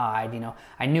want to ride, you know.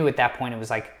 I knew at that point it was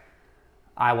like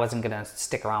I wasn't going to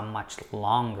stick around much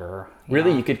longer.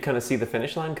 Really? You could kind of see the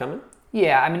finish line coming?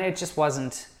 Yeah, I mean, it just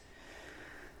wasn't,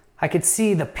 I could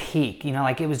see the peak, you know,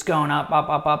 like it was going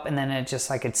up, and then it just,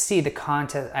 I could see the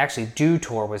contest. Actually, Dew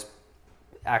Tour was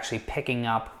actually picking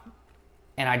up,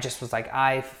 and I just was like,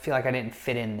 I feel like I didn't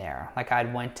fit in there. Like I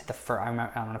went to the first, I don't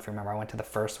know if you remember, I went to the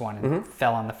first one and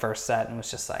fell on the first set and was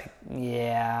just like,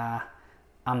 yeah,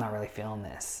 I'm not really feeling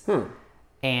this.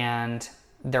 And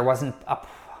there wasn't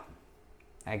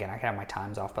again, I could have my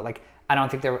times off, but like,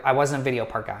 I wasn't a video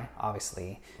park guy,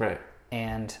 obviously. Right.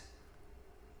 And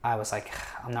I was like,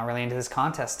 I'm not really into this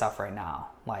contest stuff right now.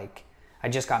 Like, I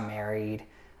just got married.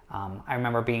 I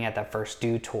remember being at that first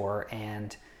Dew Tour,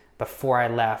 and before I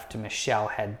left, Michelle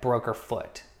had broke her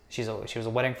foot. She was a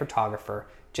wedding photographer,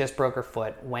 just broke her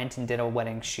foot, went and did a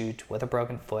wedding shoot with a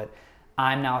broken foot.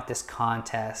 I'm now at this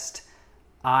contest.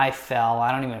 I fell.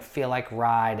 I don't even feel like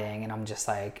riding, and I'm just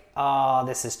like, oh,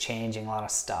 this is changing a lot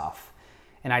of stuff.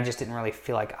 And I just didn't really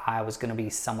feel like I was going to be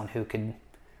someone who could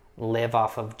live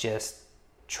off of just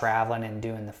traveling and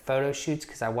doing the photo shoots,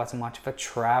 because I wasn't much of a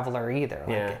traveler either.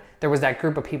 Like, there was that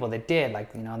group of people that did, like,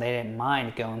 you know, they didn't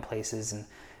mind going places and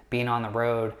being on the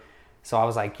road. So I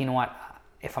was like, you know what,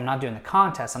 if I'm not doing the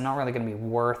contest, I'm not really going to be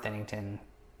worth anything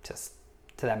to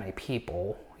that many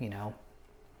people, you know.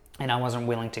 And I wasn't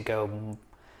willing to go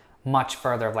much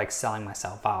further of like selling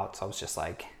myself out. So I was just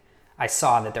like, I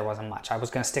saw that there wasn't much. I was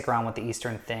going to stick around with the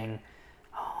Eastern thing.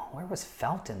 Oh, where was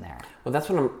Felt in there? Well, that's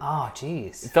what I'm... Oh,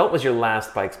 geez. Felt was your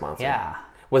last bike sponsor. Yeah.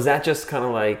 Was that just kind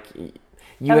of like...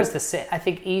 I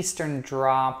think Eastern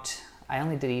dropped... I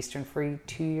only did Eastern for a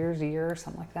year or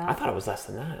something like that. I thought it was less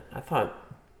than that. I thought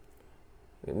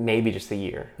maybe just a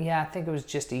year. Yeah, I think it was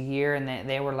just a year, and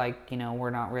they were like, you know,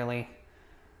 we're not really...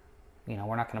 You know,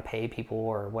 we're not going to pay people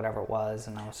or whatever it was.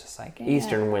 And I was just like,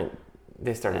 Eastern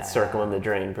they started circling the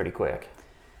drain pretty quick.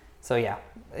 So yeah,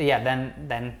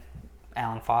 then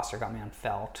Alan Foster got me on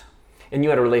Felt. And you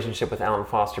had a relationship with Alan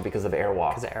Foster because of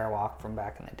Airwalk. Because of Airwalk from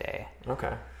back in the day.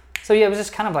 Okay. So yeah, it was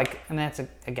just kind of like, I mean,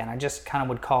 I just kind of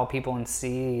would call people and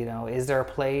see, you know, is there a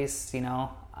place, you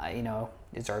know,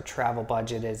 is there a travel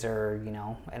budget, is there, you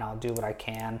know, and I'll do what I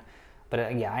can.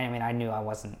 But yeah, I mean, I knew I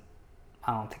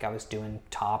don't think I was doing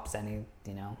tops, any,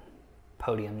 you know,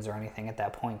 podiums or anything at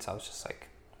that point. So I was just like,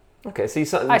 okay, so you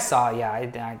saw... I saw, yeah,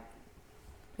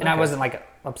 I wasn't like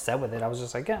upset with it. I was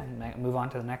just like, yeah, move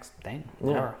on to the next thing.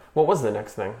 Whatever. Yeah. What was the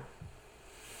next thing?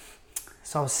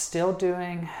 So I was still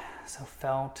doing,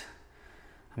 Felt,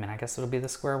 I mean, I guess it'll be the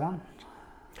Square One.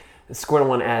 The Square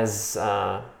One as,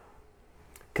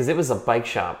 because it was a bike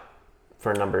shop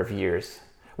for a number of years.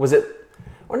 Was it,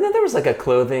 or no, there was like a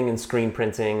clothing and screen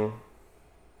printing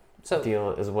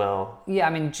deal as well. Yeah, I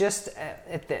mean, just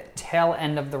at the tail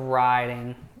end of the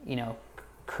riding, you know,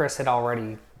 Chris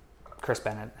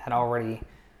Bennett had already,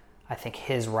 I think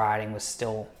his riding was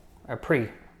still pretty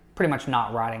much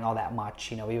not riding all that much.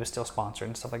 You know, he was still sponsored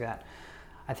and stuff like that.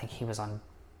 I think he was on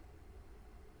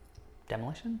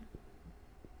Demolition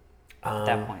at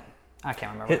that point. I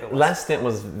can't remember what it was. Last stint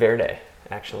was Verde,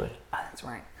 actually. Oh, that's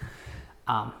right.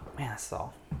 Man, that's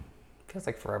all. Feels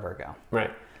like forever ago.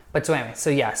 Right. But so anyway,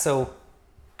 so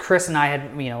Chris and I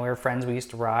had, you know, we were friends. We used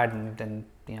to ride, and then,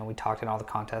 you know, we talked at all the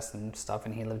contests and stuff,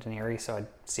 and he lived in Erie, so I'd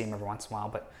see him every once in a while,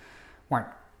 but weren't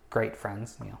great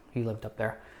friends. You know, he lived up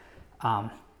there.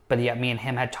 But yeah, me and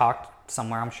him had talked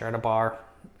somewhere, I'm sure at a bar,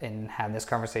 and had this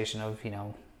conversation of, you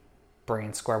know,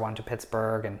 bringing Square One to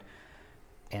Pittsburgh,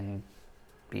 and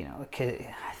you know,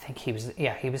 I think he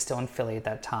was still in Philly at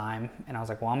that time, and I was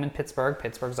like, well, I'm in Pittsburgh.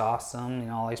 Pittsburgh's awesome. You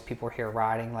know, all these people are here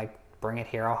riding. Like, bring it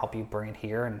here. I'll help you bring it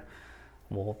here, and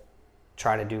we'll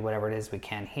try to do whatever it is we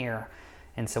can here.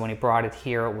 And so when he brought it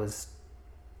here, it was,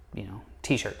 you know,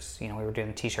 t-shirts. You know, we were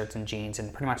doing t-shirts and jeans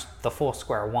and pretty much the full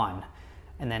Square One.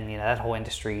 And then, you know, that whole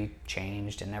industry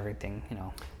changed and everything, you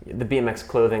know. The BMX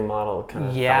clothing model kind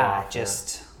of fell off. It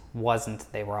just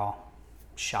wasn't. They were all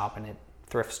shopping at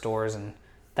thrift stores, and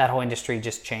that whole industry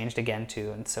just changed again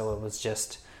too. And so it was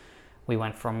just, we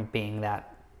went from being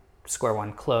that Square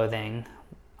One clothing.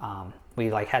 We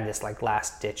like had this like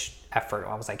last ditch effort.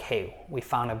 I was like, hey, we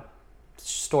found a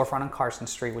storefront on Carson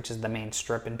Street, which is the main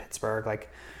strip in Pittsburgh, like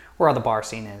where all the bar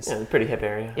scene is. Yeah, pretty hip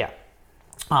area. Yeah.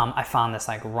 I found this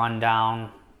like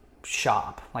rundown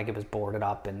shop, like it was boarded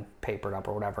up and papered up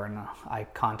or whatever. And I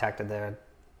contacted the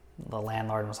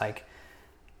landlord and was like,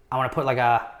 I want to put like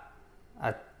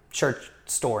a church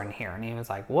store in here. And he was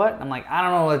like, what? I'm like, I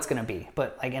don't know what it's going to be.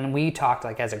 But like, and we talked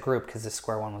like as a group, because the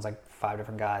Square One was like 5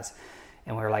 different guys.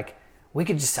 And we were like, we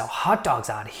could just sell hot dogs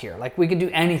out of here. Like we could do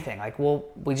anything. Like, well,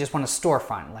 we just want a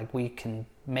storefront. Like we can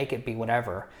make it be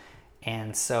whatever.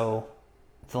 And so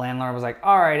the landlord was like,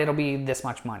 all right, it'll be this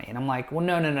much money. And I'm like, well,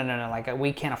 no. Like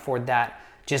we can't afford that.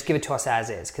 Just give it to us as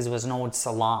is. Because it was an old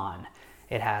salon.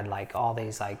 It had like all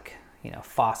these like, you know,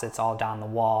 faucets all down the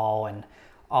wall and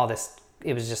all this.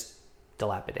 It was just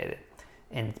dilapidated.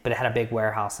 But it had a big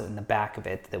warehouse in the back of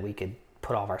it that we could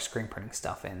put all of our screen printing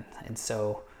stuff in. And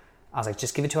so I was like,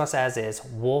 just give it to us as is.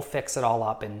 We'll fix it all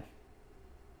up and,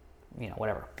 you know,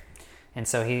 whatever. And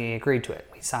so he agreed to it.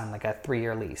 We signed like a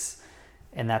 3-year lease.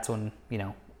 And that's when, you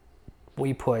know,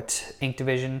 we put Ink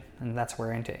Division, and that's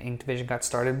where Ink Division got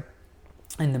started.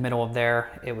 In the middle of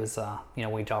there, it was, you know,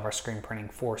 we did all of our screen printing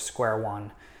for Square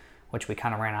One, which we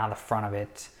kind of ran out of the front of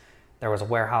it. There was a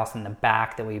warehouse in the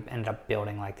back that we ended up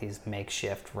building like these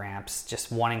makeshift ramps,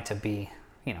 just wanting to be,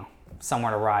 you know,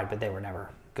 somewhere to ride, but they were never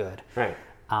good. Right.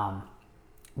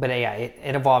 But yeah,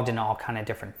 it evolved into all kind of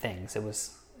different things. It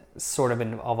was sort of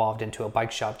evolved into a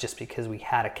bike shop just because we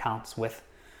had accounts with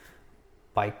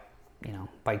bike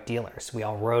dealers. We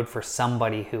all rode for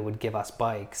somebody who would give us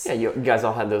bikes. Yeah, you guys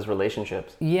all had those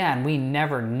relationships. Yeah, and we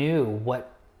never knew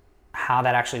how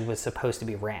that actually was supposed to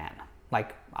be ran.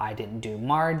 Like, I didn't do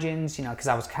margins, you know, because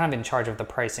I was kind of in charge of the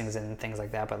pricings and things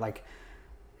like that. But like,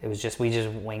 it was just, we just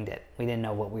winged it. We didn't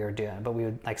know what we were doing. But we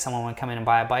would, like, someone would come in and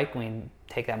buy a bike, we'd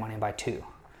take that money and buy 2.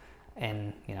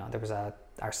 And, you know, there was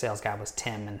our sales guy was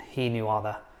Tim, and he knew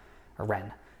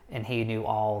Ren, and he knew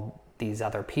all these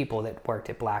other people that worked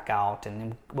at Blackout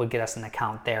and would get us an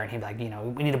account there. And he'd be like, you know,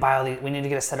 we need to buy all these, we need to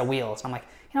get a set of wheels. And I'm like,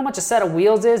 you know how much a set of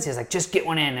wheels is? He's like, just get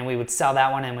one in. And we would sell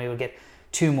that one and we would get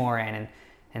 2 more in.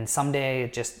 And someday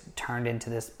it just turned into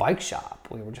this bike shop.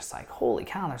 We were just like, holy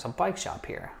cow, there's a bike shop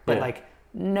here. But like,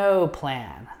 no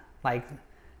plan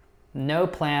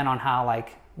on how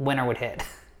like winter would hit.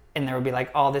 And there would be like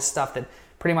all this stuff that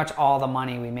pretty much all the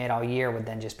money we made all year would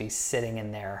then just be sitting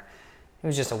in there. It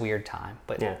was just a weird time,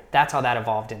 but that's how that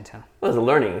evolved into. Well, it was a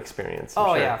learning experience.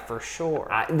 Oh, sure. Yeah, for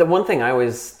sure. The one thing I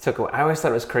always thought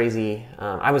it was crazy.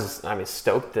 I was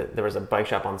stoked that there was a bike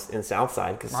shop in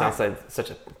Southside, because Southside is such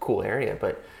a cool area.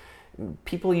 But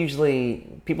people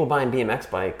buying BMX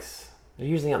bikes, they're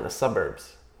usually out in the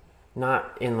suburbs,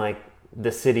 not in like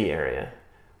the city area.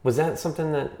 Was that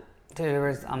something that? Dude,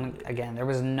 there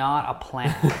was not a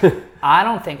plan. I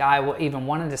don't think I even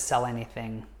wanted to sell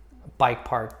anything bike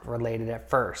part related at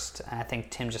first. And I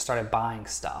think Tim just started buying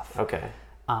stuff. Okay.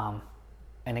 And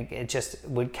it just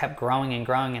kept growing and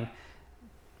growing. And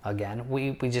again,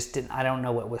 we just didn't, I don't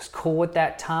know what was cool at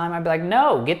that time. I'd be like,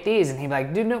 no, get these. And he'd be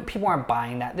like, dude, no, people aren't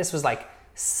buying that. This was like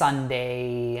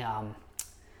Sunday,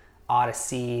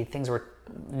 Odyssey, things were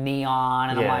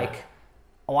neon. And I'm like,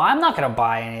 well, I'm not going to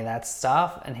buy any of that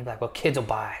stuff. And he'd be like, well, kids will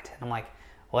buy it. And I'm like,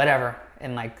 whatever.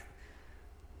 And like,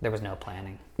 there was no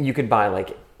planning. You could buy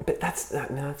like, but that's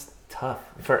tough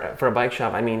for a bike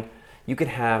shop. I mean, you could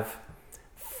have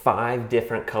 5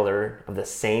 different color of the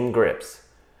same grips,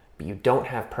 but you don't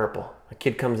have purple. A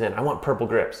kid comes in, I want purple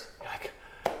grips. You're like,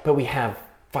 but we have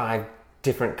 5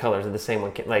 different colors of the same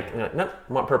one. Like, nope,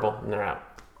 I want purple, and they're out.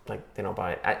 Like, they don't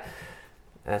buy it.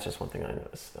 That's just one thing I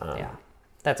noticed.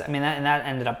 That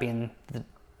ended up being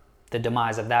the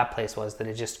demise of that place, was that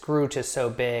it just grew to so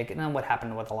big. And then what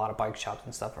happened with a lot of bike shops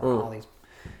and stuff, all these,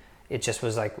 it just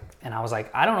was like, and I was like,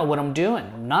 I don't know what I'm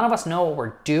doing. None of us know what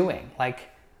we're doing. Like,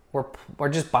 we're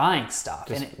just buying stuff.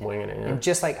 Just winging it, yeah. And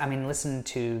just like, I mean, listen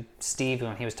to Steve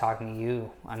when he was talking to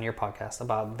you on your podcast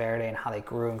about Verde and how they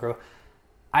grew and grew.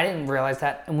 I didn't realize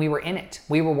that, and we were in it.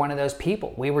 We were one of those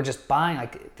people. We were just buying,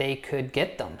 like, they could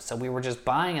get them. So we were just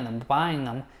buying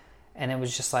them. And it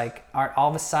was just like, all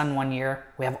of a sudden one year,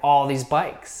 we have all these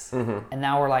bikes. Mm-hmm. And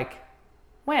now we're like,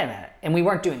 wait a minute. And we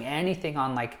weren't doing anything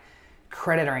on like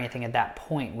credit or anything at that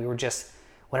point. We were just,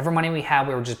 whatever money we had,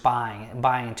 we were just buying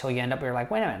until you end up, we were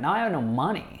like, wait a minute, now I have no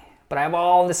money, but I have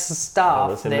all this stuff. All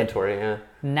this inventory, yeah.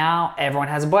 Now everyone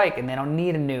has a bike and they don't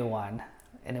need a new one.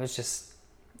 And it was just,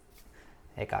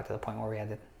 it got to the point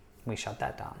where we shut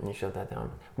that down. And you shut that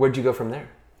down. Where'd you go from there?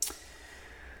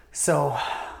 So,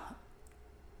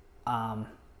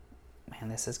 man,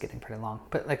 this is getting pretty long.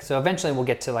 But like, so eventually we'll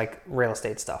get to like real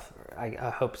estate stuff. I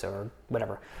hope so, or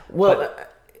whatever. Well,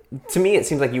 to me, it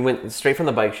seems like you went straight from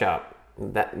the bike shop.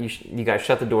 That you guys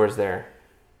shut the doors there.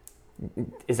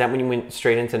 Is that when you went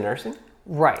straight into nursing?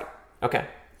 Right. Okay.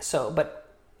 So,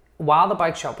 but while the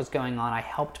bike shop was going on, I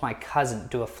helped my cousin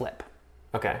do a flip.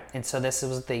 Okay. And so this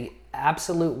was the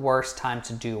absolute worst time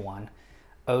to do one.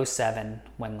 2007,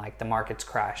 when like the markets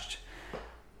crashed.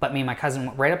 But me and my cousin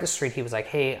went right up the street. He was like,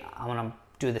 hey, I'm going to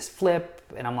do this flip.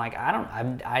 And I'm like,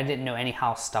 I didn't know any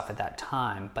house stuff at that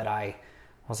time, but I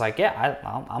was like, yeah,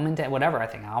 I'm into whatever. I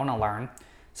think I want to learn.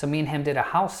 So me and him did a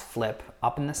house flip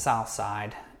up in the south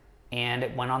side, and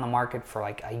it went on the market for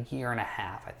like a year and a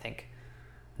half, I think.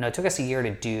 No, it took us a year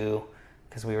to do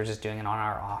because we were just doing it on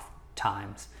our off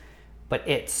times, but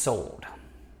it sold.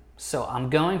 So I'm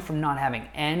going from not having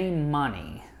any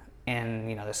money and,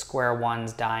 you know, the square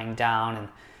ones dying down and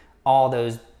all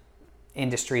those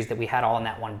industries that we had all in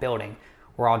that one building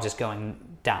were all just going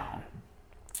down.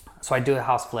 So I do a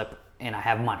house flip and I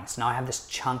have money. So now I have this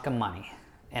chunk of money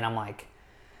and I'm like,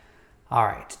 all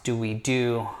right, do we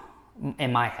do,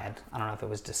 in my head, I don't know if it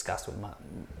was discussed with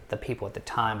the people at the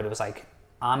time, but it was like,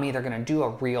 I'm either going to do a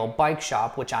real bike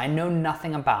shop, which I know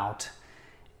nothing about,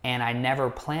 and I never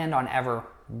planned on ever,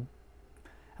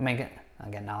 I mean,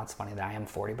 again, now it's funny that I am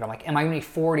 40, but I'm like, am I going to be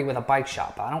 40 with a bike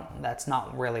shop? That's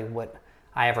not really what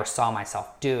I ever saw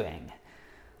myself doing.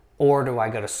 Or do I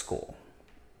go to school?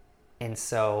 And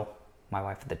so my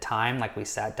wife at the time, like we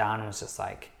sat down and was just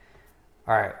like,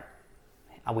 all right,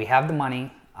 we have the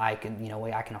money. I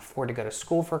can afford to go to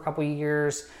school for a couple of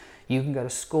years. You can go to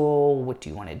school. What do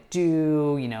you want to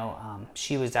do?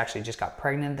 She was actually just got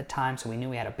pregnant at the time, so we knew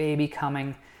we had a baby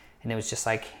coming. And it was just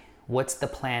like, what's the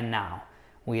plan now?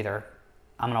 I'm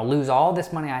going to lose all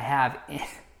this money I have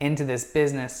into this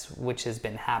business, which has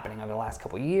been happening over the last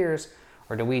couple of years,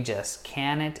 or do we just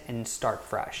can it and start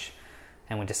fresh?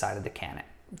 And we decided to can it.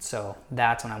 So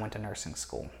that's when I went to nursing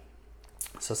school.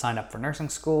 So signed up for nursing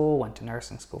school, went to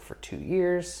nursing school for 2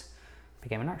 years,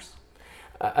 became a nurse.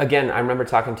 Again, I remember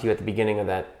talking to you at the beginning of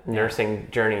that nursing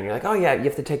journey, and you're like, oh yeah, you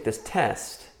have to take this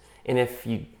test. And if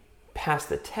you pass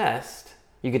the test,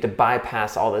 you get to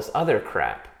bypass all this other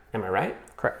crap. Am I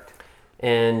right? Correct.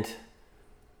 And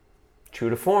true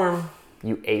to form,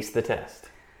 you aced the test.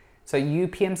 So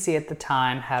UPMC at the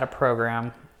time had a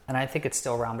program, and I think it's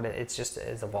still around, but it's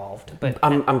evolved. But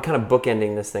I'm kind of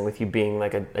bookending this thing with you being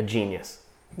like a genius,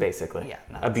 basically. Yeah.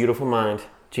 No, a beautiful mind,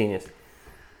 genius.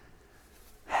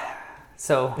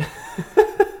 So,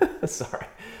 sorry.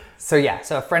 So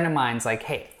a friend of mine's like,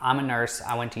 hey, I'm a nurse.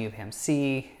 I went to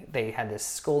UPMC. They had this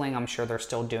schooling. I'm sure they're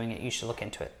still doing it. You should look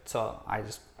into it. So I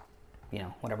just,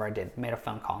 whatever I did, made a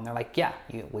phone call. And they're like, yeah,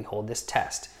 we hold this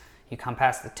test. You come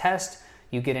past the test,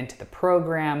 you get into the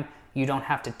program. You don't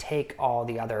have to take all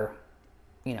the other,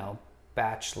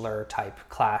 bachelor type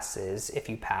classes if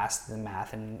you pass the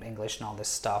math and English and all this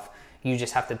stuff. You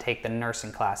just have to take the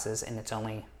nursing classes, and it's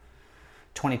only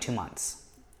 22 months.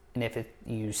 And if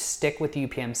you stick with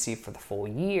UPMC for the full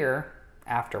year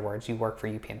afterwards, you work for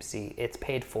UPMC, it's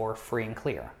paid for free and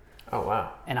clear. Oh,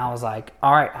 wow. And I was like,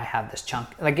 all right, I have this chunk.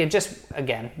 Like, it just,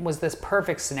 again, was this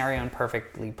perfect scenario and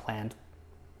perfectly planned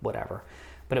whatever.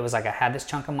 But it was like I had this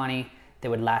chunk of money that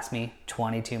would last me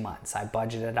 22 months. I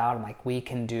budgeted out. I'm like, we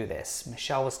can do this.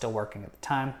 Michelle was still working at the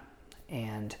time.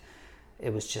 And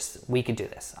it was just, we could do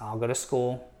this. I'll go to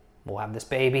school. We'll have this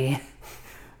baby.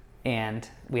 And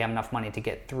we have enough money to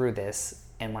get through this.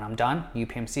 And when I'm done,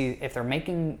 UPMC, if they're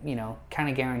making, kind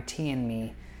of guaranteeing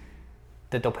me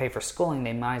that they'll pay for schooling,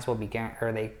 they might as well be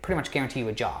they pretty much guarantee you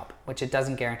a job, which it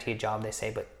doesn't guarantee a job, they say,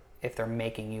 but if they're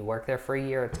making you work there for a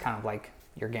year, it's kind of like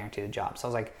you're guaranteed a job. So I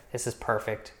was like, this is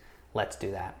perfect. Let's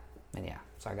do that. And yeah,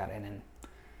 so I got in and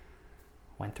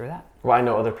went through that. Well, I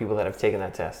know other people that have taken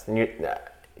that test, and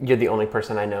you're the only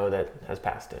person I know that has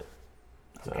passed it.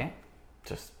 So okay.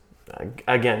 Just,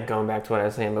 again, going back to what I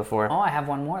was saying before. Oh, I have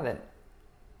one more that,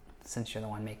 since you're the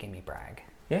one making me brag.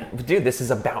 Yeah, but dude, this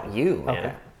is about you, man.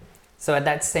 Okay. So at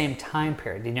that same time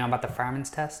period, did you know about the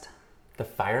fireman's test? The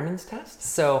fireman's test?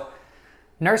 So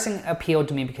nursing appealed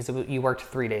to me because you worked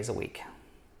 3 days a week.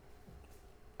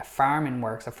 A fireman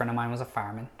works, a friend of mine was a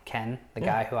fireman, Ken, the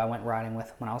guy who I went riding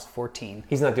with when I was 14.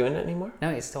 He's not doing it anymore?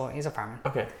 No, he's a fireman.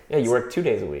 Okay. Yeah, you work 2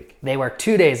 days a week. They work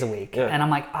 2 days a week. Yeah. And I'm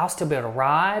like, I'll still be able to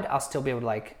ride. I'll still be able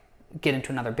to get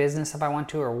into another business if I want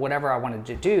to, or whatever I wanted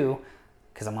to do,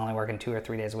 because I'm only working 2 or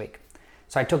 3 days a week.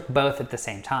 So I took both at the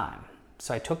same time.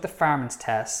 So I took the fireman's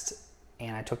test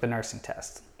and I took the nursing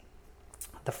test.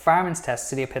 The fireman's test,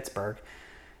 City of Pittsburgh,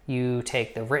 you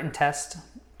take the written test,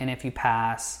 and if you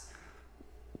pass,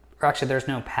 or actually there's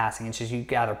no passing, it's just you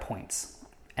gather points.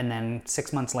 And then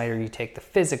 6 months later, you take the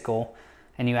physical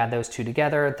and you add those two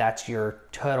together. That's your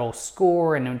total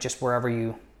score. And then just wherever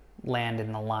you land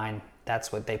in the line,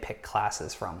 that's what they pick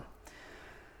classes from.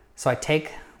 So I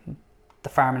take the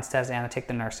fireman's test and I take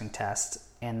the nursing test.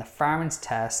 And the fireman's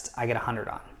test, I get 100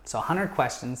 on. So 100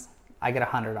 questions, I get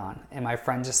 100 on. And my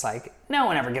friend's just like, no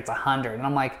one ever gets 100. And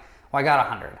I'm like, well, I got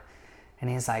 100. And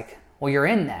he's like, well, you're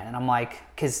in that. And I'm like,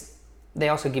 because they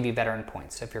also give you veteran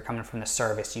points. So if you're coming from the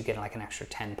service, you get like an extra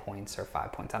 10 points or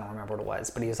 5 points. I don't remember what it was.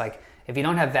 But he was like, if you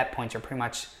don't have vet points, you're pretty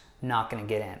much not going to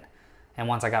get in. And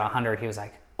once I got 100, he was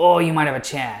like, oh, you might have a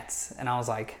chance. And I was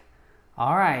like,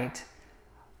 all right.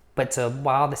 But so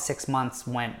while the 6 months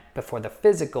went before the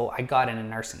physical, I got into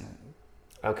nursing.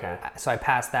 Okay. So I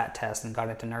passed that test and got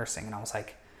into nursing. And I was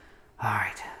like, all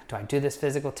right, do I do this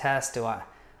physical test?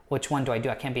 Which one do I do?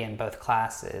 I can't be in both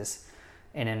classes.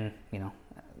 And then,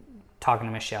 talking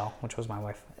to Michelle, which was my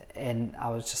wife, and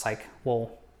I was just like, well,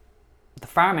 the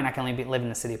fireman, I can only live in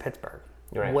the city of Pittsburgh.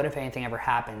 Right. What if anything ever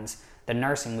happens? The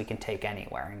nursing we can take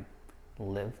anywhere and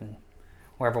live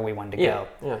wherever we wanted to go.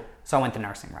 Yeah. So I went the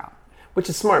nursing route. Which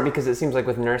is smart because it seems like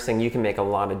with nursing, you can make a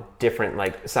lot of different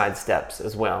side steps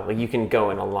as well. Like you can go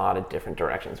in a lot of different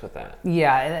directions with that.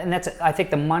 Yeah, and I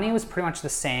think the money was pretty much the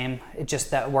same. It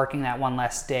just that working that one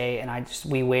less day, and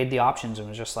we weighed the options and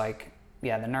was just like,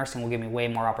 yeah, the nursing will give me way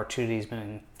more opportunities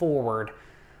moving forward,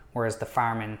 whereas the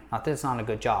fireman, not that it's not a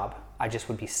good job, I just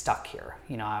would be stuck here.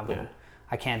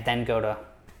 I can't then go to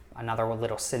another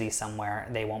little city somewhere.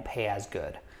 They won't pay as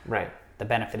good. Right. The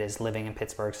benefit is living in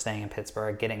Pittsburgh, staying in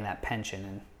Pittsburgh, getting that pension.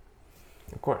 And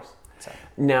of course. So.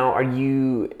 Now, are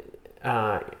you,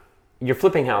 you're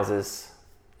flipping houses,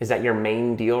 is that your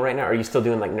main deal right now? Or are you still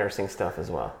doing nursing stuff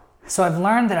as well? So I've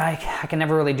learned that I can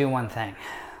never really do one thing.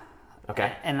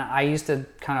 Okay. And I used to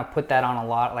kind of put that on a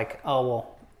lot,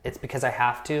 it's because I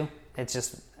have to. It's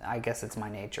just, I guess it's my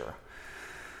nature.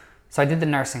 So I did the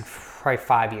nursing for probably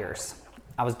 5 years.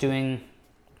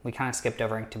 We kind of skipped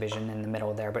over Ink Division in the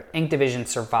middle there, but Ink Division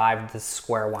survived the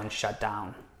Square One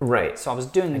shutdown. Right. So I was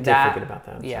doing that. I did forget about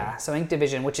that. Yeah. So Ink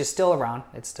Division, which is still around,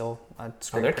 it's still a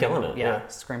screen they're printing, killing it. Yeah.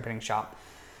 Screen printing shop.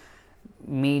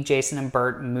 Me, Jason, and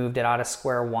Bert moved it out of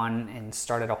Square One and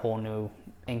started a whole new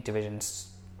Ink Division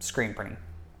screen printing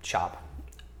shop.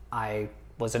 I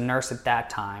was a nurse at that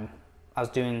time. I was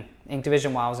doing Ink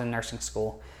Division while I was in nursing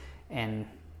school, and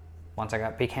once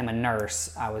I became a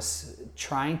nurse, I was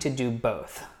trying to do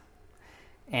both,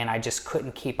 and I just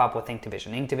couldn't keep up with Ink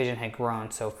Division. Ink Division had grown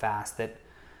so fast that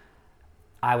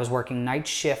I was working night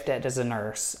shift as a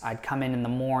nurse. I'd come in the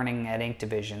morning at Ink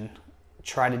Division,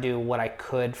 try to do what I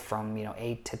could from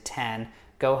 8 to 10,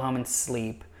 go home and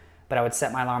sleep, but I would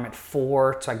set my alarm at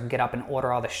 4 so I could get up and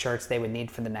order all the shirts they would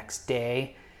need for the next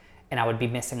day. And I would be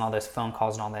missing all those phone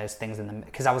calls and all those things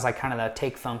because I was kind of the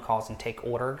take phone calls and take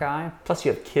order guy. Plus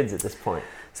you have kids at this point.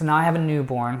 So now I have a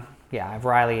newborn. Yeah, I have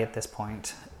Riley at this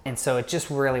point. And so it just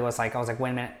really was I was like,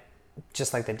 wait a minute,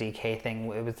 just like the DK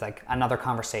thing, it was like another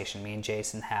conversation me and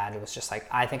Jason had. It was just like,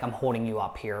 I think I'm holding you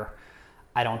up here.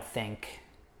 I don't think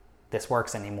this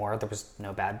works anymore. There was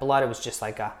no bad blood. It was just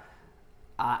like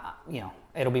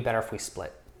it'll be better if we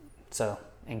split. So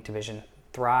Ink Division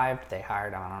thrived. They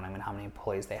hired, I don't know even how many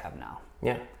employees they have now.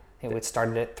 Yeah. It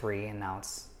started at 3 and now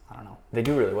it's, I don't know. They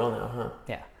do really well now, huh?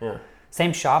 Yeah. Yeah.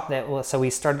 Same shop. So we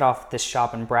started off this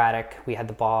shop in Braddock. We had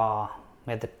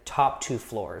the top 2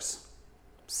 floors.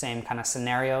 Same kind of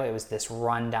scenario. It was this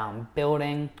rundown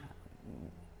building.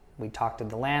 We talked to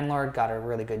the landlord, got a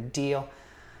really good deal.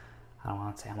 I don't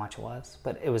want to say how much it was,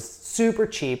 but it was super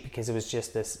cheap because it was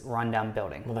just this rundown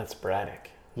building. Well, that's Braddock.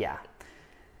 Yeah.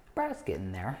 Braddock's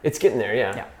getting there. It's getting there,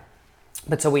 yeah. Yeah.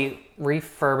 But so we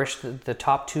refurbished the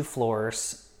top 2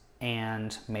 floors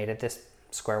and made it this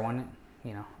Square One,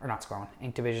 or not Square One,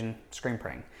 Ink Division screen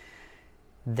printing.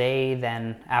 They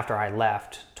then, after I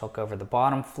left, took over the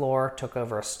bottom floor, took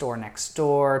over a store next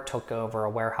door, took over a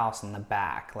warehouse in the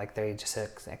back. They just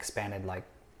expanded like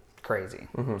crazy.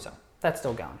 Mm-hmm. So that's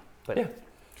still going. But yeah.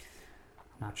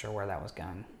 I'm not sure where that was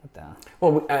going with that.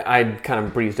 Well, I kind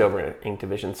of breezed over Ink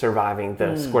Division, surviving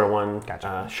the Square One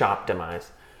shop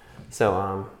demise.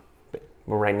 So,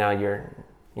 right now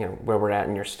where we're at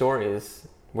in your store is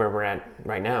where we're at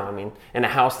right now. I mean, in a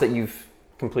house that you've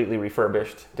completely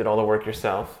refurbished, did all the work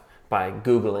yourself by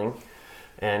Googling,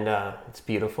 and it's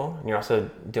beautiful. And you're also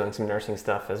doing some nursing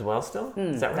stuff as well still?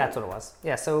 Is that right? That's what it was.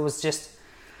 Yeah, so it was just...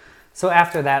 So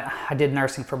after that, I did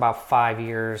nursing for about 5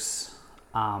 years.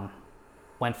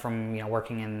 Went from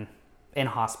working in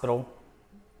hospital,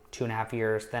 2.5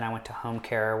 years. Then I went to home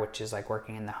care, which is like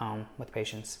working in the home with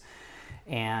patients,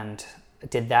 and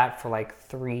did that for like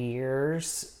 3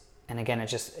 years. And again,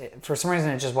 for some reason,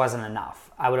 it just wasn't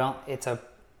enough.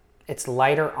 It's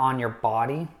lighter on your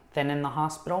body than in the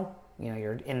hospital.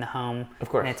 You're in the home. Of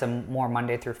course. And it's a more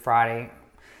Monday through Friday.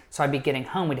 So I'd be getting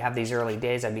home. We'd have these early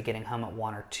days. I'd be getting home at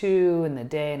 1 or 2 in the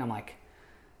day. And I'm like,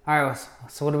 all right,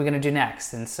 so what are we going to do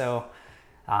next? And so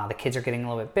the kids are getting a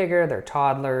little bit bigger. They're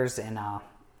toddlers. And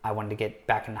I wanted to get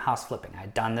back into house flipping.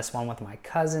 I'd done this one with my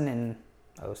cousin in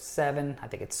 2007. I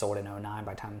think it sold in 2009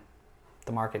 by the time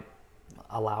the market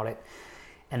allowed it.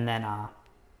 And then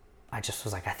I just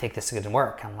was like, I think this is going to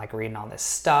work. I'm like reading all this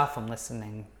stuff. I'm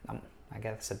listening. I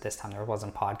guess at this time there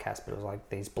wasn't podcasts, but it was like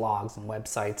these blogs and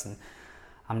websites. And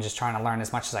I'm just trying to learn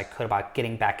as much as I could about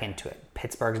getting back into it.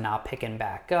 Pittsburgh's now picking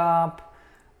back up.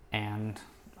 And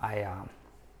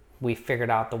we figured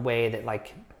out the way that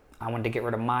like I wanted to get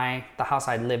rid of the house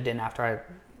I'd lived in after I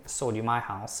sold you my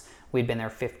house. We'd been there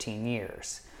 15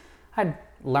 years. I'd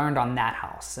learned on that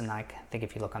house, and I think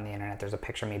if you look on the internet, there's a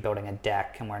picture of me building a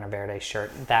deck and wearing a Verde shirt.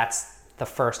 That's the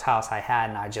first house I had,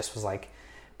 and I just was like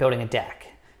building a deck,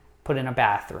 put in a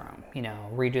bathroom,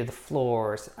 redo the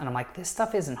floors. And I'm like, this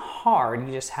stuff isn't hard.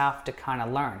 You just have to kind of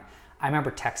learn. I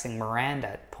remember texting Miranda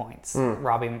at points,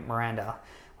 Robbie Miranda,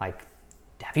 like,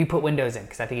 have you put windows in?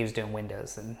 Because I think he was doing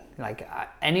windows. And like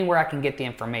anywhere I can get the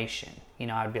information,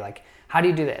 I'd be like, how do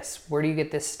you do this? Where do you get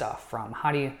this stuff from?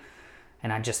 How do you...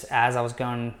 And as I was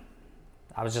going,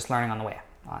 I was just learning on the way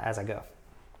as I go.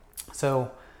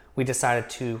 So we decided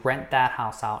to rent that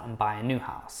house out and buy a new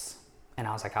house. And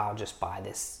I was like, I'll just buy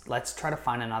this. Let's try to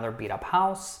find another beat up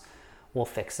house. We'll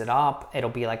fix it up. It'll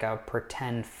be like a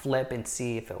pretend flip and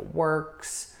see if it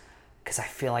works. Because I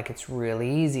feel like it's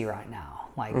really easy right now.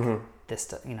 Like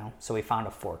this, so we found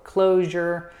a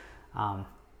foreclosure. And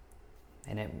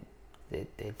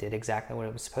it did exactly what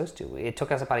it was supposed to. It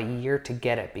took us about a year to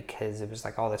get it because it was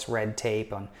like all this red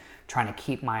tape on trying to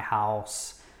keep my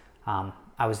house.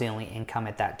 I was the only income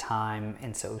at that time.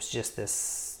 And so it was just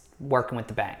this working with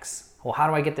the banks. Well, how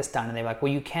do I get this done? And they were like,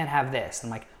 well, you can't have this. I'm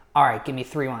like, all right, give me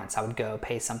 3 months. I would go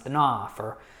pay something off.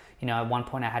 Or, at one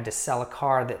point I had to sell a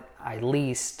car that I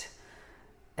leased.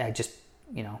 I just,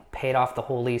 paid off the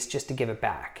whole lease just to give it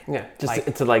back. Yeah,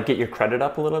 just to get your credit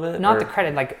up a little bit? Not the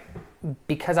credit,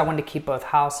 because I wanted to keep both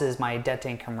houses, my debt to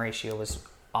income ratio was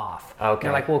off. Okay. And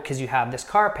they're like, well, because you have this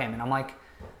car payment. I'm like,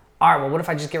 all right, well, what if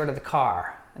I just get rid of the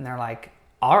car? And they're like,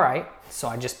 all right. So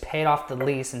I just paid off the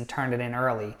lease and turned it in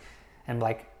early and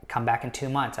come back in 2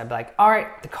 months. I'd be like, all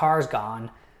right, the car's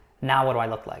gone. Now what do I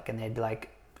look like? And they'd be like,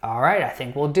 all right, I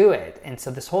think we'll do it. And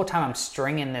so this whole time I'm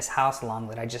stringing this house along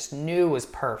that I just knew was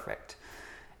perfect.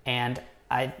 And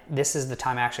this is the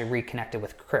time I actually reconnected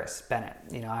with Chris Bennett.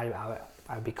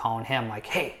 I'd be calling him like,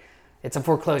 hey, it's a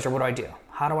foreclosure. What do I do?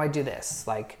 How do I do this?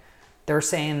 Like, they're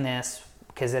saying this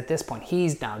because at this point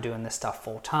he's now doing this stuff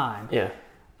full time. Yeah.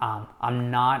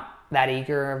 I'm not that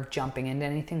eager of jumping into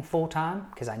anything full time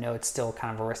because I know it's still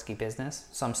kind of a risky business.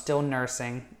 So I'm still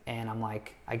nursing, and I'm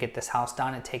like, I get this house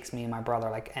done. It takes me and my brother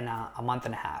in a month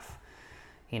and a half,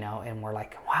 and we're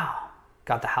like, wow,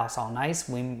 got the house all nice.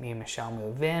 Me and Michelle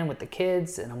move in with the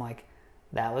kids, and I'm like,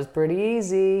 that was pretty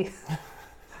easy.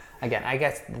 Again, I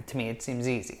guess to me it seems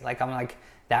easy. I'm like,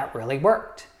 that really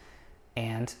worked.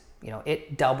 And,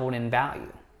 it doubled in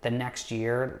value. The next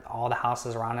year, all the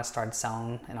houses around us started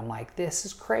selling, and I'm like, this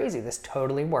is crazy. This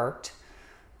totally worked.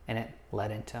 And it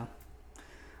led into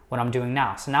what I'm doing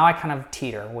now. So now I kind of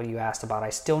teeter, what you asked about.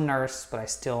 I still nurse, but I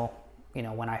still,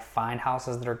 when I find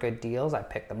houses that are good deals, I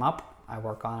pick them up. I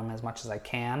work on them as much as I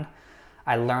can.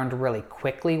 I learned really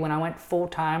quickly when I went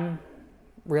full-time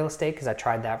real estate, because I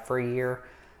tried that for a year,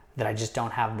 that I just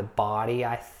don't have the body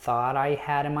I thought I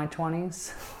had in my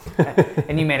 20s.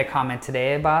 And you made a comment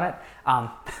today about it. I'm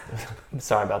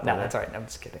sorry about that. No, that's all right. No, I'm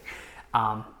just kidding.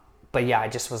 But yeah, I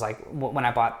just was like, when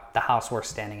I bought the house we're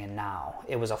standing in now,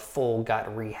 it was a full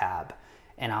gut rehab.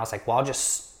 And I was like, well, I'll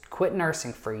just quit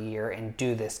nursing for a year and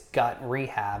do this gut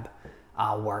rehab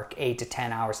work 8 to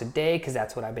 10 hours a day, because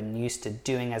that's what I've been used to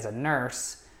doing as a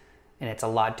nurse. And it's a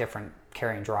lot different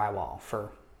carrying drywall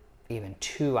for even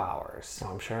 2 hours.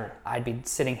 Oh, I'm sure. I'd be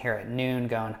sitting here at noon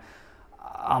going,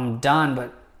 I'm done,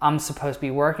 but I'm supposed to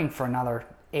be working for another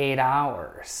 8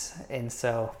 hours. And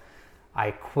so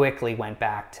I quickly went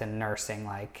back to nursing.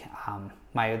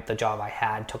 The job I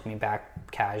had took me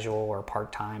back casual or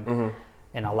part-time,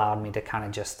 and allowed me to kind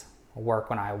of just work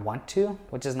when I want to,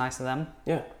 which is nice of them.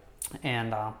 Yeah.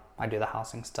 And I do the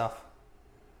housing stuff.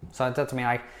 So that's me.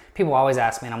 People always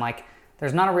ask me, and I'm like,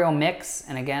 there's not a real mix,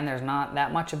 and again, there's not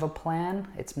that much of a plan.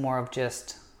 It's more of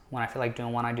just when I feel like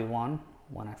doing one, I do one.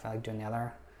 When I feel like doing the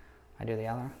other, I do the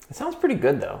other. It sounds pretty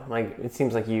good, though. It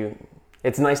seems like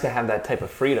it's nice to have that type of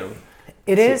freedom.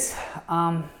 It is.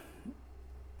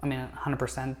 I mean,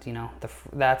 100%, you know,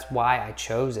 that's why I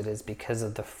chose it, is because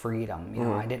of the freedom. You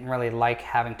know, I didn't really like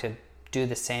having to do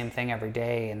the same thing every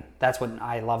day, and that's what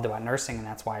I loved about nursing, and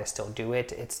that's why I still do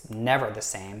it. It's never the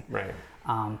same. Right.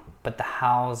 But the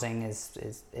housing is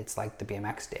it's like the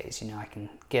BMX days. You know, I can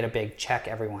get a big check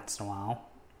every once in a while.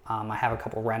 I have a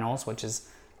couple rentals, which is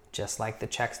just like the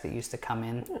checks that used to come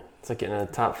in. Yeah. It's like getting a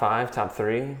top 5, top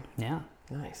 3. Yeah.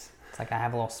 Nice. It's like I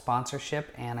have a little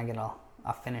sponsorship, and I get a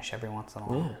finish every once in a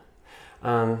while.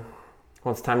 Yeah.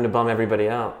 Well, it's time to bum everybody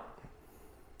out.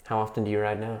 How often do you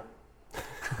ride now?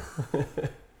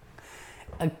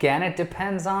 Again, it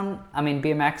depends on, I mean,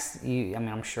 BMX,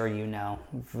 I'm sure you know,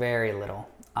 very little.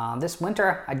 This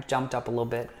winter, I jumped up a little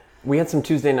bit. We had some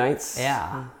Tuesday nights.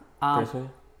 Yeah. Personally.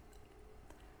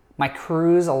 My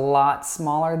crew's a lot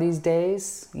smaller these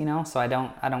days, you know, so I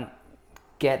don't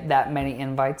get that many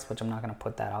invites, which I'm not going to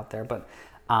put that out there. But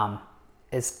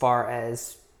as far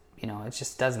as, you know, it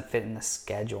just doesn't fit in the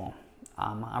schedule.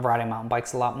 I'm riding mountain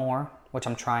bikes a lot more, which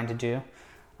I'm trying to do.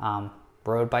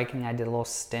 Road biking, I did a little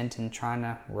stint in trying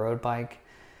to road bike.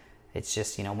 It's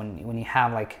just, you know, when you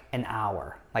have like an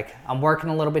hour, like I'm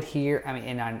working a little bit here. I mean,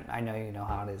 and I know you know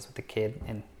how it is with the kid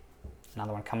and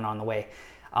another one coming on the way.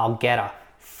 I'll get a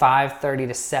 5:30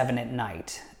 to 7 at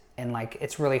night. And like,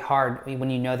 it's really hard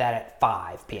when you know that at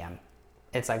 5 p.m.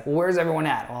 It's like, well, where's everyone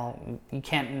at? Well, you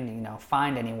can't, you know,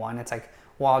 find anyone. It's like,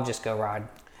 well, I'll just go ride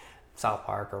South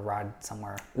Park or ride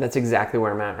somewhere. That's exactly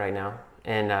where I'm at right now.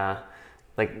 And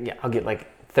I'll get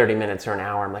like 30 minutes or an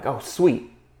hour. I'm like, oh,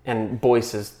 sweet. And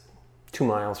Boyce is 2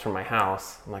 miles from my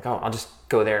house. I'm like, oh, I'll just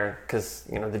go there because,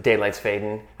 you know, the daylight's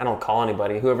fading. I don't call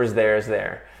anybody. Whoever's there is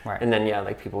there. Right. And then, yeah,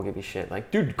 like people give you shit. Like,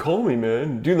 dude, call me,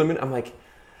 man. Dude, I'm like,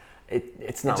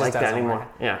 it's not like that anymore. Work.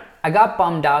 Yeah. I got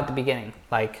bummed out at the beginning,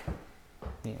 like,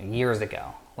 you know, years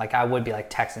ago. Like, I would be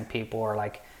like texting people or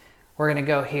like, we're going to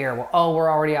go here. Well, oh, we're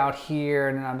already out here.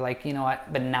 And I'm like, you know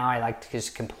what? But now I like to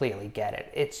just completely get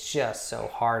it. It's just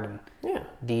so hard in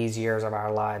these years of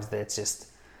our lives that it's just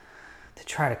to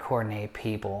try to coordinate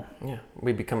people. Yeah.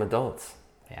 We become adults.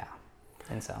 Yeah.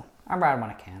 And so I ride when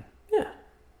I can. Yeah.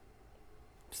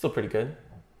 Still pretty good.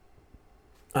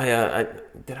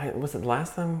 Was it the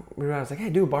last time we were out? I was like, hey,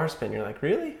 do a bar spin. You're like,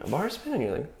 really? A bar spin? And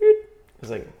you're like, I was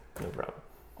like, no problem.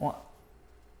 Well,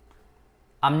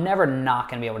 I'm never not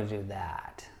going to be able to do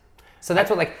that. So that's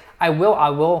what, like, I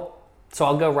will, so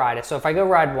I'll go ride it. So if I go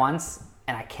ride once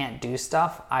and I can't do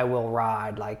stuff, I will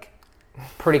ride, like,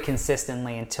 pretty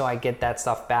consistently until I get that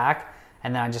stuff back.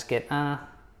 And then I just get, all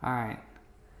right.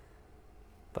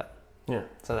 But, yeah.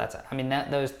 So that's it. I mean,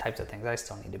 those types of things I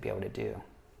still need to be able to do.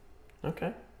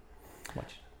 Okay.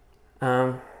 Which?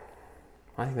 I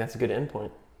think that's a good end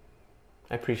point.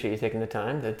 I appreciate you taking the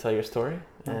time to tell your story.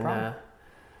 No problem.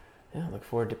 Yeah, look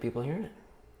forward to people hearing it.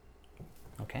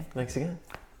 Okay. Thanks again.